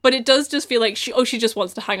stuff, but it does just feel like she just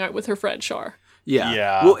wants to hang out with her friend Shar. Yeah.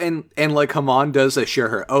 Yeah. Well, and like Haman does assure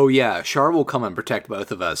her, oh yeah, Shar will come and protect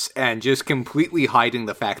both of us, and just completely hiding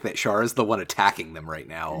the fact that Shar is the one attacking them right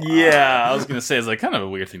now. yeah, I was going to say, it's like kind of a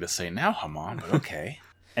weird thing to say now, Haman, but okay.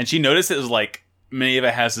 And she noticed it was like,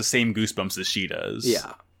 Maneva has the same goosebumps as she does.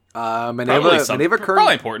 Yeah. Probably Maneva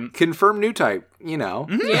probably important. confirmed new type, you know.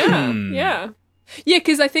 Yeah, yeah. Yeah,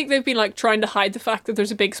 because I think they've been, like, trying to hide the fact that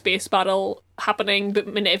there's a big space battle happening, but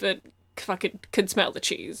Minerva fucking could smell the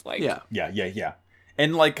cheese. Like, Yeah. Yeah.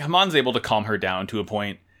 And, like, Haman's able to calm her down to a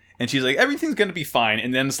point, and she's like, everything's gonna be fine.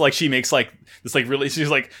 And then it's like, she makes, like, this, like, really, she's,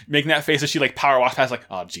 like, making that face as she, like, power walks past, like,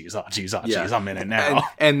 oh, jeez, I'm in it now.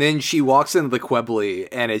 And then she walks into the Quebbly,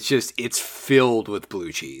 and it's filled with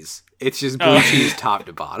blue cheese. It's just blue cheese top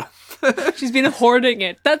to bottom. she's been hoarding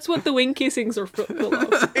it. That's what the wing casings are full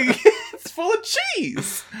of. It's full of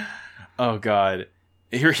cheese! Oh, God.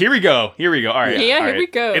 Here we go. All right. Yeah, all here right. we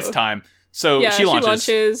go. It's time. So Yeah, she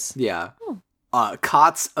launches. Yeah.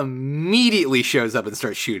 Kotz immediately shows up and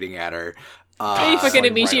starts shooting at her. He fucking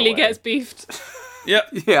like, immediately right away. gets beefed. Yep.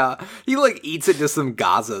 Yeah. He, like, eats it to some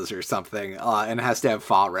Gazas or something, and has to have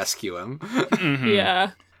Fa rescue him.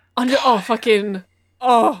 Yeah.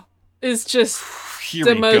 It's just Here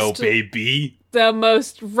The we go, most- baby. the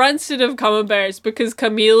most rancid of camemberts because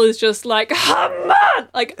Camille is just like, Haman!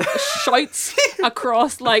 Like, shouts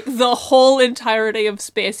across, like, the whole entirety of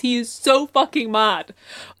space. He is so fucking mad.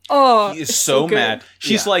 Oh, He is it's so good. mad.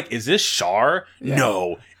 She's Yeah. like, is this Shar?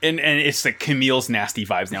 No. And it's like Camille's nasty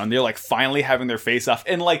vibes now, and they're like finally having their face off,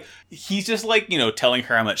 and like he's just like, you know, telling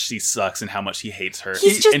her how much she sucks and how much he hates her.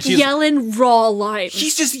 He's and just yelling raw lines.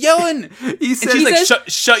 He's just yelling. He And says, she's like, says-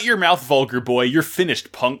 shut your mouth, vulgar boy. You're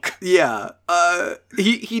finished, punk. yeah,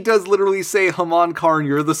 he does literally say, Haman Karn,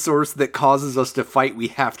 you're the source that causes us to fight, we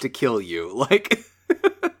have to kill you. Like,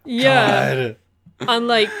 Yeah. And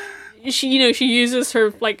like she uses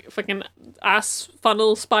her like fucking ass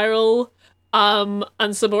funnel spiral and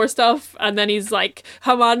some more stuff, and then he's like,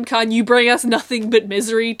 Haman, can you bring us nothing but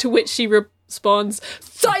misery? To which she responds,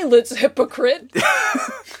 silence, hypocrite.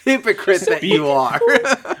 hypocrite that you are.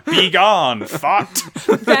 Be gone, thought.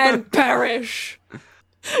 Then perish.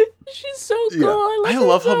 She's so cool. I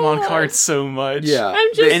love Haman Card so much. Yeah.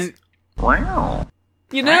 I'm just And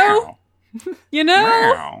you know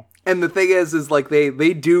wow. And the thing is like they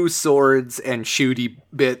do swords and shooty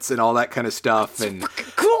bits and all that kind of stuff, and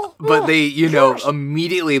cool. but they, you know,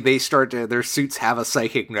 immediately they start to, their suits have a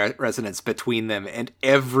psychic resonance between them, and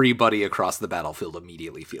everybody across the battlefield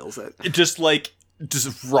immediately feels it. Just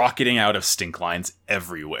rocketing out of stink lines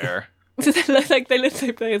everywhere. Like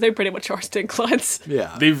they pretty much are stink lines.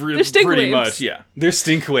 Yeah. They've really They're stink pretty waves. much, yeah. They're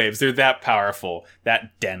stink waves. They're that powerful,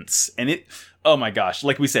 that dense, and it. oh my gosh,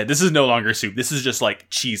 like we said, this is no longer soup. This is just like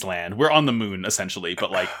cheese land. We're on the moon essentially,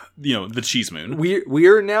 but like, the cheese moon.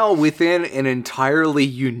 We're now within an entirely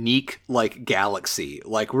unique like galaxy.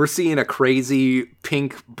 Like we're seeing a crazy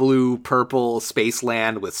pink, blue, purple space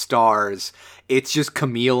land with stars. It's just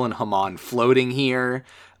Camille and Haman floating here.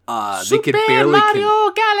 They could barely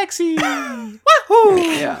Galaxy.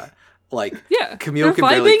 Woohoo! Yeah. Like Camille they're can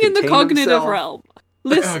barely vibing in the contain cognitive himself. realm.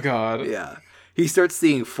 Listen, Oh god. Yeah. He starts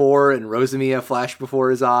seeing Four and Rosamia flash before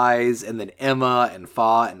his eyes, and then Emma and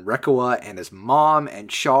Fa and Rekawa and his mom and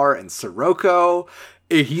Char and Sirocco.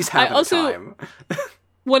 He's having a time.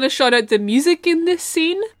 want to shout out the music in this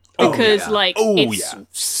scene because it's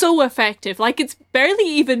so effective. Like it's barely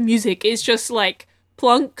even music. It's just like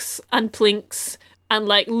plunks and plinks and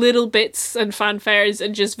like little bits and fanfares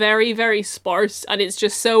and just very, very sparse. And it's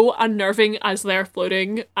just so unnerving as they're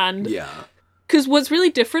floating. And because what's really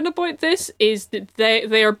different about this is that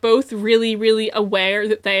they are both really, really aware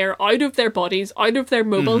that they are out of their bodies, out of their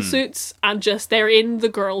mobile suits, and just they're in the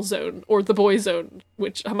girl zone or the boy zone.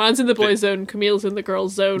 Which Haman's in the boy zone, Camille's in the girl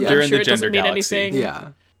zone. They're I'm in sure the it doesn't gender mean galaxy. anything.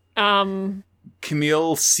 Yeah.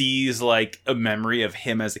 Camille sees like a memory of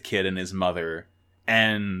him as a kid and his mother,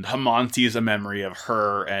 and Haman sees a memory of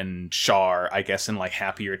her and Char, I guess, in like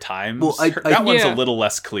happier times. Well, that one's a little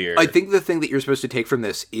less clear. I think the thing that you're supposed to take from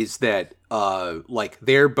this is that, like,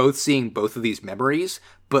 they're both seeing both of these memories,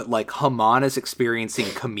 but like Haman is experiencing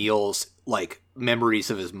Camille's like memories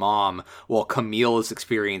of his mom, while Camille is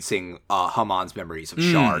experiencing Haman's memories of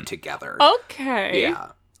Char together. Okay.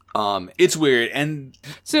 Yeah. It's weird, and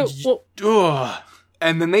So,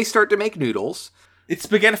 and then they start to make noodles. it's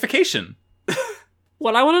spaghettification.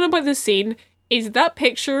 what I want to know about this scene is that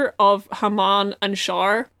picture of Haman and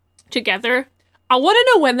Char together. I want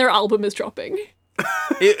to know when their album is dropping.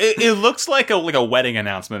 It looks like a wedding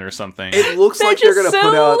announcement or something. It looks They're like they're gonna just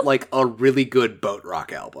put so- out like a really good boat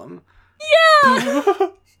rock album.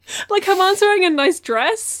 Like Haman's wearing a nice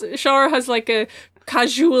dress. Char has like a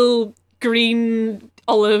casual green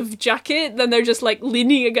olive jacket. Then they're just like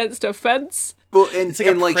leaning against a fence. Well, and It's like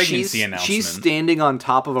a like pregnancy she's announcement. standing on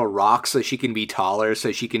top of a rock so she can be taller,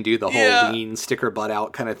 so she can do the whole Yeah. lean, stick her butt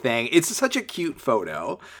out kind of thing. It's such a cute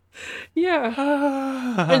photo.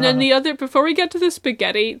 Yeah. And then before we get to the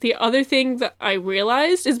spaghetti, the other thing that I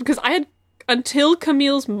realized is because until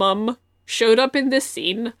Camille's mum showed up in this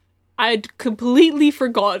scene, I'd completely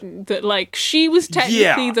forgotten that, like, she was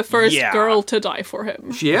technically the first girl to die for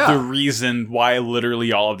him. Yeah. The reason why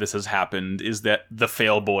literally all of this has happened is that the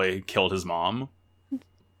fail boy killed his mom.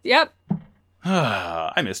 Yep.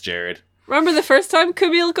 I miss Jared. Remember the first time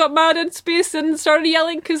Camille got mad in space and started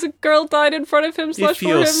yelling because a girl died in front of him It /for him?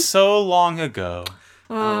 feels so long ago.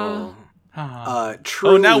 Truly,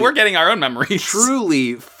 Oh, now we're getting our own memories.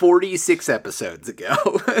 truly 46 episodes ago.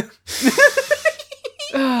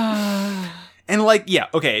 And like, yeah,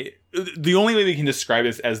 okay. The only way we can describe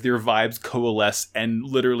this as their vibes coalesce and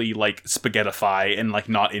literally like spaghettify and like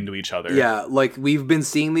not into each other. Yeah, like we've been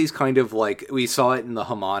seeing these kind of like, we saw it in the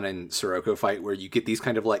Haman and Sirocco fight where you get these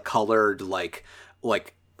kind of like colored like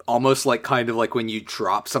almost like kind of like when you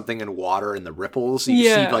drop something in water and the ripples, you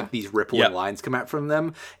see like these rippling lines come out from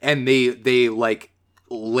them, and they like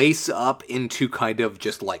lace up into kind of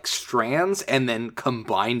just like strands and then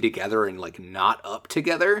combine together and like knot up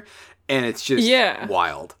together, and it's just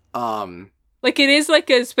wild. Like, it is like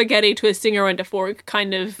a spaghetti twisting around a fork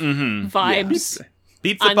kind of vibes.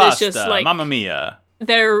 Pizza And it's pasta, just, like- mamma mia.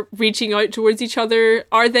 They're reaching out towards each other.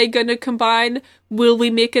 Are they going to combine? Will we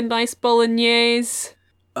make a nice bolognese?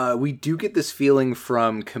 We do get this feeling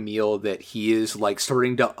from Camille that he is like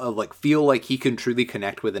starting to like feel like he can truly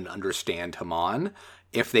connect with and understand Haman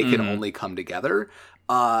if they can only come together.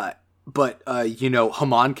 But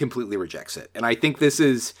Haman completely rejects it. And I think this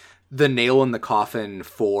is the nail in the coffin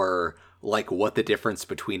for like what the difference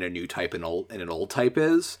between a new type and an old type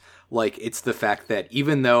is. Like, it's the fact that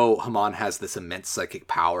even though Haman has this immense psychic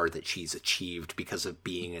power that she's achieved because of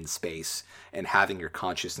being in space and having her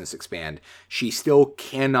consciousness expand, she still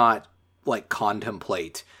cannot, like,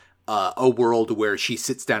 contemplate a world where she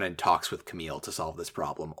sits down and talks with Camille to solve this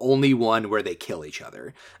problem. Only one where they kill each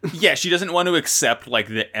other. Yeah, she doesn't want to accept like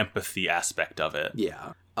the empathy aspect of it.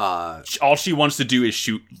 Yeah. All she wants to do is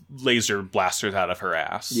shoot laser blasters out of her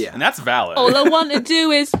ass. Yeah. And that's valid. All I want to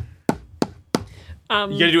do is...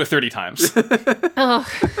 You gotta do it 30 times.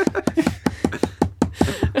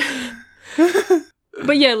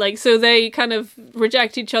 But yeah, like, so they kind of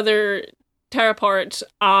reject each other, tear apart,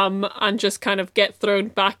 and just kind of get thrown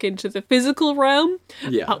back into the physical realm.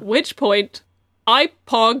 Yeah. At which point, I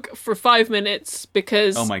pog for 5 minutes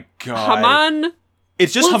because Oh my god. Haman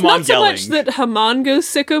It's just Well, it's Haman not so yelling. much that Haman goes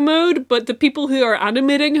sicko mode, but the people who are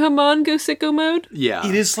animating Haman go sicko mode. Yeah.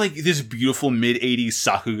 It is like this beautiful mid-80s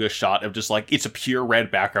Sakuga shot of just like, it's a pure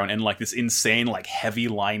red background and like this insane like heavy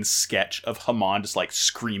line sketch of Haman just like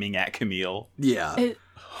screaming at Camille. Yeah. It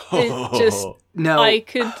just, No, I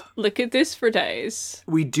could look at this for days.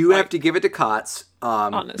 we do have to give it to Kotz,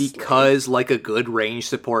 Honestly. because like a good range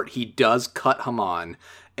support, he does cut Haman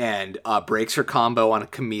and breaks her combo on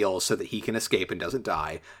Camille so that he can escape and doesn't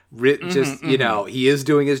die. Just, you know, he is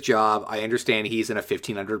doing his job. I understand he's in a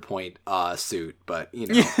 1,500 point suit, but, you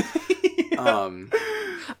know.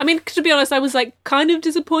 I mean, to be honest, I was like kind of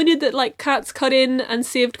disappointed that like Katz cut in and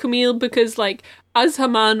saved Camille because like as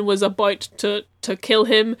Haman was about to kill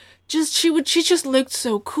him, she just looked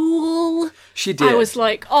so cool. She did. I was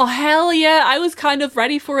like, oh hell yeah! I was kind of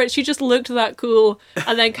ready for it. She just looked that cool,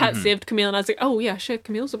 and then Katz saved Camille, and I was like, oh yeah, shit,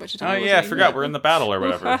 Camille's about to die. Oh wasn't yeah, I he? forgot we're in the battle or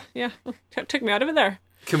whatever. Yeah, took me out of it there.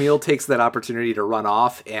 Camille takes that opportunity to run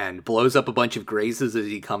off and blows up a bunch of grazes as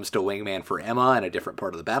he comes to wingman for Emma in a different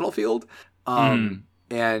part of the battlefield.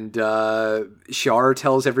 And Char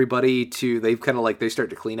tells everybody they start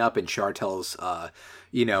to clean up, and Char tells,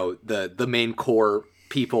 you know, the main core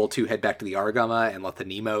people to head back to the Argama and let the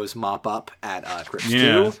Nemos mop up at Crypt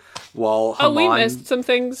 2. While Haman... Oh, we missed some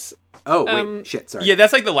things. Oh, wait, shit, sorry. Yeah,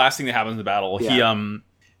 that's like the last thing that happens in the battle.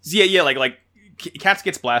 Yeah. Like Katz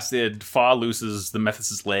gets blasted, Fa loses the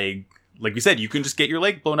Methys's leg. Like we said, you can just get your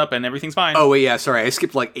leg blown up and everything's fine. Oh, wait, yeah, sorry, I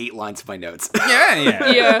skipped like 8 lines of my notes.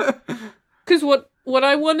 yeah. Yeah, because what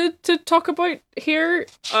I wanted to talk about here.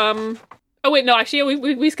 Oh wait, no, actually,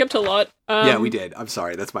 we skipped a lot. Yeah, we did. I'm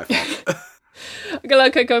sorry, that's my fault.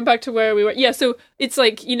 Okay, going back to where we were. Yeah, so it's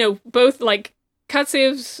like, you know, both like Kat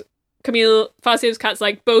saves Camille, Fa saves Katz,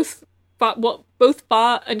 like both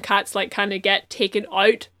Fa and Katz like kind of get taken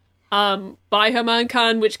out by Haman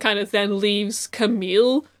Khan, which kind of then leaves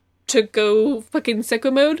Camille to go fucking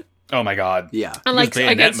sicko mode. Oh my god. Yeah. And like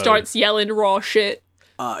bayonet again mode. starts yelling raw shit.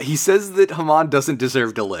 He says that Haman doesn't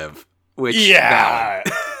deserve to live, which... Yeah.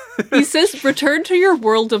 He says, "Return to your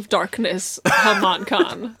world of darkness, Haman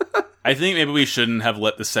Khan." I think maybe we shouldn't have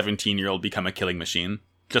let the 17-year-old become a killing machine.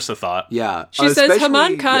 Just a thought. Yeah. She says, especially-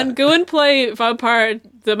 Haman Khan, yeah. go and play Vampire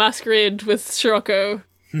the Masquerade with Scirocco.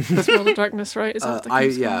 That's World of Darkness, right? Is that what the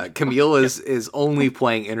game's called? Camille is only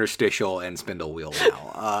playing Interstitial and Spindle Wheel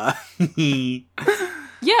now.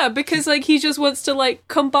 Yeah, because like he just wants to like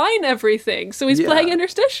combine everything, so he's Yeah. playing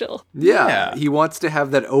Interstitial. Yeah. He wants to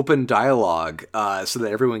have that open dialogue so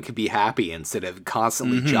that everyone can be happy instead of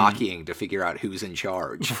constantly jockeying to figure out who's in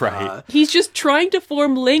charge. Right. He's just trying to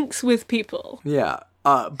form links with people. Yeah.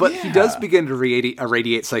 But he does begin to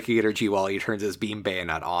irradiate psychic energy while he turns his beam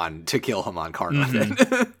bayonet on to kill Haman Khan with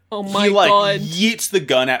it. Oh my He like god. yeets the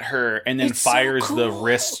gun at her and then It's so fires the cool.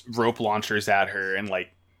 wrist rope launchers at her and like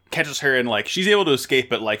catches her and like she's able to escape,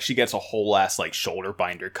 but like she gets a whole ass like shoulder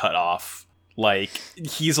binder cut off. Like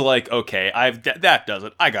he's like, okay, that does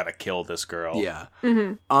it. I gotta kill this girl. Yeah.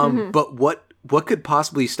 But what could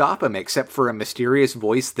possibly stop him except for a mysterious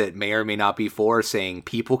voice that may or may not be for saying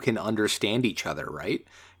people can understand each other, right?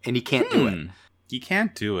 And he can't do it. He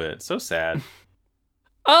can't do it. So sad.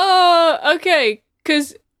 Okay.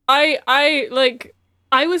 Cause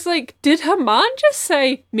I was like, did Haman just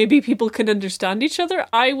say maybe people can understand each other?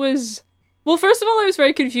 Well, first of all, I was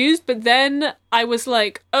very confused, but then I was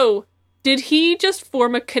like, oh, did he just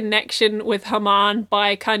form a connection with Haman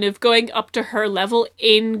by kind of going up to her level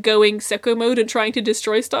in going sicko mode and trying to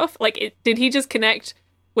destroy stuff? Like, did he just connect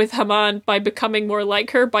with Haman by becoming more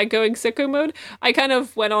like her by going sicko mode? I kind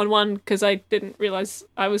of went on one because I didn't realize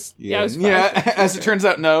I was... I was as it turns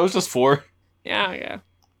out, no, it was just 4. Yeah.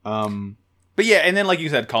 But yeah, and then like you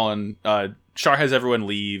said, Colin, Char has everyone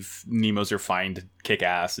leave. Nemos are fine to kick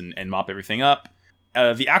ass and mop everything up.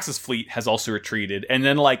 The Axis fleet has also retreated, and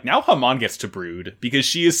then like now Haman gets to brood because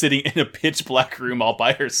she is sitting in a pitch black room all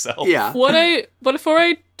by herself. Yeah. But before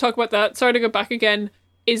I talk about that, sorry to go back again,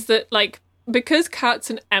 is that like because Katz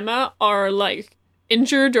and Emma are like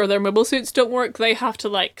injured or their mobile suits don't work, they have to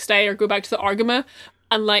like stay or go back to the Argama,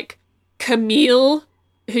 and like Camille,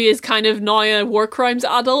 who is kind of now a war crimes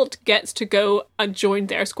adult, gets to go and join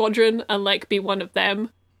their squadron and like be one of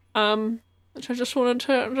them. Which I just wanted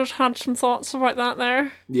to just had some thoughts about that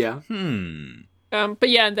there. Yeah. But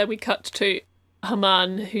yeah, and then we cut to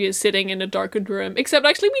Haman, who is sitting in a darkened room. Except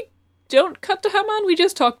actually, we don't cut to Haman.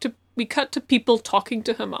 We cut to people talking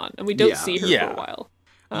to Haman, and we don't Yeah. see her Yeah. for a while.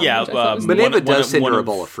 Yeah, which I thought was Maneva One- does send one her a of-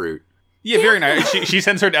 bowl of fruit. Yeah, very nice. She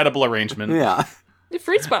sends her an edible arrangement. Yeah. the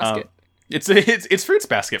fruits basket. It's Fruits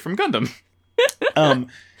Basket from Gundam.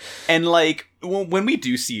 And like when we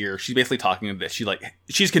do see her, she's basically talking to this.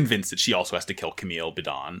 She's convinced that she also has to kill Camille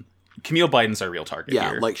Bidon. Camille Biden's our real target here.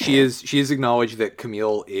 Yeah, like she is acknowledged that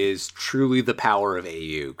Camille is truly the power of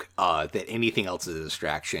Ayuk, that anything else is a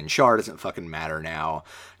distraction. Char doesn't fucking matter now.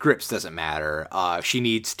 Grips doesn't matter.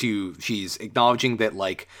 She's acknowledging that,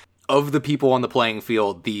 like, of the people on the playing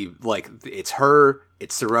field, it's her,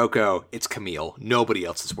 it's Sirocco, it's Camille. Nobody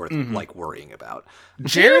else is worth like worrying about.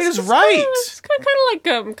 Jared is right. It's kind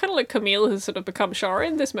of like Camille has sort of become Char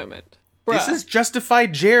in this moment. This is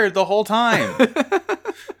justified Jared the whole time.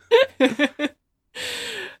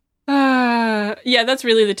 Yeah, that's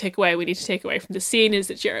really the takeaway we need to take away from the scene, is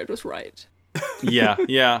that Jared was right. Yeah.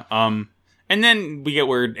 And then we get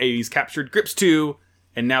word A's captured Grips 2,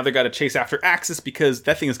 and now they got to chase after Axis because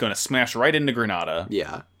that thing is going to smash right into Granada.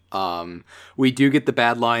 Yeah. We do get the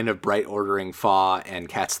bad line of Bright ordering Fa and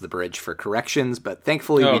Cats the Bridge for corrections, but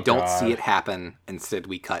thankfully we don't see it happen. Instead,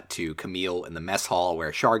 we cut to Camille in the mess hall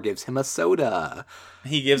where Char gives him a soda.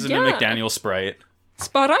 He gives him a McDaniel Sprite.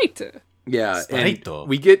 Sprite. Yeah, Sprite. and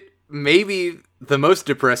we get maybe the most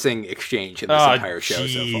depressing exchange in this entire show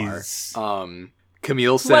so far.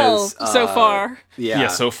 Camille says... so far. Yeah,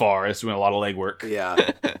 so far. It's doing a lot of legwork. Yeah.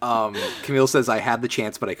 Camille says, I had the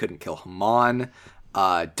chance, but I couldn't kill Haman.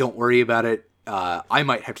 Don't worry about it. I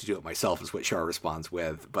might have to do it myself, is what Char responds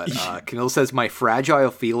with. But Camille says, my fragile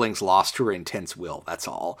feelings lost her intense will. That's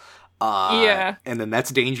all. Yeah. And then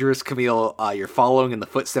that's dangerous, Camille. You're following in the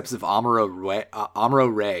footsteps of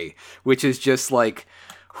Amuro Ray, which is just like,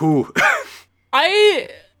 who?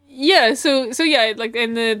 So like,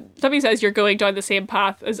 and the somebody says you're going down the same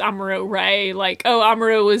path as Amuro Ray. Like,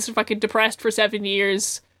 Amuro was fucking depressed for 7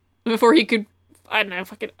 years before he could, I don't know,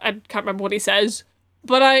 I can't remember what he says.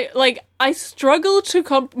 But I struggle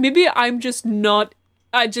to maybe I'm just not,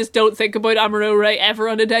 I just don't think about Amuro Ray ever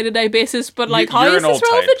on a day-to-day basis, but like, how is this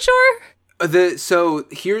relevant, Char? So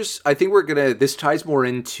here's, I think this ties more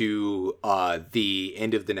into the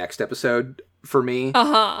end of the next episode for me.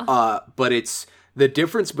 But it's the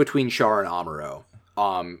difference between Char and Amuro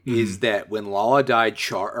is that when Lala died,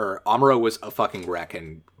 Amuro was a fucking wreck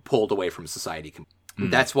and pulled away from society.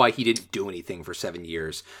 That's why he didn't do anything for 7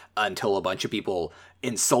 years until a bunch of people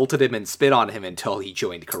insulted him and spit on him until he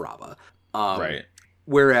joined Karaba. Right.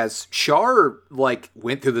 Whereas Char, like,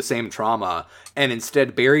 went through the same trauma and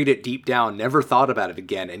instead buried it deep down, never thought about it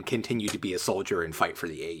again, and continued to be a soldier and fight for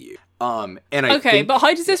the AU. I think, but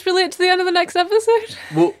how does this relate to the end of the next episode?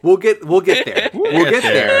 We'll get there. We'll get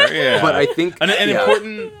there. Yeah. But I think an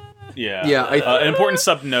important an important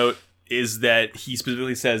sub note is that he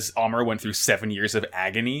specifically says Amuro went through 7 years of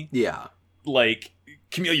agony. Yeah. Like,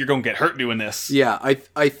 Camille, you're gonna get hurt doing this. Yeah,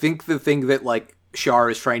 I think the thing that, like, Char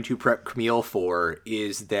is trying to prep Camille for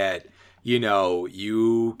is that,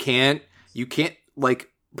 you can't like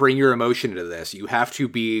bring your emotion into this. You have to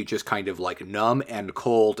be just kind of like numb and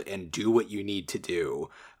cold and do what you need to do.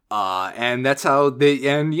 And that's how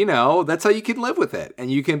that's how you can live with it.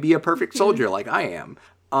 And you can be a perfect soldier like I am.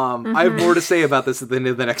 I have more to say about this at the end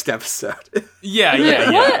of the next episode.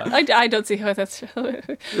 Yeah. What? I don't see how that's...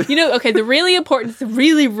 okay, the really important thing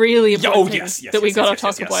that we gotta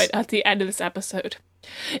talk about at the end of this episode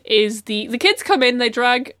is the kids come in, they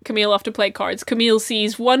drag Camille off to play cards. Camille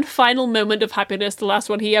sees one final moment of happiness, the last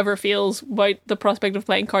one he ever feels about the prospect of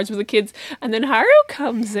playing cards with the kids, and then Haru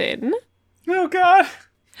comes in. Oh, God.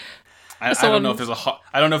 I don't know if there's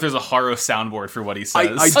a Haro soundboard for what he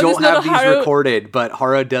says. I don't have these recorded, but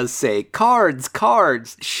Haro does say cards,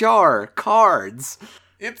 Char, cards.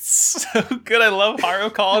 It's so good. I love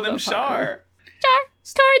Haro calling him Char.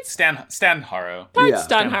 Cards. Stan Haro. Cards,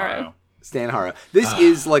 Stan Haro. Stan Haro. This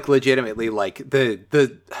is like legitimately like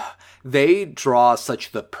they draw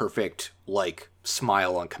such the perfect like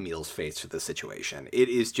smile on Camille's face for the situation. It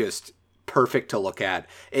is just perfect to look at.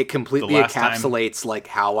 It completely encapsulates like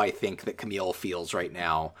how I think that Camille feels right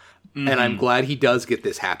now, and I'm glad he does get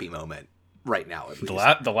this happy moment right now. At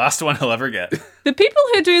least. The last one he'll ever get. The people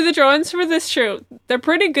who do the drawings for this show, they're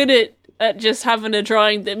pretty good at just having a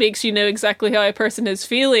drawing that makes you know exactly how a person is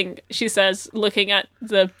feeling. She says, looking at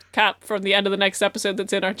the cap from the end of the next episode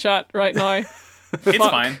that's in our chat right now. It's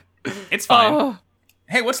fine. It's fine.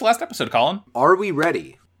 Hey, what's the last episode, Colin? Are we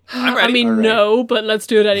ready? I'm ready. I mean, no, but let's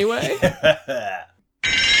do it anyway.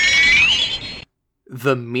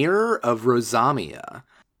 The Mirror of Rosamia.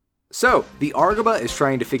 So, the Argama is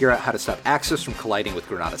trying to figure out how to stop Axis from colliding with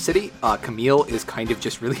Granada City. Camille is kind of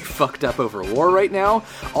just really fucked up over war right now.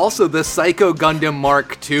 Also, the Psycho Gundam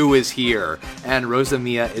Mark II is here, and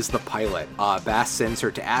Rosamia is the pilot. Bass sends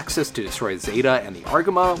her to Axis to destroy Zeta and the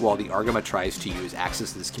Argama, while the Argama tries to use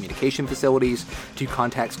Axis's communication facilities to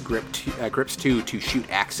contact Grips 2 to shoot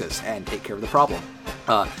Axis and take care of the problem.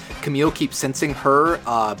 Camille keeps sensing her,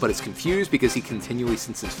 but is confused because he continually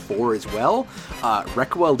senses 4 as well.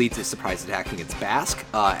 Requa leads a surprise attack against Basque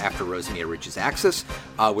after Rosamia reaches Axis,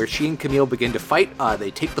 where she and Camille begin to fight.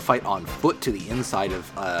 They take the fight on foot to the inside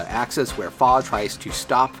of Axis, where Fa tries to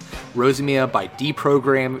stop Rosamia by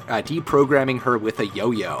deprogramming her with a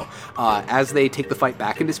yo-yo. As they take the fight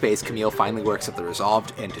back into space, Camille finally works up the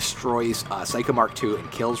resolve and destroys Psycho Mark II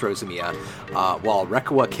and kills Rosamia, while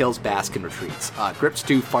Requa kills Basque and retreats. Grips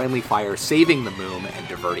 2 finally fires, saving the Moom and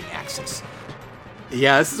diverting Axis.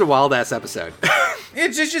 Yeah, this is a wild-ass episode.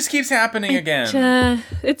 It just keeps happening again.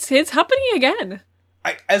 It's happening again.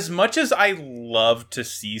 As much as I love to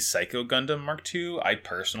see Psycho Gundam Mark II, I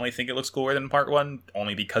personally think it looks cooler than Part 1,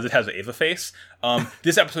 only because it has an Eva face.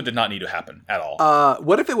 This episode did not need to happen at all.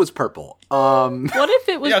 What if it was purple? What if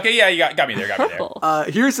it was you got me there, purple?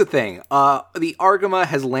 Here's the thing. The Argama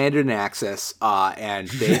has landed in Axis, and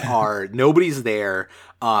they are... nobody's there.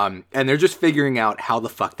 And they're just figuring out how the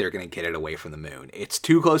fuck they're going to get it away from the moon. It's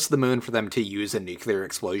too close to the moon for them to use a nuclear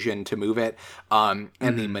explosion to move it. And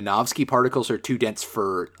the Minovsky particles are too dense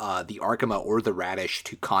for the Argama or the Radish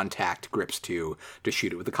to contact Grips 2 to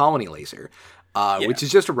shoot it with a colony laser, which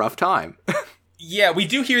is just a rough time. Yeah, we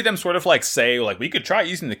do hear them sort of like say, like, we could try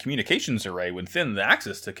using the communications array within the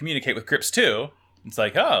Axis to communicate with Grips 2. It's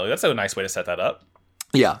like, oh, that's a nice way to set that up.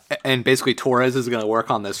 Yeah, and basically Torres is going to work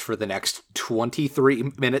on this for the next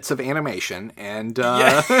 23 minutes of animation, and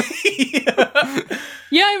Yeah,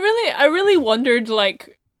 I really wondered,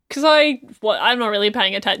 like, because I'm not really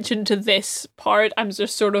paying attention to this part. I'm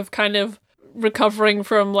just sort of kind of recovering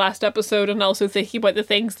from last episode and also thinking about the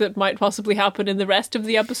things that might possibly happen in the rest of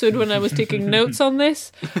the episode when I was taking notes on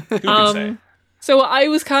this. Who can say? So I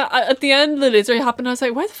was at the end, the laser happened. I was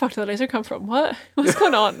like, "Where the fuck did the laser come from? What's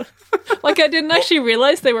going on?" Like, I didn't actually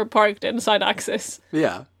realize they were parked inside Axis.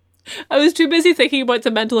 Yeah, I was too busy thinking about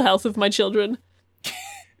the mental health of my children.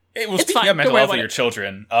 Speaking of mental health of your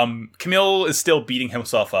children, Camille is still beating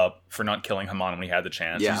himself up for not killing Haman when he had the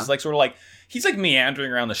chance. Yeah. He's like he's like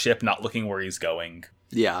meandering around the ship, not looking where he's going.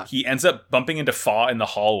 Yeah. He ends up bumping into Fa in the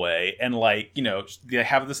hallway, and they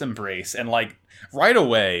have this embrace, and right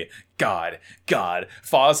away, God,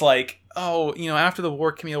 Fa's like, oh, after the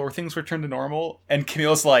war, Camille, where things return to normal, and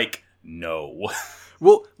Camille's like, no.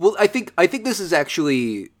 Well, I think this is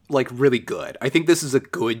actually really good. I think this is a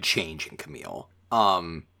good change in Camille.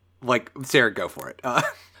 Sarah, go for it.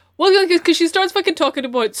 Well, because she starts fucking talking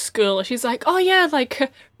about school. She's like, "Oh yeah,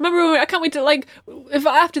 remember? I can't wait to if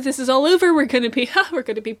after this is all over, we're gonna be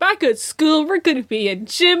back at school. We're gonna be in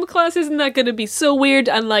gym class. Isn't that gonna be so weird?"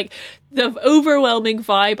 And the overwhelming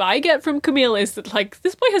vibe I get from Camille is that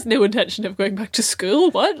this boy has no intention of going back to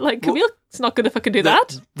school. What? Camille's not gonna fucking do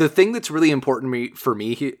that. The thing that's really important for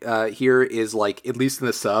me here is at least in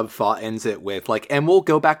the sub, Fa ends it with and we'll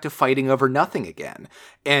go back to fighting over nothing again.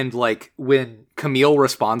 And when Camille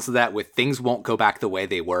responds to that with things won't go back the way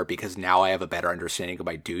they were because now I have a better understanding of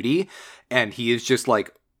my duty, and he is just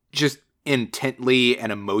intently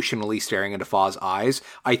and emotionally staring into Fa's eyes.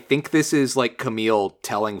 I think this is Camille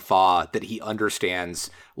telling Fa that he understands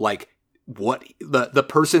what the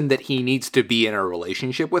person that he needs to be in a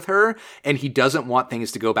relationship with her, and he doesn't want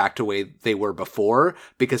things to go back to the way they were before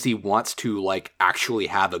because he wants to actually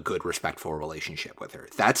have a good, respectful relationship with her.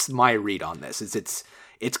 That's my read on this.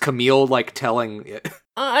 It's Camille telling.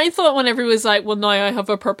 I thought whenever he was well, now I have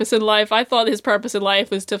a purpose in life. I thought his purpose in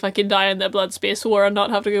life was to fucking die in the blood space war and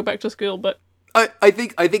not have to go back to school. But I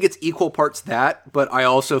think it's equal parts that, but I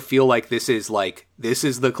also feel this is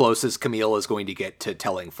the closest Camille is going to get to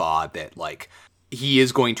telling Fa that he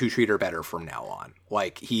is going to treat her better from now on.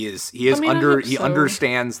 He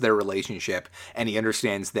understands their relationship, and he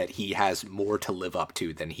understands that he has more to live up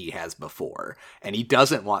to than he has before, and he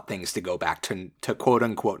doesn't want things to go back to quote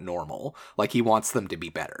unquote normal. He wants them to be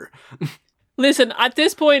better. Listen, at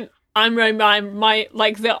this point, my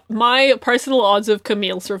personal odds of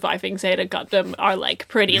Camille surviving Zeta Gundam are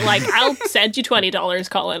pretty. I'll send you $20,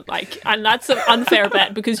 Colin. And that's an unfair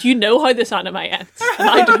bet because you know how this anime ends, and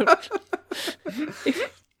I don't.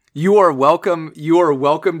 You are welcome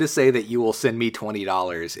to say that you will send me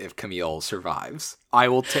 $20 if Camille survives. I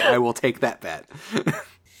will take that bet.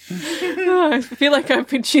 I feel like I've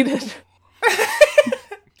been cheated.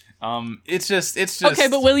 It's just okay,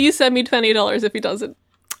 but will you send me $20 if he doesn't?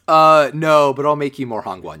 No, but I'll make you more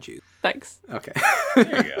Hongguan juice. Thanks. Okay.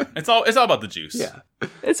 There you go. It's all about the juice. Yeah.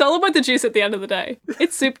 It's all about the juice at the end of the day.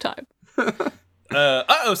 It's soup time.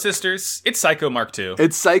 Sisters. It's Psycho Mark II.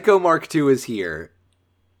 It's Psycho Mark II is here.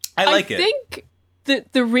 I like it. I think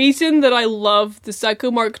that the reason that I love the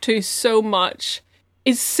Psycho Mark II so much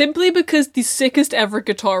is simply because the sickest ever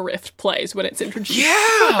guitar riff plays when it's introduced.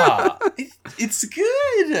 Yeah! It's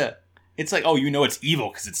good! It's like, oh, you know it's evil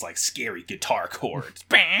because it's like scary guitar chords.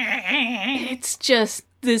 It's just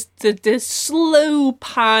this slow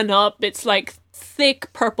pan up. It's like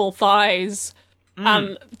thick purple thighs.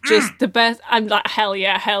 Just the best. I'm like, hell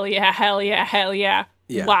yeah, hell yeah, hell yeah, hell yeah.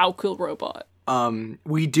 Yeah. Wow, cool robot.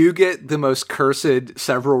 We do get the most cursed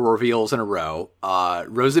several reveals in a row.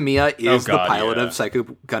 Rosamia is the pilot of Psycho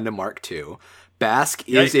Gundam Mark II. Bask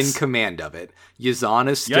is in command of it. Yazan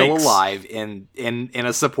is still alive in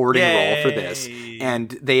a supporting role for this. And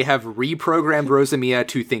they have reprogrammed Rosamia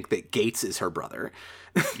to think that Gates is her brother.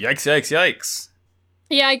 Yikes.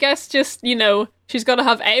 Yeah, I guess just, she's got to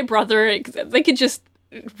have a brother. They could just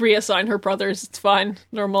reassign her brothers. It's fine.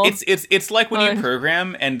 Normal. It's like when you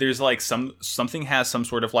program and there's like something has some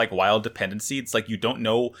sort of like wild dependency. It's like you don't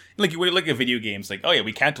know, like you look at video games, like, oh yeah,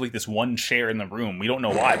 we can't delete this one chair in the room. We don't know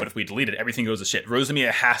why, but if we delete it, everything goes to shit.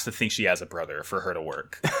 Rosamia has to think she has a brother for her to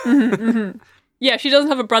work. Yeah, she doesn't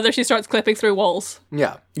have a brother. She starts clipping through walls.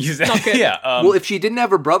 Yeah. Not good. Yeah. Well, if she didn't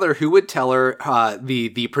have a brother, who would tell her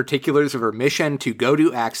the particulars of her mission to go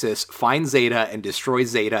to Axis, find Zeta, and destroy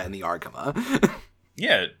Zeta in the Argama?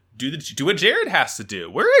 Yeah, do what Jared has to do.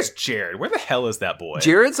 Where is Jared? Where the hell is that boy?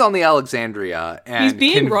 Jared's on the Alexandria, and he's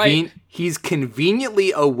being right. He's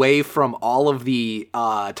conveniently away from all of the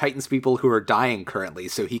Titans people who are dying currently,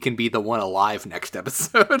 so he can be the one alive next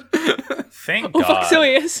episode. Thank Oh, God. fuck, so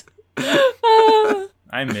he is.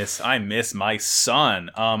 I miss my son.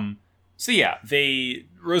 So yeah,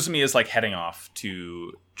 Rosamia is like heading off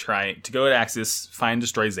to try to go to Axis, find and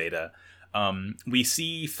destroy Zeta. We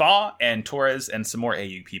see Fa and Torres and some more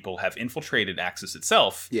AU people have infiltrated Axis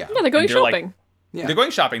itself. Yeah. Yeah, they're going shopping. Yeah. They're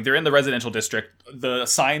going shopping. They're in the residential district. The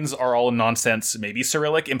signs are all nonsense, maybe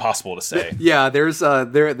Cyrillic, impossible to say. Yeah, there's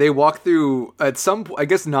they walk through at some I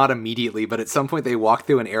guess not immediately, but at some point they walk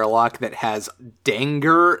through an airlock that has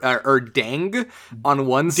Danger or Dang on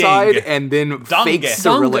one side and then fake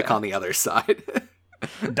Cyrillic on the other side.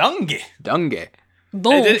 Dunge. Dunge.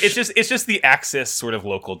 It's just the Axis sort of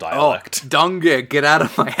local dialect. Oh, Dunge, get out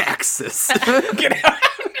of my Axis. Get out.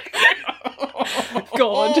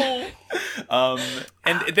 God.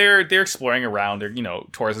 And they're exploring around. They're,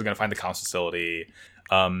 Torres is going to find the comms facility.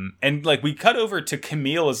 And like we cut over to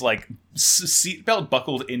Camille is like seatbelt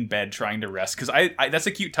buckled in bed trying to rest because I that's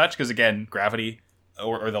a cute touch because again gravity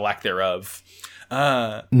or the lack thereof.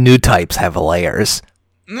 New types have layers.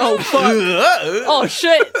 Oh fuck! Oh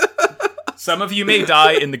shit! Some of you may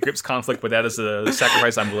die in the Grips conflict, but that is a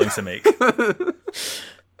sacrifice I'm willing to make.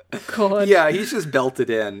 God. Yeah, he's just belted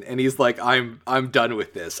in, and he's like, "I'm done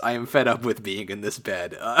with this. I am fed up with being in this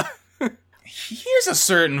bed." Here's a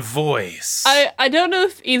certain voice. I don't know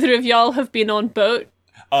if either of y'all have been on boat.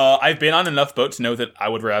 I've been on enough boats to know that I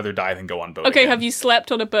would rather die than go on boat. Okay, again. have you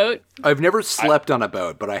slept on a boat? I've never slept on a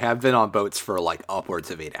boat, but I have been on boats for like upwards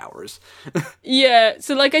of 8 hours. Yeah,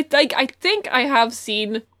 so like I think I have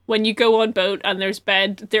seen when you go on boat and there's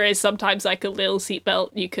bed, there is sometimes like a little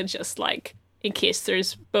seatbelt you can just like in case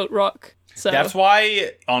there's boat rock. So that's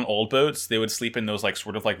why on old boats they would sleep in those like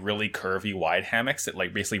sort of like really curvy wide hammocks that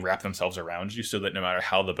like basically wrap themselves around you so that no matter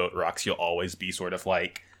how the boat rocks, you'll always be sort of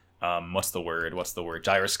like what's the word?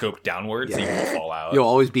 Gyroscope downwards, so you won't fall out. You'll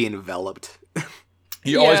always be enveloped.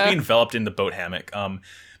 You'll always be enveloped in the boat hammock.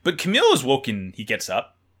 But Camille is woken. He gets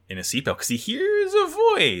up in his seatbelt because he hears a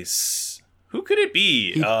voice. Who could it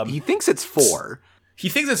be? He thinks it's 4. He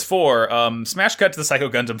thinks it's 4. Smash cut to the Psycho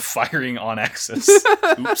Gundam firing on Axis.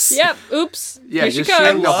 Oops. Yep. Oops. Yeah, Here she just comes.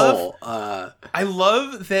 shooting the hole. I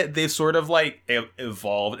love that they've sort of like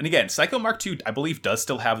evolved. And again, Psycho Mark II, I believe, does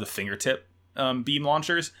still have the fingertip beam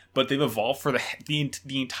launchers, but they've evolved for the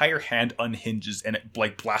entire hand unhinges and it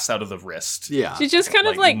like blasts out of the wrist. Yeah. She just kind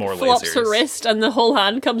of like more flops her lasers. wrist and the whole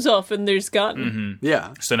hand comes off and there's gun. Mm-hmm.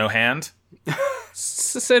 Yeah. So no hand.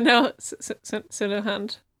 So no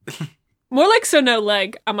hand. More like so no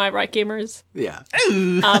leg. Am I right, gamers? Yeah.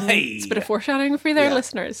 It's a bit of foreshadowing for their Yeah.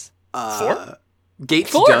 listeners. 4?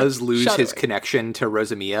 Gates 4? does lose his Shadowing. connection to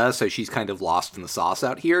Rosamia, so she's kind of lost in the sauce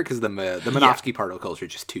out here because the Minovsky particles are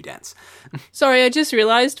just too dense. Sorry, I just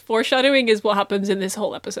realized foreshadowing is what happens in this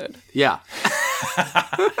whole episode. Yeah.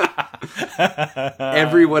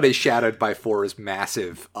 Everyone is shadowed by 4's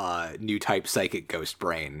massive new type psychic ghost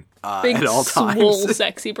brain Big at all swole times.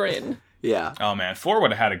 sexy brain. Yeah. Oh man, Four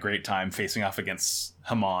would have had a great time facing off against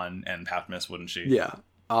Haman and Patmos, wouldn't she? Yeah.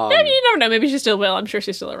 You never know. Maybe she still will. I'm sure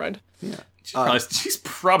she's still around. She's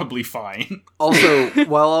probably fine. Also,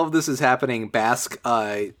 while all of this is happening, Bask,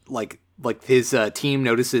 like his team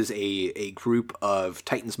notices a group of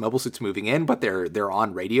Titans mobile suits moving in, but they're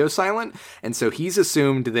on radio silent, and so he's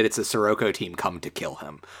assumed that it's a Sirocco team come to kill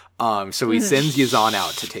him. So he sends Yazan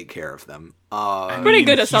out to take care of them. Pretty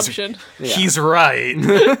good assumption. He's right.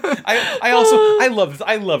 I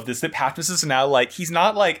love this that Patmos is now like, he's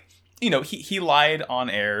not like, he lied on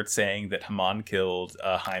air saying that Haman killed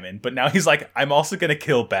Hyman, but now he's like, I'm also gonna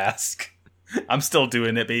kill Bask. I'm still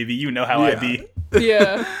doing it, baby. You know how I be.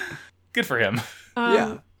 Yeah. Good for him.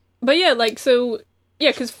 But yeah,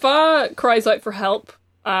 because Fa cries out for help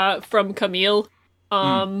from Camille.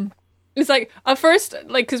 It's like, at first,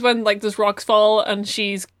 because when, those rocks fall and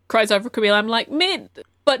she's cries out for Camille, I'm like, mate,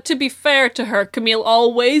 but to be fair to her, Camille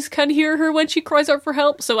always can hear her when she cries out for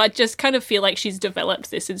help, so I just kind of feel like she's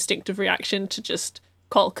developed this instinctive reaction to just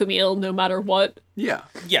call Camille no matter what. Yeah.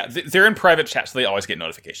 Yeah, they're in private chat, so they always get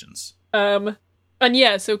notifications. And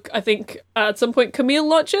yeah, so I think at some point Camille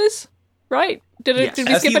launches, right? Did we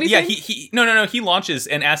skip anything? Yeah, he launches,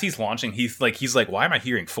 and as he's launching, he's like, why am I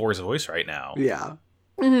hearing Four's voice right now? Yeah.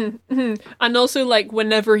 And also,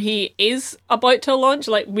 whenever he is about to launch,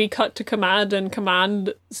 we cut to Command, and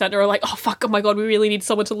Command Center are like, oh fuck, oh my god, we really need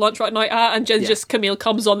someone to launch right now. And just Camille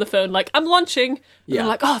comes on the phone I'm launching. Yeah. And I'm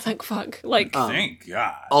like, oh, thank fuck. Thank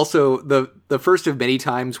God. Also, the first of many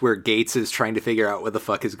times where Gates is trying to figure out what the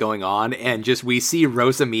fuck is going on, and we see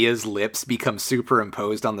Rosamia's lips become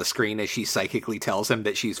superimposed on the screen as she psychically tells him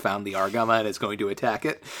that she's found the Argama and is going to attack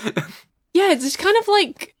it. Yeah, it's just kind of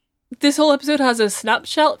like this whole episode has a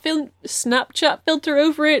Snapchat filter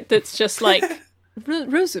over it that's just like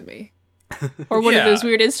Rosami. Or one of those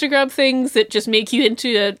weird Instagram things that just make you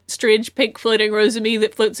into a strange pink floating Rosami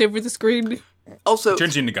that floats over the screen. Also,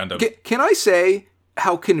 turns you into Gundam. Can I say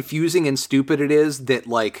how confusing and stupid it is that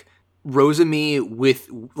Rosami with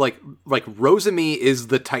Rosami is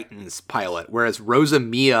the Titans pilot, whereas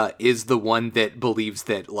Rosamia is the one that believes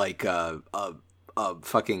that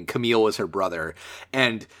fucking Camille is her brother,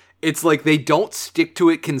 and it's like they don't stick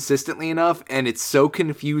to it consistently enough, and it's so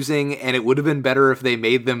confusing, and it would have been better if they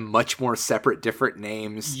made them much more separate, different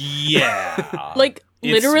names. Yeah.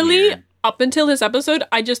 Literally, weird. up until this episode,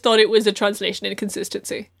 I just thought it was a translation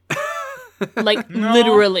inconsistency.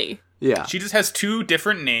 Literally. Yeah. She just has two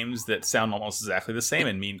different names that sound almost exactly the same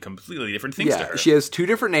and mean completely different things to her. She has two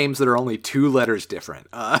different names that are only two letters different.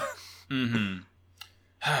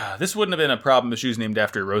 This wouldn't have been a problem if she was named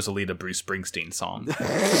after Rosalita Bruce Springsteen song.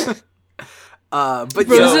 But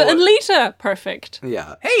Rosa and Lita. Perfect.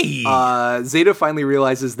 Yeah. Hey! Zeta finally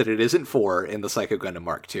realizes that it isn't 4 in the Psycho Gundam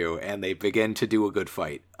Mark II, and they begin to do a good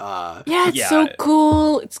fight. It's so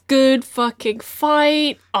cool. It's good fucking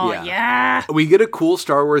fight. Oh, yeah. We get a cool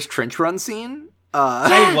Star Wars trench run scene.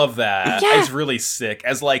 I love that. Yeah. It's really sick.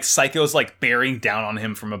 As Psycho's bearing down on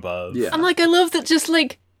him from above. Yeah. I'm I love that just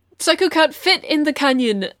Psycho can't fit in the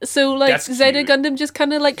canyon, so That's Zeta cute. Gundam just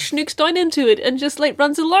kind of snooks down into it and just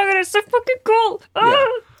runs along, and it's so fucking cool. Yeah.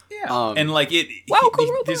 Yeah. And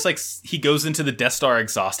he goes into the Death Star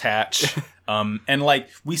exhaust hatch. And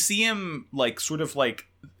we see him sort of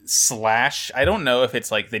slash. I don't know if it's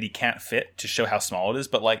that he can't fit to show how small it is,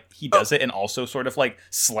 but he does it and also sort of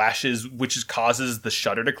slashes, which causes the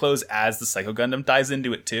shutter to close as the Psycho Gundam dives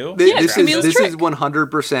into it too. This Camille's is trick.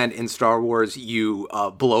 100% in Star Wars. You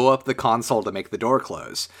blow up the console to make the door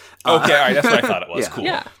close. Okay, all right, that's what I thought it was. Yeah. Cool.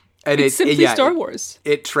 Yeah. And It's simply Star Wars.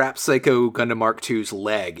 It traps Psycho Gundam Mark II's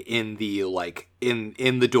leg in the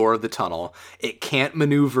in the door of the tunnel. It can't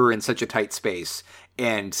maneuver in such a tight space,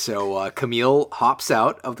 and so Camille hops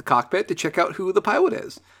out of the cockpit to check out who the pilot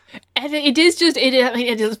is. And it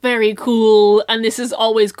is very cool, and this is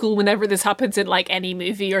always cool whenever this happens in any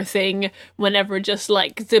movie or thing, whenever just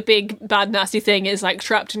the big bad nasty thing is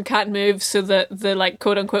trapped and can't move, so that the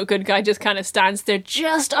quote unquote good guy just kind of stands there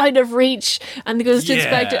just out of reach and goes to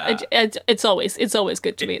inspect it. It's always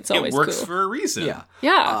good to me. It's always it works cool. for a reason. Yeah.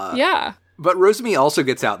 Yeah. But Rosami also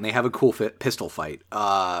gets out, and they have a cool pistol fight.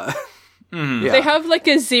 Yeah. They have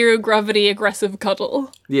a zero gravity aggressive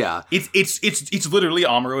cuddle. Yeah. It's literally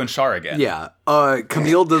Amuro and Char again. Yeah.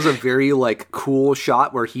 Camille does a very cool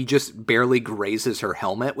shot where he just barely grazes her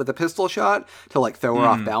helmet with a pistol shot to throw her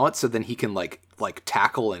off balance, so then he can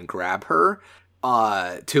tackle and grab her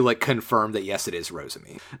to confirm that yes, it is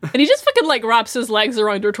Rosami. And he just fucking wraps his legs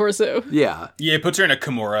around her torso. Yeah. Yeah, it puts her in a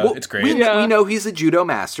Kimura. Well, it's great. We know he's a judo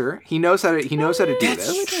master. He knows how to do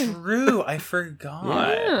this. True. I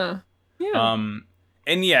forgot. Yeah.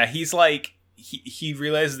 And yeah, he's he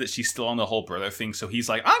realizes that she's still on the whole brother thing, so he's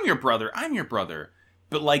like, I'm your brother.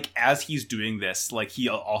 But, like, as he's doing this, like, he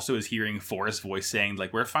also is hearing Four's voice saying,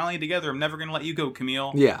 like, we're finally together. I'm never going to let you go,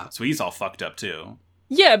 Camille. Yeah. So he's all fucked up, too.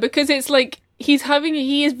 Yeah, because it's like he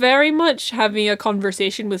is very much having a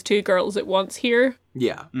conversation with two girls at once here.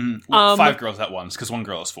 Yeah. Mm-hmm. Well, 5 girls at once, because 1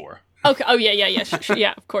 girl is 4. Okay. Oh, yeah. Sure,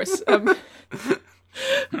 yeah, of course. But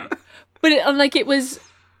it was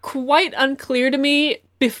quite unclear to me,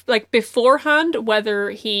 beforehand, whether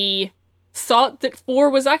he thought that 4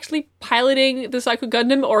 was actually piloting the Psycho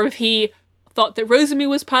Gundam, or if he thought that Rosemi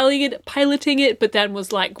was piloting it, but then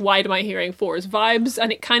was like, why am I hearing 4's vibes?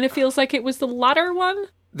 And it kind of feels like it was the latter one.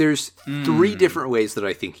 There's 3 different ways that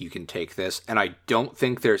I think you can take this, and I don't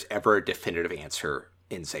think there's ever a definitive answer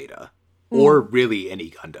in Zeta. Or really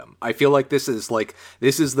any Gundam. I feel like this is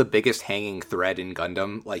the biggest hanging thread in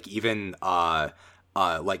Gundam. Like, even like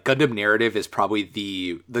Gundam Narrative is probably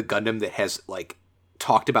the Gundam that has like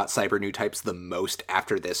talked about cyber new types the most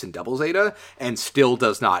after this in Double Zeta, and still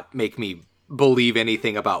does not make me believe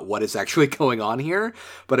anything about what is actually going on here.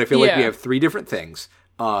 But I feel like we have 3 different things.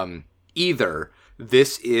 Either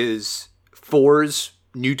this is 4's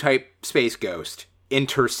new type Space Ghost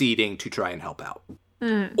interceding to try and help out.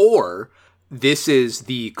 Or this is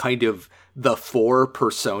the kind of the 4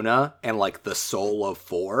 persona, and like the soul of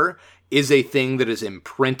 4 is a thing that is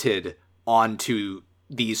imprinted onto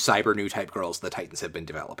these cyber new type girls the Titans have been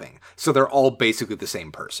developing. So they're all basically the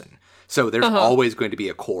same person. So there's always going to be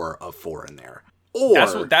a core of 4 in there.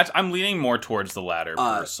 Or I'm leaning more towards the latter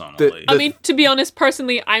personally. I mean, to be honest,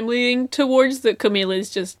 personally, I'm leaning towards that Camille is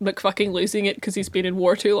just McFucking losing it because he's been in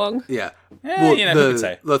war too long. Yeah. Well, who could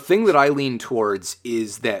say? The thing that I lean towards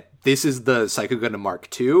is that this is the Psycho Gundam Mark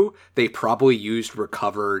II. They probably used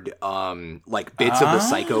recovered like bits of the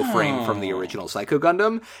Psycho frame from the original Psycho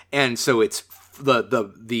Gundam, and so it's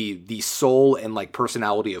the soul and like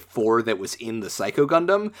personality of 4 that was in the Psycho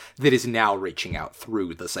Gundam that is now reaching out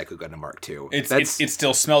through the Psycho Gundam Mark II. It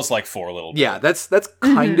still smells like 4 a little bit. Yeah, that's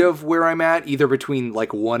kind of where I'm at, either between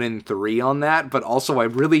like 1 and 3 on that, but also I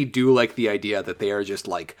really do like the idea that they are just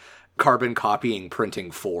like carbon copying printing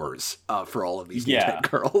 4s for all of these new type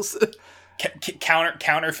girls.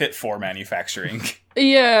 Counterfeit 4 manufacturing.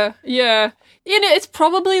 Yeah. It's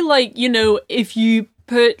probably like, if you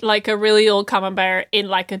put like a really old camembert in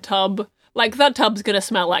like a tub, like that tub's gonna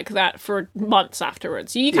smell like that for months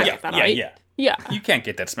afterwards. You can't get that out. Yeah. You can't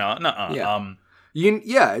get that smell. Nuh-uh.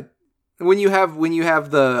 Yeah. When you have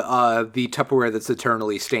the Tupperware that's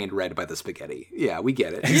eternally stained red by the spaghetti. Yeah, we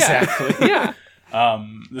get it. Exactly. Yeah.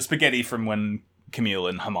 The spaghetti from when Camille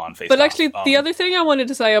and Haman faced But off. actually, the other thing I wanted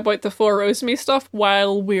to say about the 4 Rosemi stuff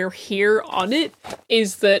while we're here on it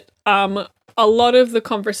is that a lot of the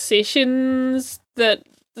conversations that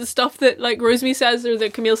the stuff that like Rosemi says or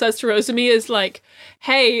that Camille says to Rosemi is like,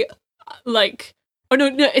 hey, like, oh no,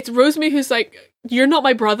 it's Rosemi who's like, you're not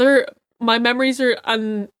my brother. My memories are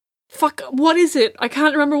fuck, what is it? I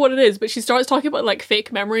can't remember what it is, but she starts talking about like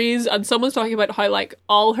fake memories, and someone's talking about how like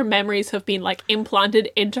all her memories have been like implanted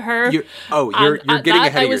into her. You're getting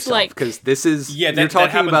ahead of yourself, because this is you're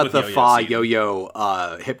talking about the Fa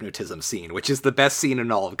Yo-Yo hypnotism scene, which is the best scene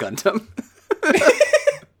in all of Gundam.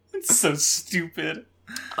 It's so stupid.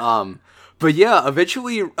 But yeah,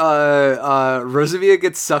 eventually Rosevia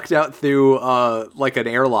gets sucked out through like an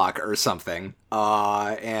airlock or something,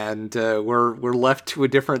 and we're left to a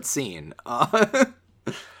different scene.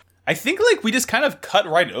 I think like we just kind of cut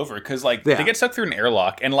right over, because like they get sucked through an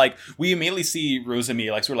airlock, and like we immediately see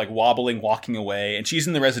Rosemi like sort of like wobbling, walking away, and she's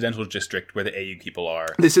in the residential district where the AU people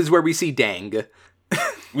are. This is where we see Dang.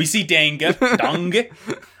 We see Dang.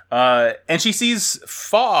 And she sees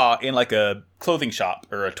Fa in like a clothing shop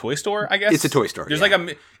or a toy store, I guess. It's a toy store. There's like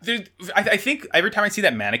I think every time I see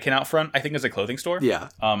that mannequin out front, I think it's a clothing store. Yeah.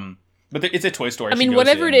 But it's a toy store. I mean,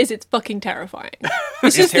 whatever it is, it's fucking terrifying.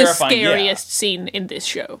 This is the scariest scene in this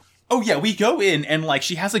show. Oh yeah, we go in and like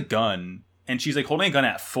she has a gun. And she's like holding a gun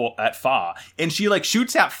at Fa, and she like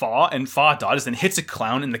shoots at Fa, and Fa dodges and hits a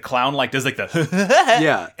clown, and the clown like does like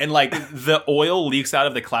the and like the oil leaks out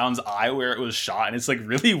of the clown's eye where it was shot, and it's like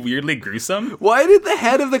really weirdly gruesome. Why did the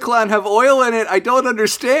head of the clown have oil in it? I don't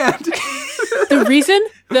understand. The reason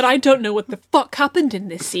that I don't know what the fuck happened in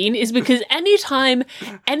this scene is because anytime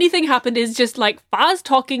anything happened is just like Fa's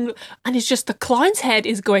talking, and it's just the clown's head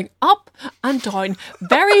is going up and down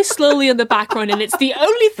very slowly in the background, and it's the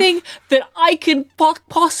only thing that I can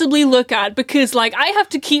possibly look at, because like I have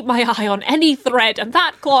to keep my eye on any threat, and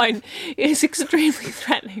that clown is extremely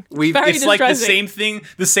threatening. It's distressing. Like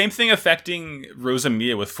the same thing affecting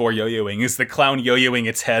Rosamia with 4 yo-yoing is the clown yo-yoing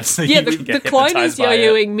its head. So yeah, the clown is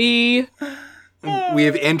yo-yoing me. We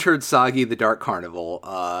have entered Sagi the Dark Carnival.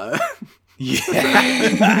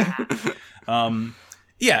 Yeah.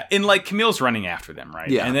 Yeah, and like Camille's running after them, right?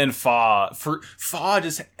 Yeah. And then Fa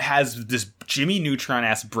just has this Jimmy Neutron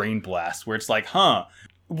ass brain blast where it's like,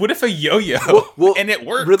 what if a yo-yo? Well, and it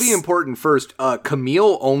works. Really important first,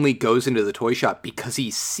 Camille only goes into the toy shop because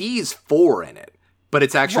he sees 4 in it. But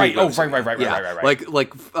it's actually Right. Oh, Rosemary. right.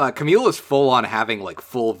 Like Camille is full on having like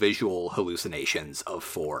full visual hallucinations of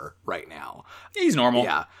 4 right now. He's normal.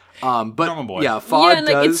 Yeah. But Normal boy. yeah, Fa Yeah, and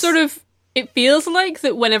like does. it's sort of. It feels like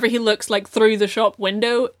that whenever he looks like through the shop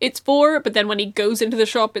window, it's 4, but then when he goes into the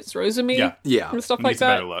shop, it's Rosamie. Yeah. Yeah. And stuff He like needs a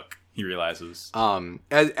that. better look. He realizes.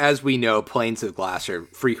 As we know, planes of glass are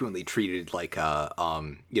frequently treated like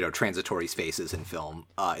transitory spaces in film.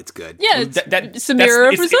 It's good. Yeah, it's, That- it's a mirror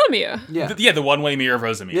of it's- Rosamia. Yeah. The one-way mirror of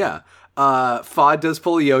Rosamie. Yeah. Fa does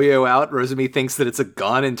pull a yo-yo out. Rosamie thinks that it's a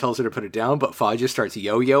gun and tells her to put it down, but Fa just starts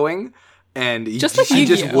yo-yoing, and Just like she you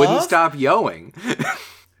just do. wouldn't stop yoing.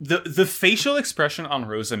 The facial expression on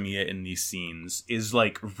Rosamia in these scenes is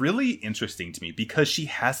like really interesting to me because she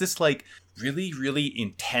has this like really, really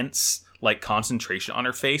intense like concentration on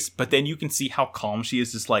her face, but then you can see how calm she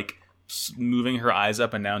is just like moving her eyes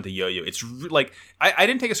up and down to yo-yo. It's like I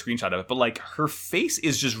didn't take a screenshot of it, but like her face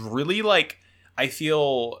is just really like I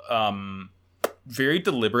feel very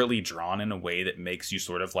deliberately drawn in a way that makes you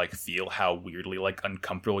sort of like feel how weirdly like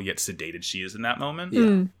uncomfortable yet sedated she is in that moment.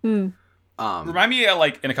 Yeah. Remind me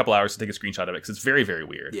like in a couple hours to take a screenshot of it because it's very, very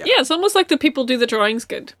weird. Yeah. Yeah, it's almost like the people do the drawings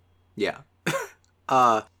good. Yeah.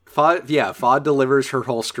 Fa delivers her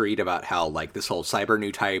whole screed about how like this whole cyber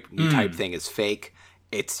new type thing is fake.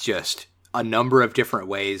 It's just a number of different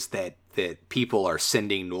ways that people are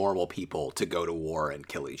sending normal people to go to war and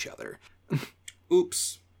kill each other.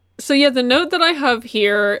 Oops. So yeah, the note that I have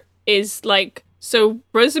here is like, so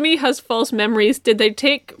Rosamie has false memories. Did they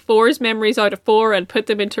take 4's memories out of 4 and put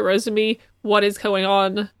them into Rosamie? What is going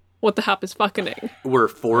on? What the hap is fucking? Were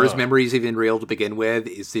 4's memories even real to begin with?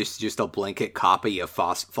 Is this just a blanket copy of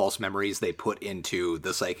false memories they put into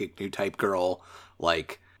the psychic new type girl?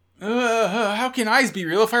 Like, How can eyes be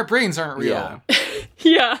real if our brains aren't real?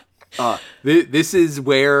 yeah. Yeah. This is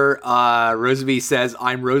where Rosamie says,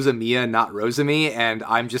 "I'm Rosamia, not Rosamie," and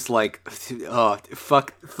I'm just like,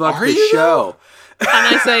 fuck Are the you, show. And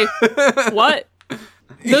I say, what?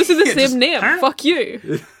 Those are the same name. Fuck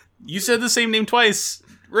you. You said the same name twice.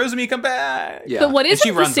 Rosamie, come back. Yeah. But what And she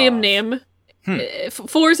isn't the runs same off. name?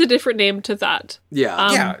 4 is a different name to that.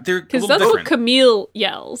 Yeah. Yeah, they're a Because little that's different. what Camille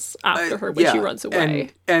yells after her when she Yeah, runs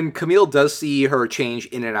away. And Camille does see her change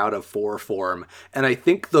in and out of 4 form. And I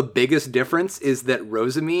think the biggest difference is that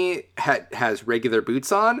Rosamie has regular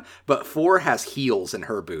boots on, but 4 has heels in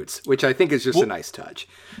her boots, which I think is just a nice touch.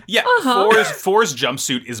 Yeah, Four's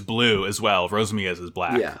jumpsuit is blue as well. Rosamia's is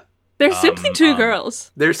black. Yeah. There's simply 2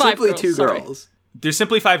 girls. There's 5 simply 2 sorry. girls. There's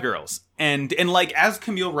simply 5 girls. And like, as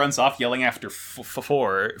Camille runs off yelling after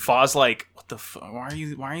Four, Fa's like, what the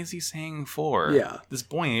why is he saying 4? Yeah. This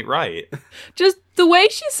boy ain't right. Just the way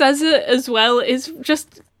she says it as well is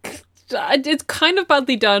just, it's kind of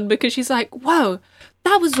badly done because she's like, whoa,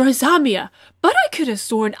 that was Rosamia, but I could have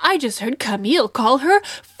sworn I just heard Camille call her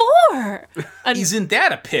 4. And Isn't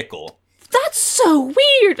that a pickle? that's so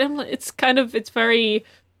weird. And it's very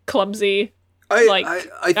clumsy. I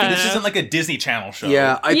think This isn't like a Disney Channel show.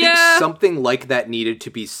 Yeah, I Yeah. think something like that needed to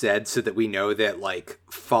be said so that we know that, like,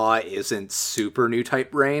 Fa isn't super new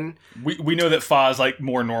type brain. We know that Fa is like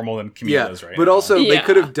more normal than Camille is right but now. also they Yeah.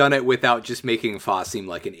 could have done it without just making Fa seem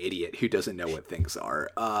like an idiot who doesn't know what things are.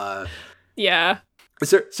 Yeah.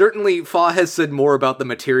 Certainly, Fa has said more about the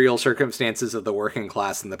material circumstances of the working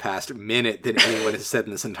class in the past minute than anyone has said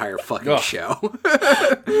in this entire fucking Ugh. show.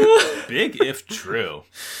 Big if true.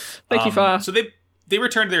 Thank you, Fa. So they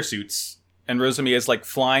return to their suits, and Rosamia is like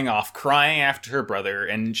flying off, crying after her brother,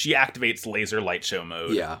 and she activates laser light show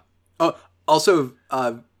mode. Yeah. Also,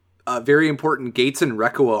 very important, Gates and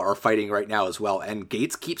Rekua are fighting right now as well, and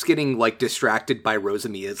Gates keeps getting, like, distracted by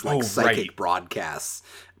Rosamia's, like, psychic right. broadcasts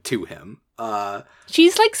to him.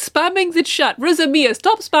 She's like spamming the chat. Rosamia,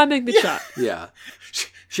 stop spamming the chat. Yeah.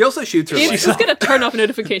 She also shoots her It's lights just off. gonna turn off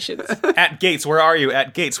notifications. At Gates, where are you?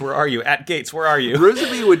 At Gates, where are you? At Gates, where are you?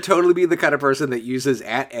 Rosamia would totally be the kind of person that uses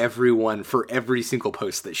at everyone for every single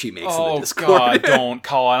post that she makes in the Oh Discord. God, don't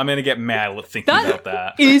call on. I'm gonna get mad thinking about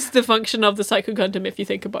that. Is the function of the Psycho Gundam if you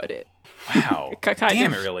think about it. Wow. Kind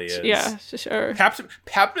Damn, of. it really is. Yeah, sure.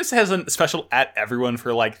 Pappas has a special at everyone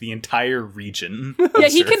for like the entire region. Yeah,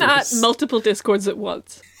 he can servers. add multiple Discords at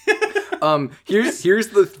once. Here's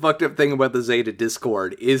the fucked up thing about the Zeta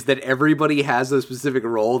Discord is that everybody has a specific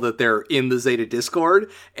role that they're in the Zeta Discord,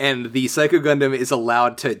 and the Psycho Gundam is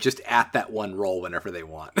allowed to just at that one role whenever they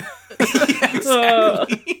want.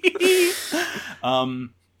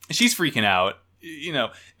 She's freaking out,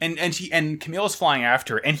 and Camille's flying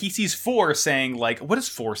after her, and he sees Four saying, like, what does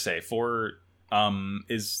Four say? Four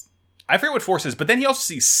is, I forget what Four says, but then he also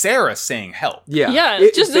sees Sarah saying help. Yeah,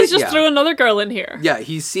 let's just throw another girl in here. Yeah,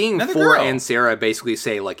 he's seeing Another Four girl. and Sarah basically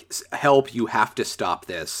say, like, help, you have to stop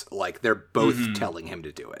this. Like, they're both telling him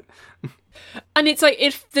to do it. And it's like,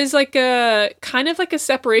 if there's like a kind of like a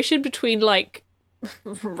separation between like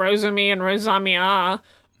Rosami and Rosamia,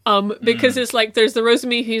 because it's like there's the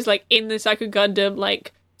Rosami who's like in the Psycho Gundam,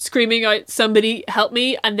 like screaming out, "Somebody help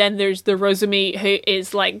me!" And then there's the Rosami who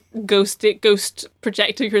is like ghost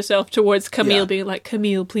projecting herself towards Camille, being like,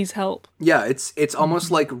 "Camille, please help." Yeah, it's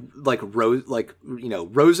almost like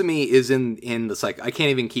Rosami is in the Psycho. I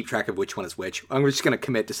can't even keep track of which one is which. I'm just gonna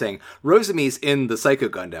commit to saying Rosami's in the Psycho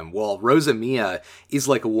Gundam, while Rosamia is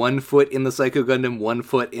like 1 foot in the Psycho Gundam, 1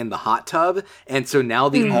 foot in the hot tub, and so now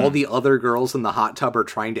all the other girls in the hot tub are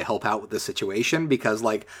trying to help out with the situation because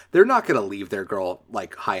like they're not gonna leave their girl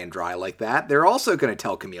like high and dry like that. They're also gonna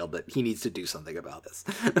tell Camille that he needs to do something about this.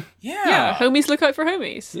 Yeah, homies look out for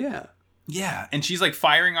homies. Yeah, and she's like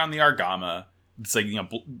firing on the Argama. It's like,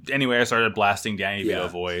 anyway, I started blasting Danny Vito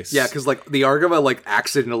voice. Yeah, because like the Argama like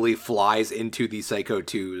accidentally flies into the Psycho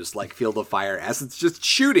 2's like field of fire as it's just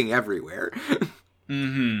shooting everywhere.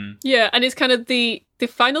 Yeah, and it's kind of the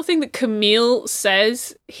final thing that Camille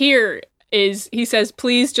says here is he says,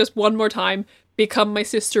 "Please, just one more time, become my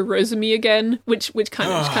sister Rosami again," which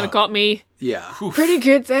kind of got me. Yeah, pretty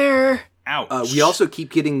good there. Ouch. we also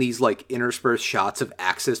keep getting these like interspersed shots of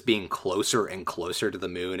Axis being closer and closer to the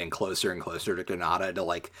moon and closer to Granada to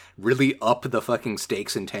like really up the fucking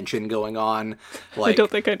stakes and tension going on. Like, I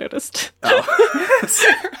don't think I noticed.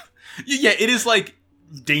 Yeah, it is like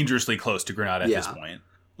dangerously close to Granada at this point.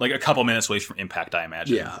 Like a couple minutes away from impact, I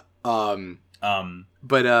imagine. Yeah.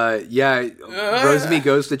 Rosami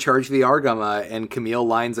goes to charge the Argama and Camille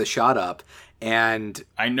lines a shot up and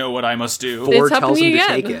I know what I must do. Four It's tells him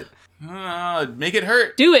happening to again. take it. Make it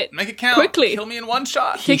hurt. Do it. Make it count. Quickly. Kill me in one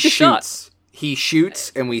shot. Take the shot. He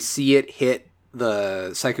shoots, and we see it hit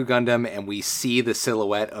the Psycho Gundam, and we see the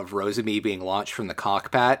silhouette of Rosami being launched from the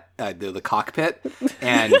cockpit, and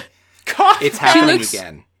it's happening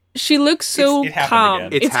again. She looks so It happened calm.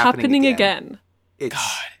 again. It's happening again.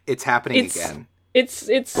 It's happening again.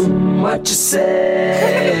 It's What you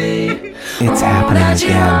say? It's happening That you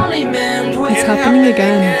again. only meant when It's happening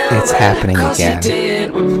again. It's happening Cause you again. did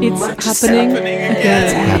It's what you happening said.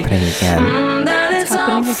 It's again. happening again. That it's all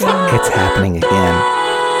happening fine. It's happening again.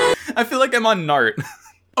 I feel like I'm on Nart.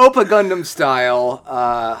 Opa Gundam style.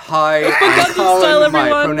 Hi, I'm Gundam Colin. style, My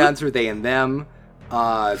everyone. pronouns are they and them.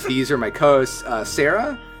 These are my co-hosts,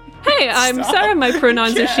 Sarah. Hey, I'm Sarah. My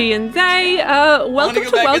pronouns are she and they. Welcome go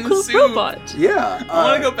to back in the Welcome soup. Robot. Yeah. I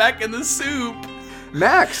want to go back in the soup.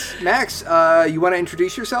 Max, you want to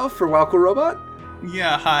introduce yourself for Wowco Robot?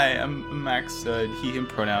 Yeah, hi, I'm Max, he, him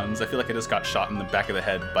pronouns. I feel like I just got shot in the back of the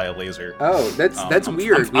head by a laser. Oh, that's I'm-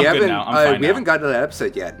 weird. I'm good now. I'm fine we now. haven't gotten to that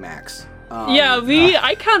episode yet, Max. Yeah,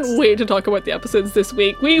 I can't wait to talk about the episodes this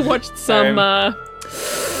week. We watched some.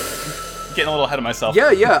 Getting a little ahead of myself.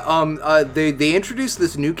 Yeah. They introduced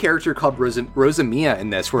this new character called Rosamia in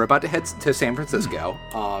this. We're about to head to San Francisco.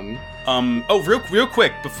 Real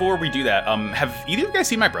quick, before we do that, have either of you guys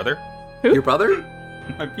seen my brother? Your brother?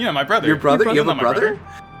 My brother. Your brother? You have a Not my brother?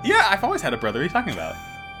 Yeah, I've always had a brother. What are you talking about?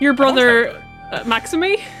 Your brother,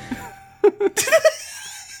 Maximi?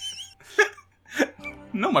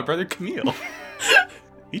 No, my brother Camille.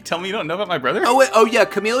 You tell me you don't know about my brother? Oh wait, yeah,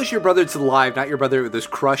 Camille is your brother that's alive, not your brother that was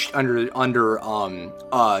crushed under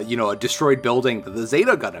a destroyed building that the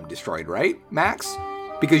Zeta Gundam destroyed, right, Max?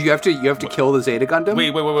 Because you have to kill the Zeta Gundam.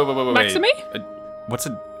 Wait. Maximi? What's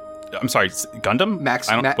a? I'm sorry, Gundam.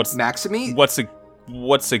 Maximi.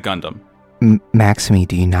 What's a Gundam? Maximi,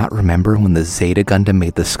 do you not remember when the Zeta Gundam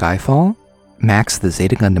made the Skyfall? Max, the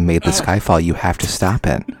Zeta Gundam made the Skyfall. You have to stop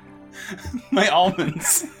it. My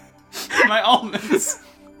almonds. My almonds.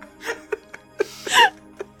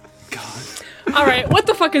 God. All right, what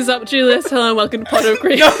the fuck is up, Julius? Hello and welcome to Pod Oak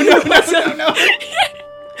Radio. No.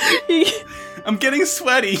 I'm getting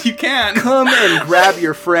sweaty. You can't. Come and grab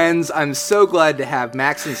your friends. I'm so glad to have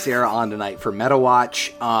Max and Sarah on tonight for Meta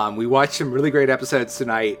Watch. We watched some really great episodes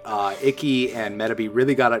tonight. Icky and Metabe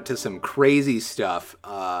really got up to some crazy stuff.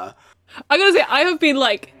 I gotta say, I have been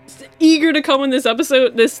like eager to come on this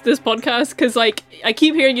episode, this podcast, because like I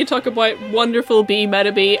keep hearing you talk about wonderful B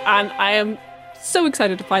Metabe, and I am so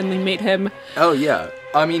excited to finally meet him. Oh yeah,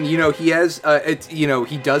 I mean, he has,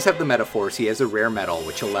 he does have the Metaforce. He has a rare metal,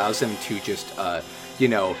 which allows him to just,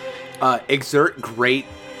 exert great,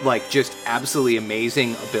 like, just absolutely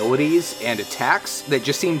amazing abilities and attacks that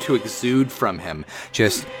just seem to exude from him.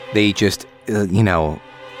 They just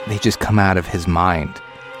come out of his mind.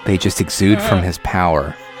 They just exude from his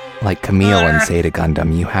power. Like Camille in Zeta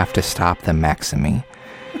Gundam, you have to stop them, Maximi.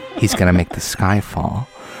 He's gonna make the sky fall.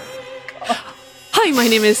 Hi, my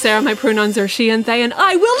name is Sarah. My pronouns are she and they, and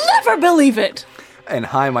I will never believe it. And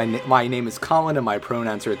hi, my name is Colin, and my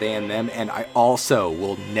pronouns are they and them, and I also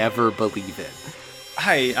will never believe it.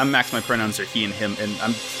 Hi, I'm Max. My pronouns are he and him, and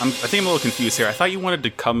I think I'm a little confused here. I thought you wanted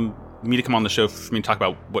to come on the show for me to talk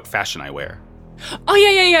about what fashion I wear. Oh,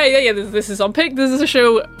 yeah. This is Unpick. This is a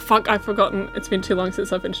show. Fuck, I've forgotten. It's been too long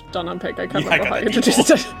since I've been done Unpick. I can't remember how I introduced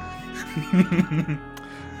it.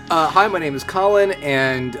 Hi, my name is Colin,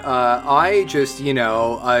 and I just, domo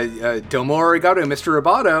arigato, Mr.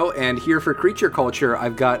 Roboto, and here for Creature Culture,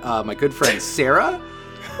 I've got my good friend Sarah.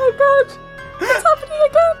 Oh, God. What's happening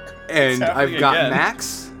again? And I've got again.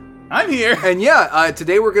 Max. I'm here. And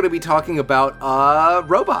today we're going to be talking about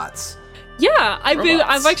robots. Yeah, I'm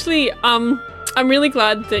really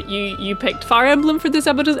glad that you picked Fire Emblem for this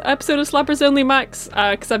episode of Slappers Only, Max,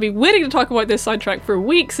 because I've been waiting to talk about this soundtrack for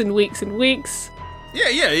weeks and weeks and weeks. Yeah.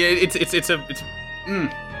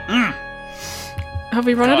 Have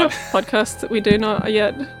we run out of podcasts that we do not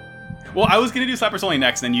yet? Well, I was gonna do Slappers Only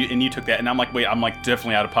next, and you took that, and I'm like, wait, I'm like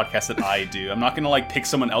definitely out of podcasts that I do. I'm not gonna like pick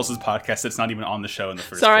someone else's podcast that's not even on the show in the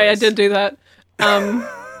first Sorry, place. I did do that.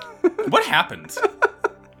 What happened?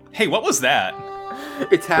 Hey, what was that?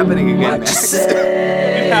 It's happening again, Max.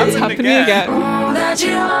 It's happening again. That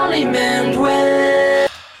you only meant well.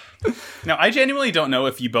 Now, I genuinely don't know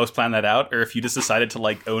if you both planned that out, or if you just decided to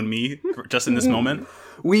like own me just in this moment.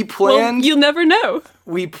 We Well, planned. you'll never know.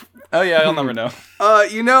 Oh yeah, I'll never know.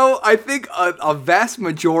 I think a vast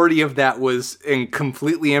majority of that was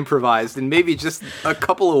completely improvised, and maybe just a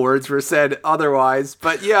couple of words were said otherwise.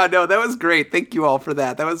 But yeah, no, that was great. Thank you all for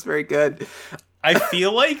that. That was very good.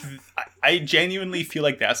 I genuinely feel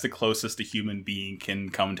like that's the closest a human being can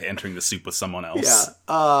come to entering the soup with someone else.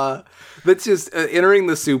 Yeah. That's just entering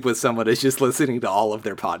the soup with someone is just listening to all of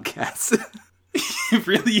their podcasts.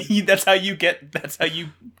 Really, that's how you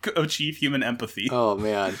achieve human empathy. Oh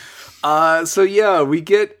man. We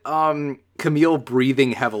get Camille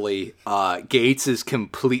breathing heavily. Gates is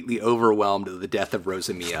completely overwhelmed at the death of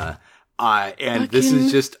Rosamia. And this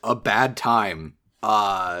is just a bad time.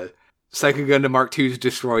 Psycho Gundam Mark II is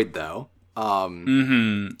destroyed though.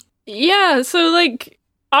 Yeah, so like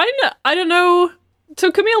I don't know.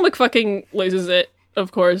 So Camille McFucking loses it,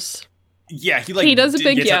 of course. Yeah, he does a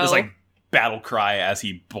big gets yell. This like battle cry as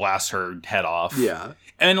he blasts her head off. Yeah.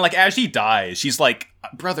 And like as she dies, she's like,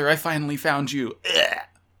 "Brother, I finally found you." Ugh.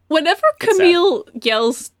 Whenever Camille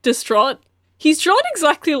yells distraught, he's drawn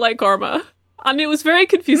exactly like Garma. And it was very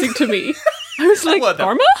confusing to me. I was like, What, that-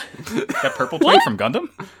 Garma? That purple twig from Gundam?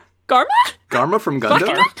 Garma? Garma from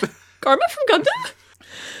Gundam? Garma from Gundam?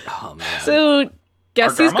 Oh man. So,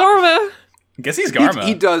 guess Our he's Garma? Garma. I guess he's Garma.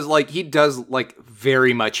 He does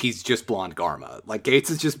very much. He's just blonde Garma. Like Gates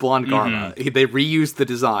is just blonde Garma. They reused the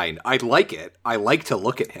design. I like it. I like to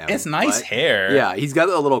look at him. It's nice but- hair. Yeah, he's got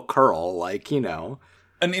a little curl,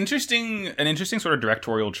 An interesting sort of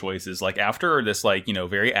directorial choice is like after this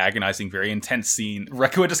very agonizing, very intense scene,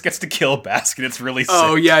 Rekua just gets to kill Basket. It's really sick.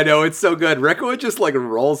 Oh yeah, no, it's so good. Rekua just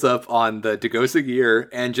rolls up on the Dagosa gear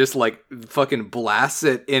and just fucking blasts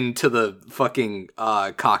it into the fucking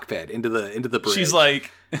cockpit, into the bridge. She's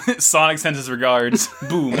like, Sonic sends his regards.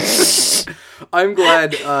 Boom. I'm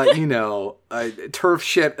glad, turf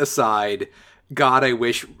shit aside, God, I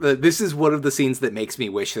wish this is one of the scenes that makes me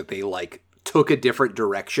wish that they took a different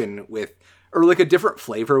direction with, or a different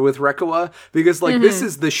flavor with Rekua, because this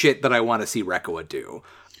is the shit that I want to see Rekua do.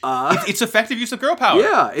 It's effective use of girl power.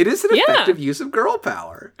 Yeah, it is an effective use of girl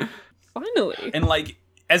power. Finally. And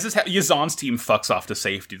as this Yazan's team fucks off to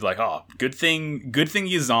safety, like, oh, good thing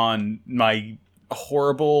Yazan, my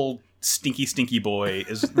horrible stinky boy,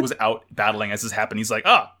 was out battling as this happened. He's like,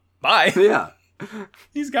 oh, bye. Yeah.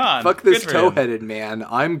 He's gone. Fuck this Good for him. toe-headed man.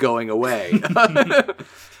 I'm going away. I'm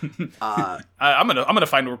gonna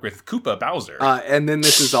find work with Koopa Bowser. And then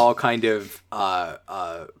this is all kind of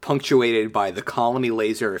punctuated by the colony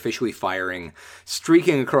laser officially firing,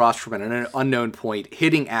 streaking across from an unknown point,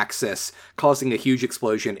 hitting Axis, causing a huge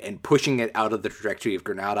explosion, and pushing it out of the trajectory of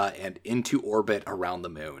Granada and into orbit around the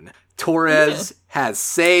moon. Torres has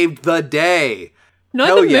saved the day. No,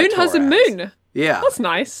 Hell the yeah, moon has a Torres. moon. Yeah. That's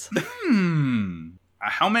nice.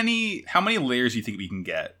 How many layers do you think we can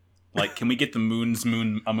get? Like, can we get the moon's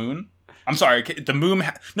moon a moon? I'm sorry, the moon.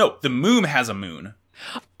 The moon has a moon,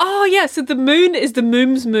 Oh yeah, so the moon is the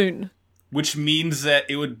moom's moon. which means that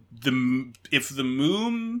it would if the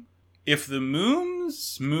moon's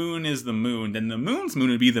moon is the moon, then the moon's moon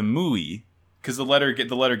would be the mooey, because the letter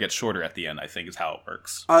gets shorter at the end. I think is how it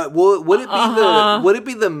works. Well, would it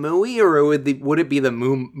be the mooey or would it be the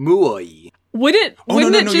mooey? Would it? Oh,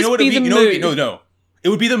 Wouldn't no, it no, just you know what be it'd the be? moon? No. It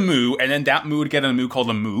would be the moo, and then that moo would get a moo called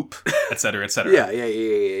a moop, etc., etc.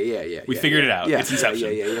 Yeah. We figured it out. Yeah, It's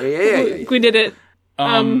Inception. Yeah. We did it.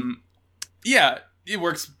 Yeah, it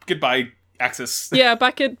works. Goodbye, Axis. Yeah,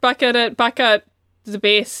 back at the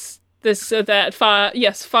base. Fa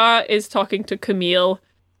is talking to Camille.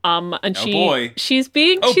 And she's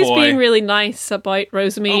being really nice about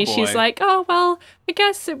Rosamie. She's like, oh well, I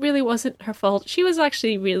guess it really wasn't her fault. She was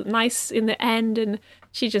actually real nice in the end, and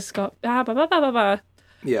she just got blah blah blah blah blah.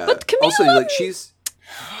 Yeah. But Camille, also, like, she's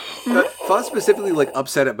Fa specifically like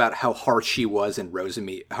upset about how harsh she was in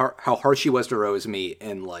Rosamie, how harsh she was to Rosamie,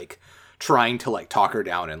 and like trying to like talk her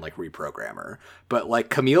down and like reprogram her. But like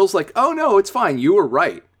Camille's like, oh no, it's fine. You were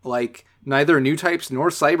right. Like neither new types nor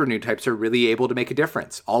cyber new types are really able to make a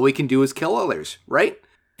difference. All we can do is kill others, right?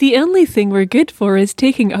 the only thing we're good for is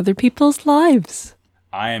taking other people's lives.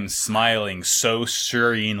 I am smiling so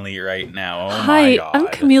serenely right now. Oh Hi, my god. I'm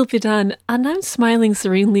Camille Bidan, and I'm smiling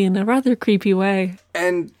serenely in a rather creepy way.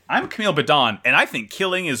 And I'm Camille Badon, and I think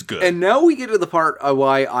killing is good. And now we get to the part of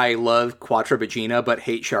why I love Quattrobagina but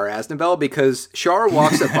hate Shar Aznavour, because Shar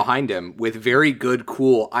walks up behind him with very good,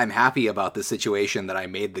 cool, I'm happy about the situation that I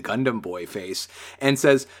made the Gundam boy face, and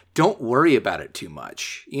says, don't worry about it too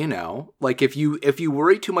much. You know, like if you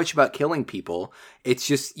worry too much about killing people, it's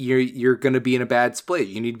just you're going to be in a bad split.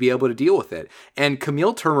 You need to be able to deal with it. And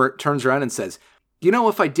Camille turns around and says, you know,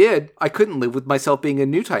 if I did, I couldn't live with myself being a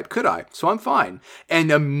new type, could I? So I'm fine.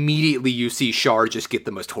 And immediately you see Shar just get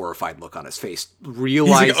the most horrified look on his face,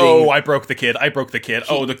 realizing... He's like, oh, I broke the kid.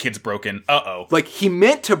 Oh, the kid's broken. Uh-oh. Like, he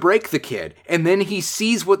meant to break the kid, and then he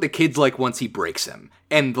sees what the kid's like once he breaks him.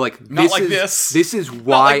 And, like, this is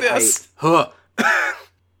why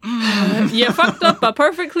You fucked up a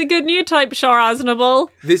perfectly good new type, Shar Aznavour.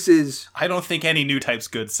 I don't think any new type's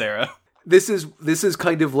good, Sarah. This is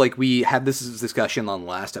kind of like we had this discussion on the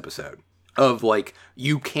last episode of like,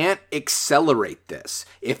 you can't accelerate this.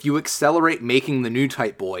 If you accelerate making the new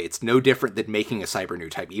type boy, it's no different than making a cyber new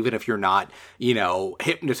type, even if you're not, you know,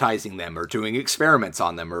 hypnotizing them or doing experiments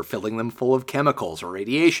on them or filling them full of chemicals or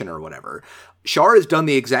radiation or whatever. Shar has done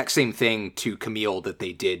the exact same thing to Camille that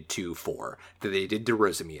they did to that they did to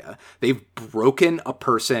Rosamia. They've broken a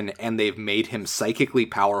person and they've made him psychically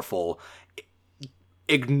powerful,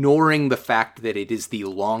 ignoring the fact that it is the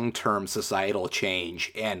long-term societal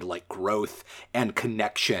change and like growth and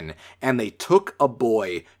connection. And they took a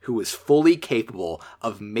boy who was fully capable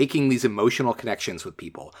of making these emotional connections with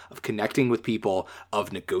people, of connecting with people,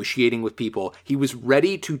 of negotiating with people. He was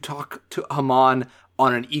ready to talk to Haman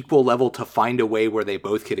on an equal level to find a way where they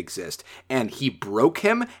both could exist. And he broke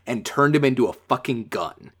him and turned him into a fucking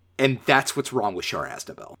gun. And that's what's wrong with Shar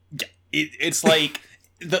Aznavour. It's like...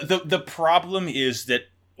 The problem is that,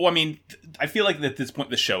 well, I mean, I feel like at this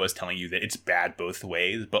point the show is telling you that it's bad both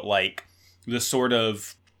ways, but like the sort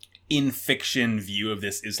of in fiction view of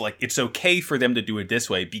this is like, it's okay for them to do it this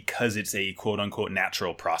way because it's a quote unquote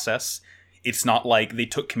natural process. It's not like they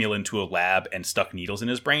took Camille into a lab and stuck needles in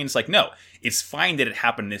his brain. It's like, no, it's fine that it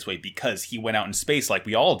happened this way because he went out in space like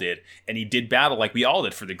we all did, and he did battle like we all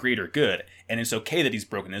did for the greater good, and it's okay that he's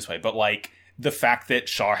broken this way. But like, the fact that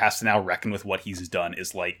Shar has to now reckon with what he's done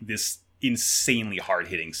is like this insanely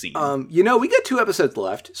hard-hitting scene. You know, we got 2 episodes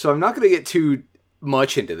left, so I'm not going to get too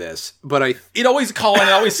much into this, but It always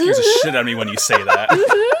scares the shit out of me when you say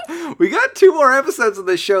that. We got 2 more episodes of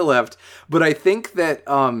this show left, but I think that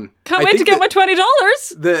Can't wait to get my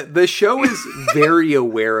 $20. The show is very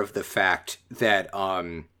aware of the fact that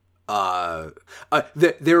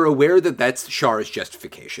they're aware that that's Shar's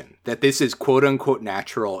justification, that this is quote unquote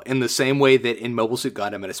natural, in the same way that in Mobile Suit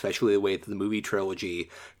Gundam, and especially the way that the movie trilogy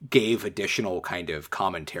gave additional kind of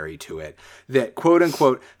commentary to it, that quote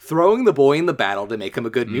unquote throwing the boy in the battle to make him a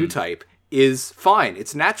good new type is fine.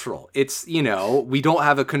 It's natural. It's, you know, we don't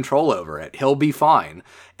have a control over it. He'll be fine.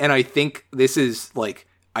 And I think this is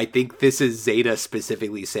Zeta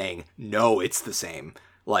specifically saying, no, it's the same.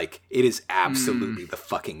 Like, it is absolutely the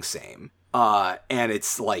fucking same. And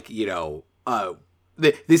it's like, you know,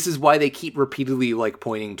 this is why they keep repeatedly like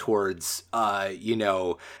pointing towards, you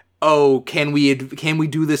know, oh, can we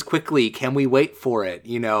do this quickly? Can we wait for it?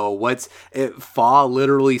 You know, Fa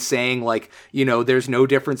literally saying like, you know, there's no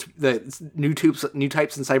difference. The new types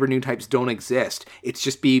and cyber new types don't exist. It's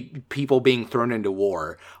just people being thrown into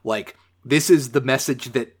war. Like, this is the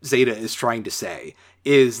message that Zeta is trying to say,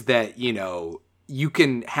 is that, you know, you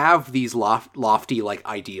can have these lofty like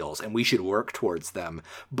ideals and we should work towards them.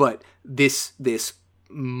 But this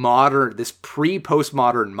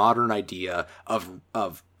pre-postmodern modern idea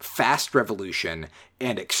of fast revolution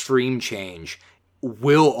and extreme change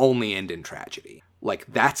will only end in tragedy. Like,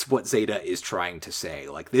 that's what Zeta is trying to say.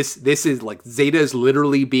 Like, this is like, Zeta is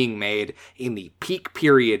literally being made in the peak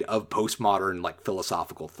period of postmodern like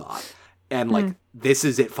philosophical thought. And like, this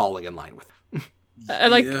is it falling in line with it.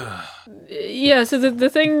 So the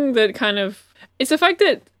thing that kind of, it's the fact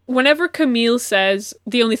that whenever Camille says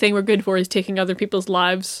the only thing we're good for is taking other people's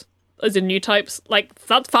lives, as in new types, like,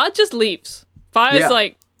 Fa just leaves. Fa is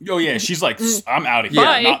like, oh yeah, she's like, I'm out of here.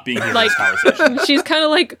 I'm not being here like, in this conversation. She's kind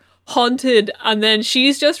of like haunted, and then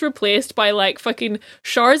she's just replaced by like fucking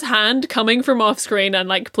Char's hand coming from off screen and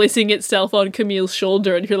like placing itself on Camille's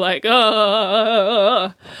shoulder, and you're like,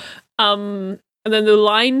 and then the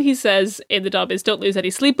line he says in the dub is, don't lose any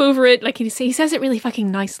sleep over it. Like, he says it really fucking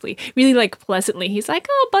nicely, really like pleasantly. He's like,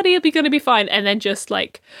 oh buddy, it'll be gonna be fine. And then just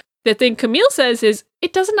like, the thing Camille says is,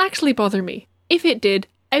 it doesn't actually bother me. If it did,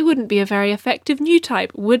 I wouldn't be a very effective new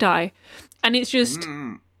type, would I? And it's just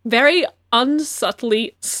very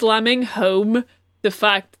unsubtly slamming home the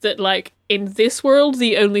fact that, like, in this world,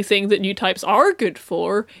 the only thing that new types are good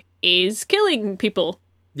for is killing people.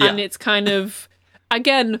 Yeah. And it's kind of,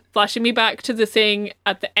 again, flashing me back to the thing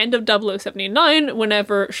at the end of 0079,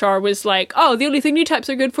 whenever Char was like, oh, the only thing new types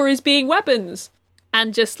are good for is being weapons.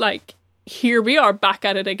 And just like, here we are back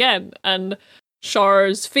at it again. And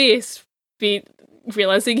Char's face,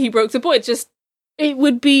 realizing he broke the point, it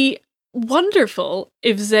would be wonderful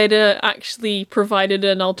if Zeta actually provided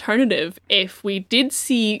an alternative, if we did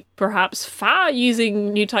see perhaps Fa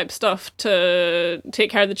using new type stuff to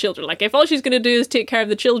take care of the children. Like, if all she's going to do is take care of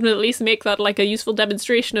the children, at least make that like a useful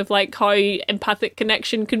demonstration of like how empathic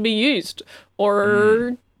connection can be used,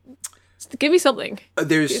 or give me something.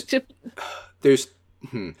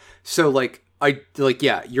 So like,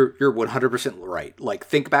 you're 100% right. Like,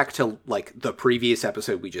 think back to like the previous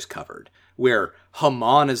episode we just covered, where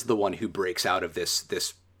Haman is the one who breaks out of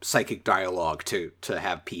this psychic dialogue to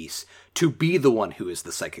have peace, to be the one who is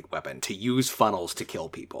the psychic weapon, to use funnels to kill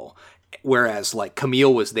people. Whereas like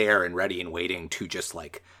Camille was there and ready and waiting to just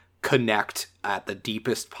like connect at the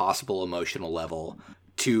deepest possible emotional level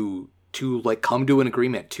to like come to an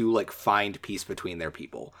agreement, to like find peace between their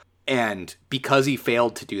people. And because he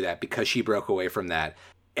failed to do that, because she broke away from that,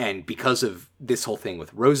 and because of this whole thing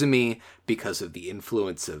with Rosemi, because of the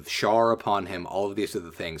influence of Char upon him, all of these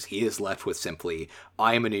other things, he is left with simply,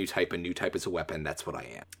 I am a new type is a weapon, that's what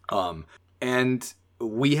I am. And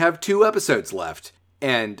we have 2 episodes left,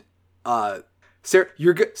 and Sarah,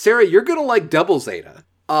 you're gonna like Double Zeta.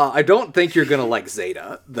 I don't think you're gonna like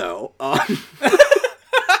Zeta, though.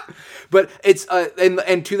 But it's,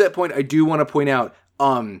 and to that point, I do want to point out,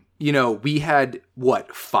 you know, we had,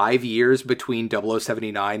 5 years between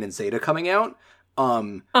 0079 and Zeta coming out?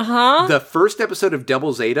 The first episode of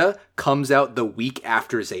Double Zeta comes out the week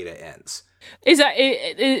after Zeta ends. Is that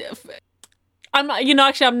I'm not,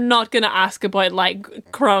 actually, I'm not going to ask about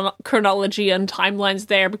like chronology and timelines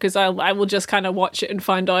there, because I will just kind of watch it and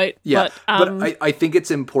find out. Yeah, but I think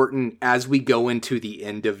it's important as we go into the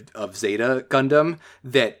end of Zeta Gundam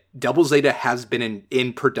that Double Zeta has been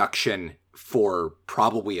in production for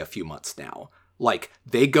probably a few months now. Like,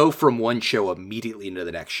 they go from one show immediately into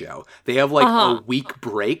the next show. They have like a week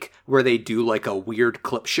break where they do like a weird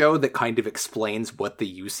clip show that kind of explains what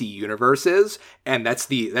the UC universe is, and that's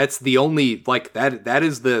the only, like, that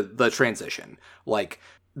is the transition. Like,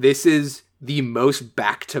 this is the most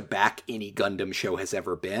back-to-back any Gundam show has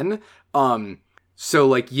ever been. So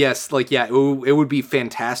like, yes, like, yeah, it would be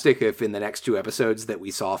fantastic if in the next 2 episodes that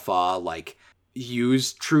we saw Fa like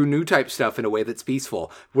use true new type stuff in a way that's peaceful.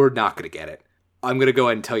 We're not going to get it. I'm going to go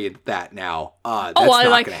ahead and tell you that now. That's not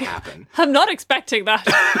going to happen. I'm not expecting that.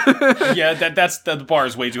 Yeah, that's the bar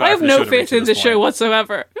is way too high. I have no faith in the show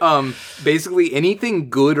whatsoever. Basically, anything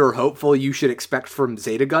good or hopeful you should expect from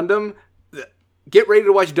Zeta Gundam, get ready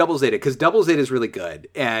to watch Double Zeta, because Double Zeta is really good,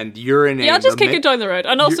 and you're in Yeah, I'll just kick it down the road.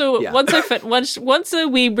 And also, yeah. once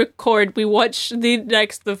we record, we watch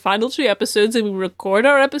the final 2 episodes, and we record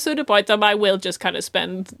our episode about them. I will just kind of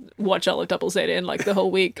watch all of Double Zeta in like the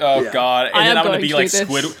whole week. Oh God! And then I'm gonna be like do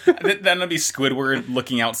this. then I'm gonna be Squidward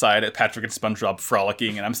looking outside at Patrick and SpongeBob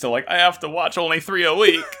frolicking, and I'm still like, I have to watch only 3 a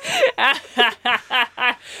week.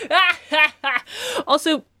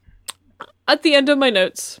 Also, at the end of my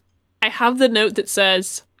notes, I have the note that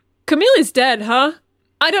says, Camille is dead, huh?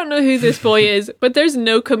 I don't know who this boy is, but there's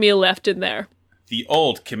no Camille left in there. The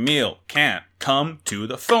old Camille can't come to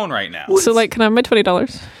the phone right now. So, like, can I have my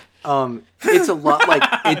 $20? It's a lot like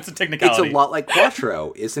It's a technicality. It's a lot like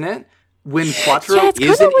Quattro, isn't it? When Quattro Yeah, it's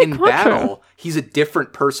kinda isn't like in Quattro. battle, he's a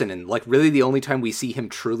different person, and like really the only time we see him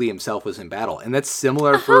truly himself was in battle, and that's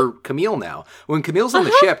similar for Camille now. When Camille's on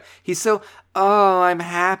the ship, he's so, oh, I'm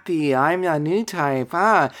happy, I'm a new type,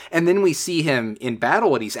 and then we see him in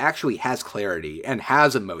battle, and he's actually has clarity and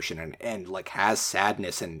has emotion and like has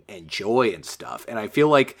sadness and joy and stuff. And I feel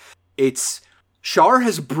like Char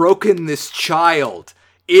has broken this child.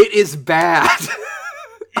 It is bad.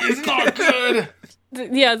 It's not good.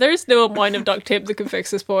 Yeah, there's no amount of duct tape that can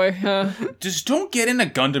fix this boy. Just don't get in a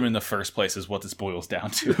Gundam in the first place is what this boils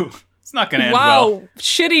down to. It's not gonna end Wow, well.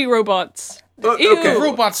 shitty robots. Okay.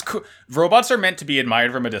 Ew. Robots are meant to be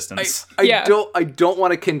admired from a distance. Yeah. I don't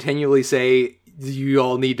want to continually say you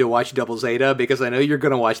all need to watch Double Zeta, because I know you're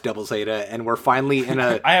going to watch Double Zeta, and we're finally in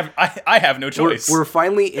a I have no choice. we're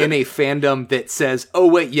finally in a fandom that says, oh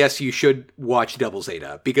wait, yes, you should watch Double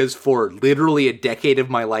Zeta, because for literally a decade of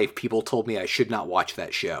my life, people told me I should not watch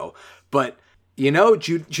that show. But you know,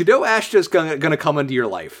 Judo Ashta's going to come into your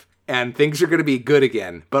life, and things are going to be good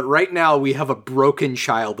again. But right now, we have a broken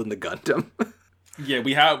child in the Gundam. Yeah,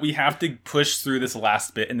 we have to push through this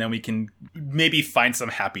last bit, and then we can maybe find some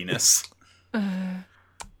happiness.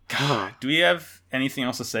 God, do we have anything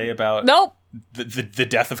else to say about Nope. the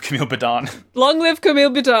death of Camille Badon? Long live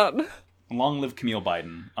Camille Badon. Long live Camille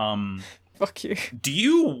Biden. Fuck you. Do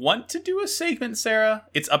you want to do a segment, Sarah?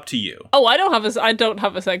 It's up to you. Oh, I don't have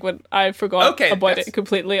a segment. I forgot Okay, about that's- it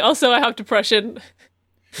completely. Also, I have depression.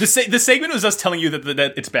 The segment was us telling you that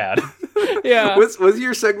it's bad. Yeah. Was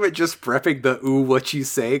your segment just prepping the "ooh, what you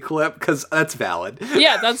say" clip? Because that's valid.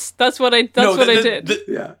 Yeah, that's what I did.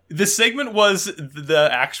 Yeah. The segment was the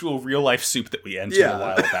actual real life soup that we entered a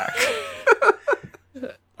while back.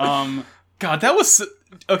 God, that was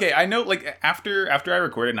okay. I know, like after I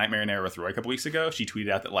recorded Nightmare in Error with Roy a couple weeks ago, she tweeted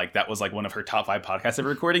out that like that was like one of her top 5 podcasts ever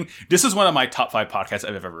recording. This is one of my top 5 podcasts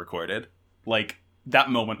I've ever recorded. Like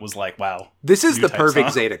that moment was like, wow. This is new the type perfect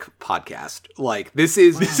song. Zeta podcast. Like this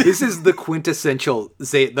is the quintessential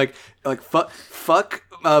Zeta. Like fuck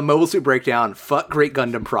Mobile Suit Breakdown. Fuck Great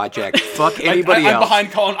Gundam Project. Fuck anybody I'm else.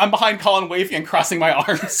 I'm behind Colin Wavy and crossing my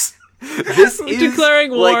arms. This is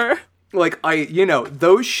Declaring war. Like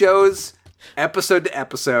those shows, episode to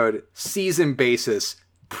episode, season basis,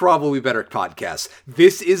 probably better podcasts.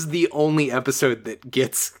 This is the only episode that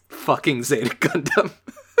gets fucking Zeta Gundam.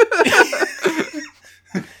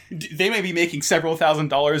 They may be making several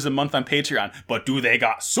 $1,000s a month on Patreon, but do they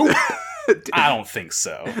got soup? I don't think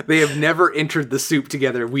so. They have never entered the soup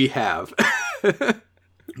together. We have.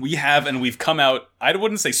 We have, and we've come out, I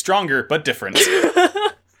wouldn't say stronger, but different.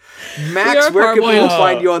 Max, are where can parboiled. people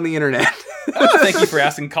find you on the internet? Thank you for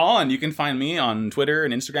asking, Colin. You can find me on Twitter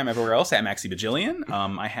and Instagram, everywhere else, at MaxyBajillion.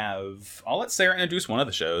 I'll let Sarah introduce one of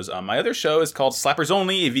the shows. My other show is called Slappers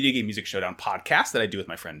Only, a video game music showdown podcast that I do with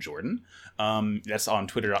my friend Jordan. That's on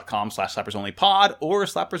twitter.com/slappersonlypod or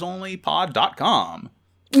slappersonlypod.com.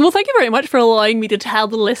 Well, thank you very much for allowing me to tell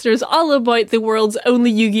the listeners all about the world's only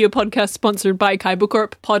Yu-Gi-Oh! Podcast sponsored by Kaibo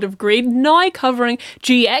Corp, Pod of Greed, now covering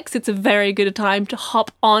GX. It's a very good time to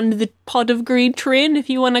hop on the Pod of Greed train if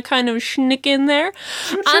you want to kind of sneak in there.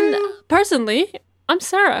 And personally, I'm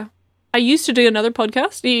Sarah. I used to do another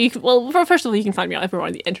podcast. First of all, you can find me everywhere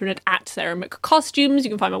on the internet at Sarah McCostumes. You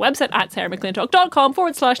can find my website at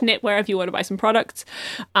sarahmcclintock.com/knitwear if you want to buy some products.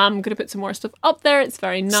 I'm going to put some more stuff up there. It's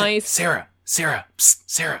very nice. Sarah, psst,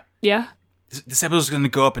 Sarah. Yeah. This episode's going to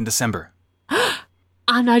go up in December.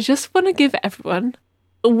 And I just want to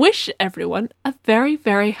wish everyone a very,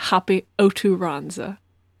 very happy Oturanza.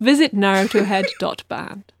 Visit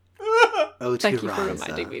narutohead.band. Thank you for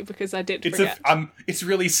reminding me, because I did forget. It's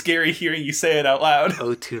really scary hearing you say it out loud.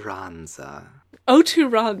 Oturanza.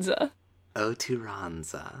 Oturanza.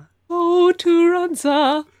 Oturanza.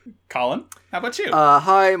 Oturanza. Colin, how about you?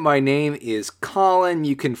 Hi, my name is Colin.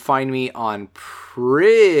 You can find me on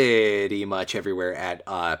pretty much everywhere at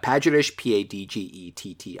Padgettish,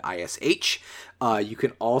 Padgettish. You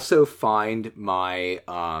can also find my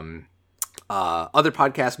other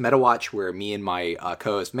podcast, MetaWatch, where me and my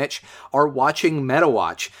co-host Mitch are watching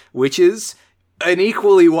MetaWatch, which is an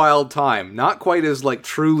equally wild time. Not quite as like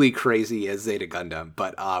truly crazy as Zeta Gundam,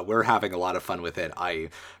 but we're having a lot of fun with it. I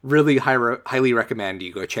really highly recommend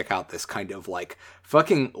you go check out this kind of like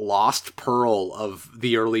fucking lost pearl of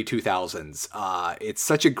the early 2000s. It's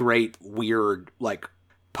such a great, weird, like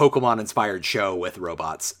Pokemon inspired show with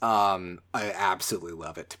robots. I absolutely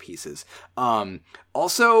love it to pieces.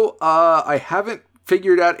 Also, I haven't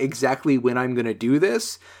figured out exactly when I'm going to do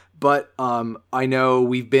this, but I know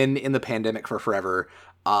we've been in the pandemic for forever,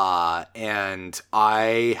 and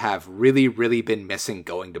I have really, really been missing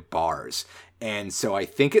going to bars. And so I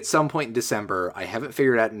think at some point in December, I haven't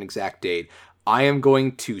figured out an exact date, I am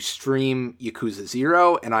going to stream Yakuza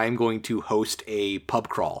 0, and I am going to host a pub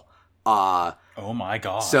crawl. Oh my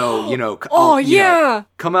god. So, you know,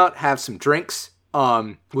 come out, have some drinks.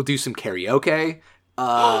 We'll do some karaoke.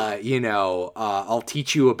 I'll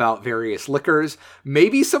teach you about various liquors.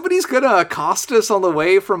 Maybe somebody's gonna accost us on the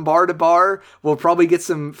way from bar to bar. We'll probably get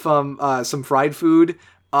some fried food.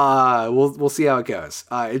 We'll see how it goes.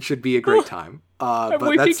 It should be a great time. But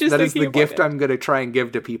that is the gift I'm gonna try and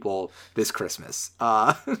give to people this Christmas.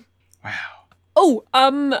 Wow. Oh,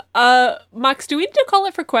 Max, do we need to call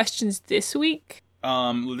it for questions this week?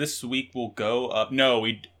 This week we'll go up. No,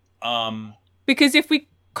 because if we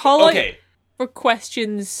call it for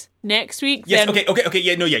questions next week, yes, then... okay,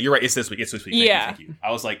 yeah, no, yeah, you're right. It's this week. Thank you.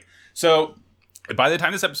 I was like, so by the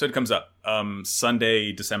time this episode comes up,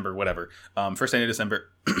 Sunday, December, whatever, first Sunday of December,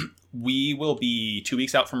 we will be 2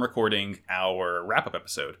 weeks out from recording our wrap-up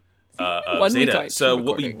episode. Of Zeta. So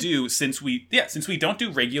what we do, since we don't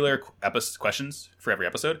do regular questions for every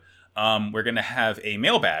episode, we're going to have a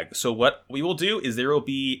mailbag. So what we will do is there will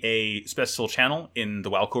be a special channel in the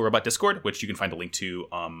Wow Cool Robot Discord, which you can find a link to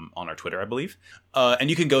on our Twitter, I believe. And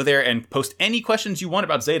you can go there and post any questions you want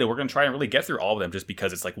about Zeta. We're going to try and really get through all of them just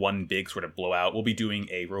because it's like one big sort of blowout. We'll be doing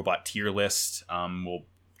a robot tier list. We'll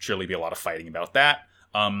surely be a lot of fighting about that.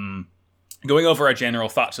 Going over our general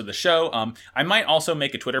thoughts of the show. I might also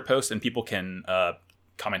make a Twitter post and people can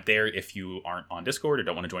comment there if you aren't on Discord or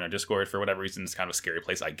don't want to join our Discord for whatever reason. It's kind of a scary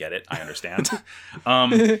place. I get it. I understand.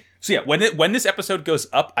 So yeah, when this episode goes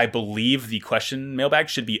up, I believe the question mailbag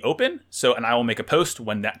should be open. And I will make a post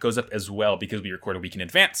when that goes up as well because we record a week in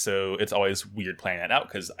advance. So it's always weird planning that out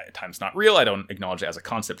because time's not real. I don't acknowledge it as a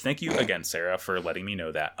concept. Thank you again, Sarah, for letting me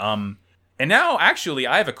know that. And now actually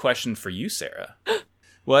I have a question for you, Sarah.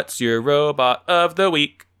 What's your robot of the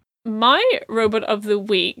week? My robot of the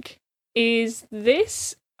week is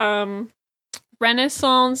this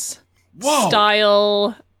Renaissance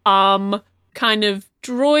style kind of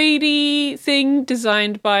droidy thing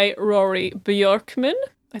designed by Rory Bjorkman.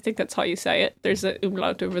 I think that's how you say it. There's an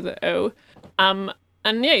umlaut over the O. And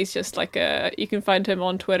yeah, he's just like you can find him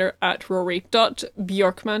on Twitter at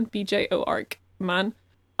rory.bjorkman, BJORKman.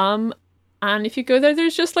 And if you go there,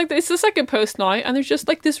 there's just like, it's the second post now, and there's just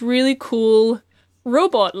like this really cool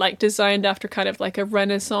robot, like designed after kind of like a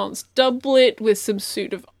Renaissance doublet with some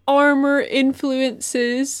suit of armor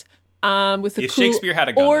influences, with a if cool Shakespeare had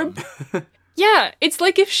a Gundam. orb. Yeah, it's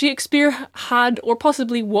like if Shakespeare had or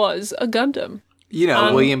possibly was a Gundam. You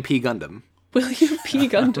know, William P. Gundam. William P.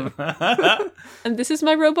 Gundam. And this is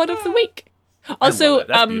my robot of the week. Also,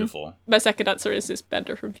 That's beautiful. My second answer is this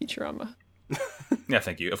Bender from Futurama. Yeah,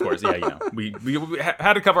 thank you. Of course, yeah, you know, we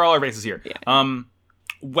had to cover all our bases here. Yeah.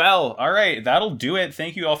 Well, all right, that'll do it.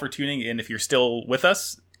 Thank you all for tuning in. If you're still with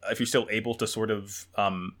us, if you're still able to sort of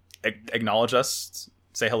acknowledge us,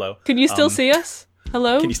 say hello. Can you still see us?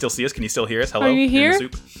 Hello? Can you still see us? Can you still hear us? Hello? Are you You're in here?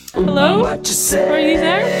 the soup? Hello? What you say? Are you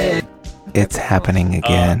there? It's happening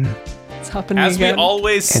again. It's happening As again. we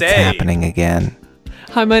always It's say, happening again.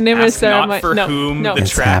 Hi, my name is ask Sarah. not for whom no, the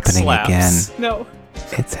It's track happening slaps. again. no.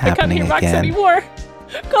 It's I can't happening hear Max again. anymore.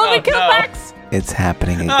 Call me Oh, Kill no. Max. It's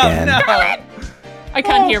happening Oh, again. no. I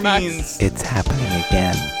can't hear Max. Beans. It's happening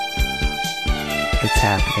again. It's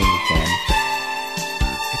happening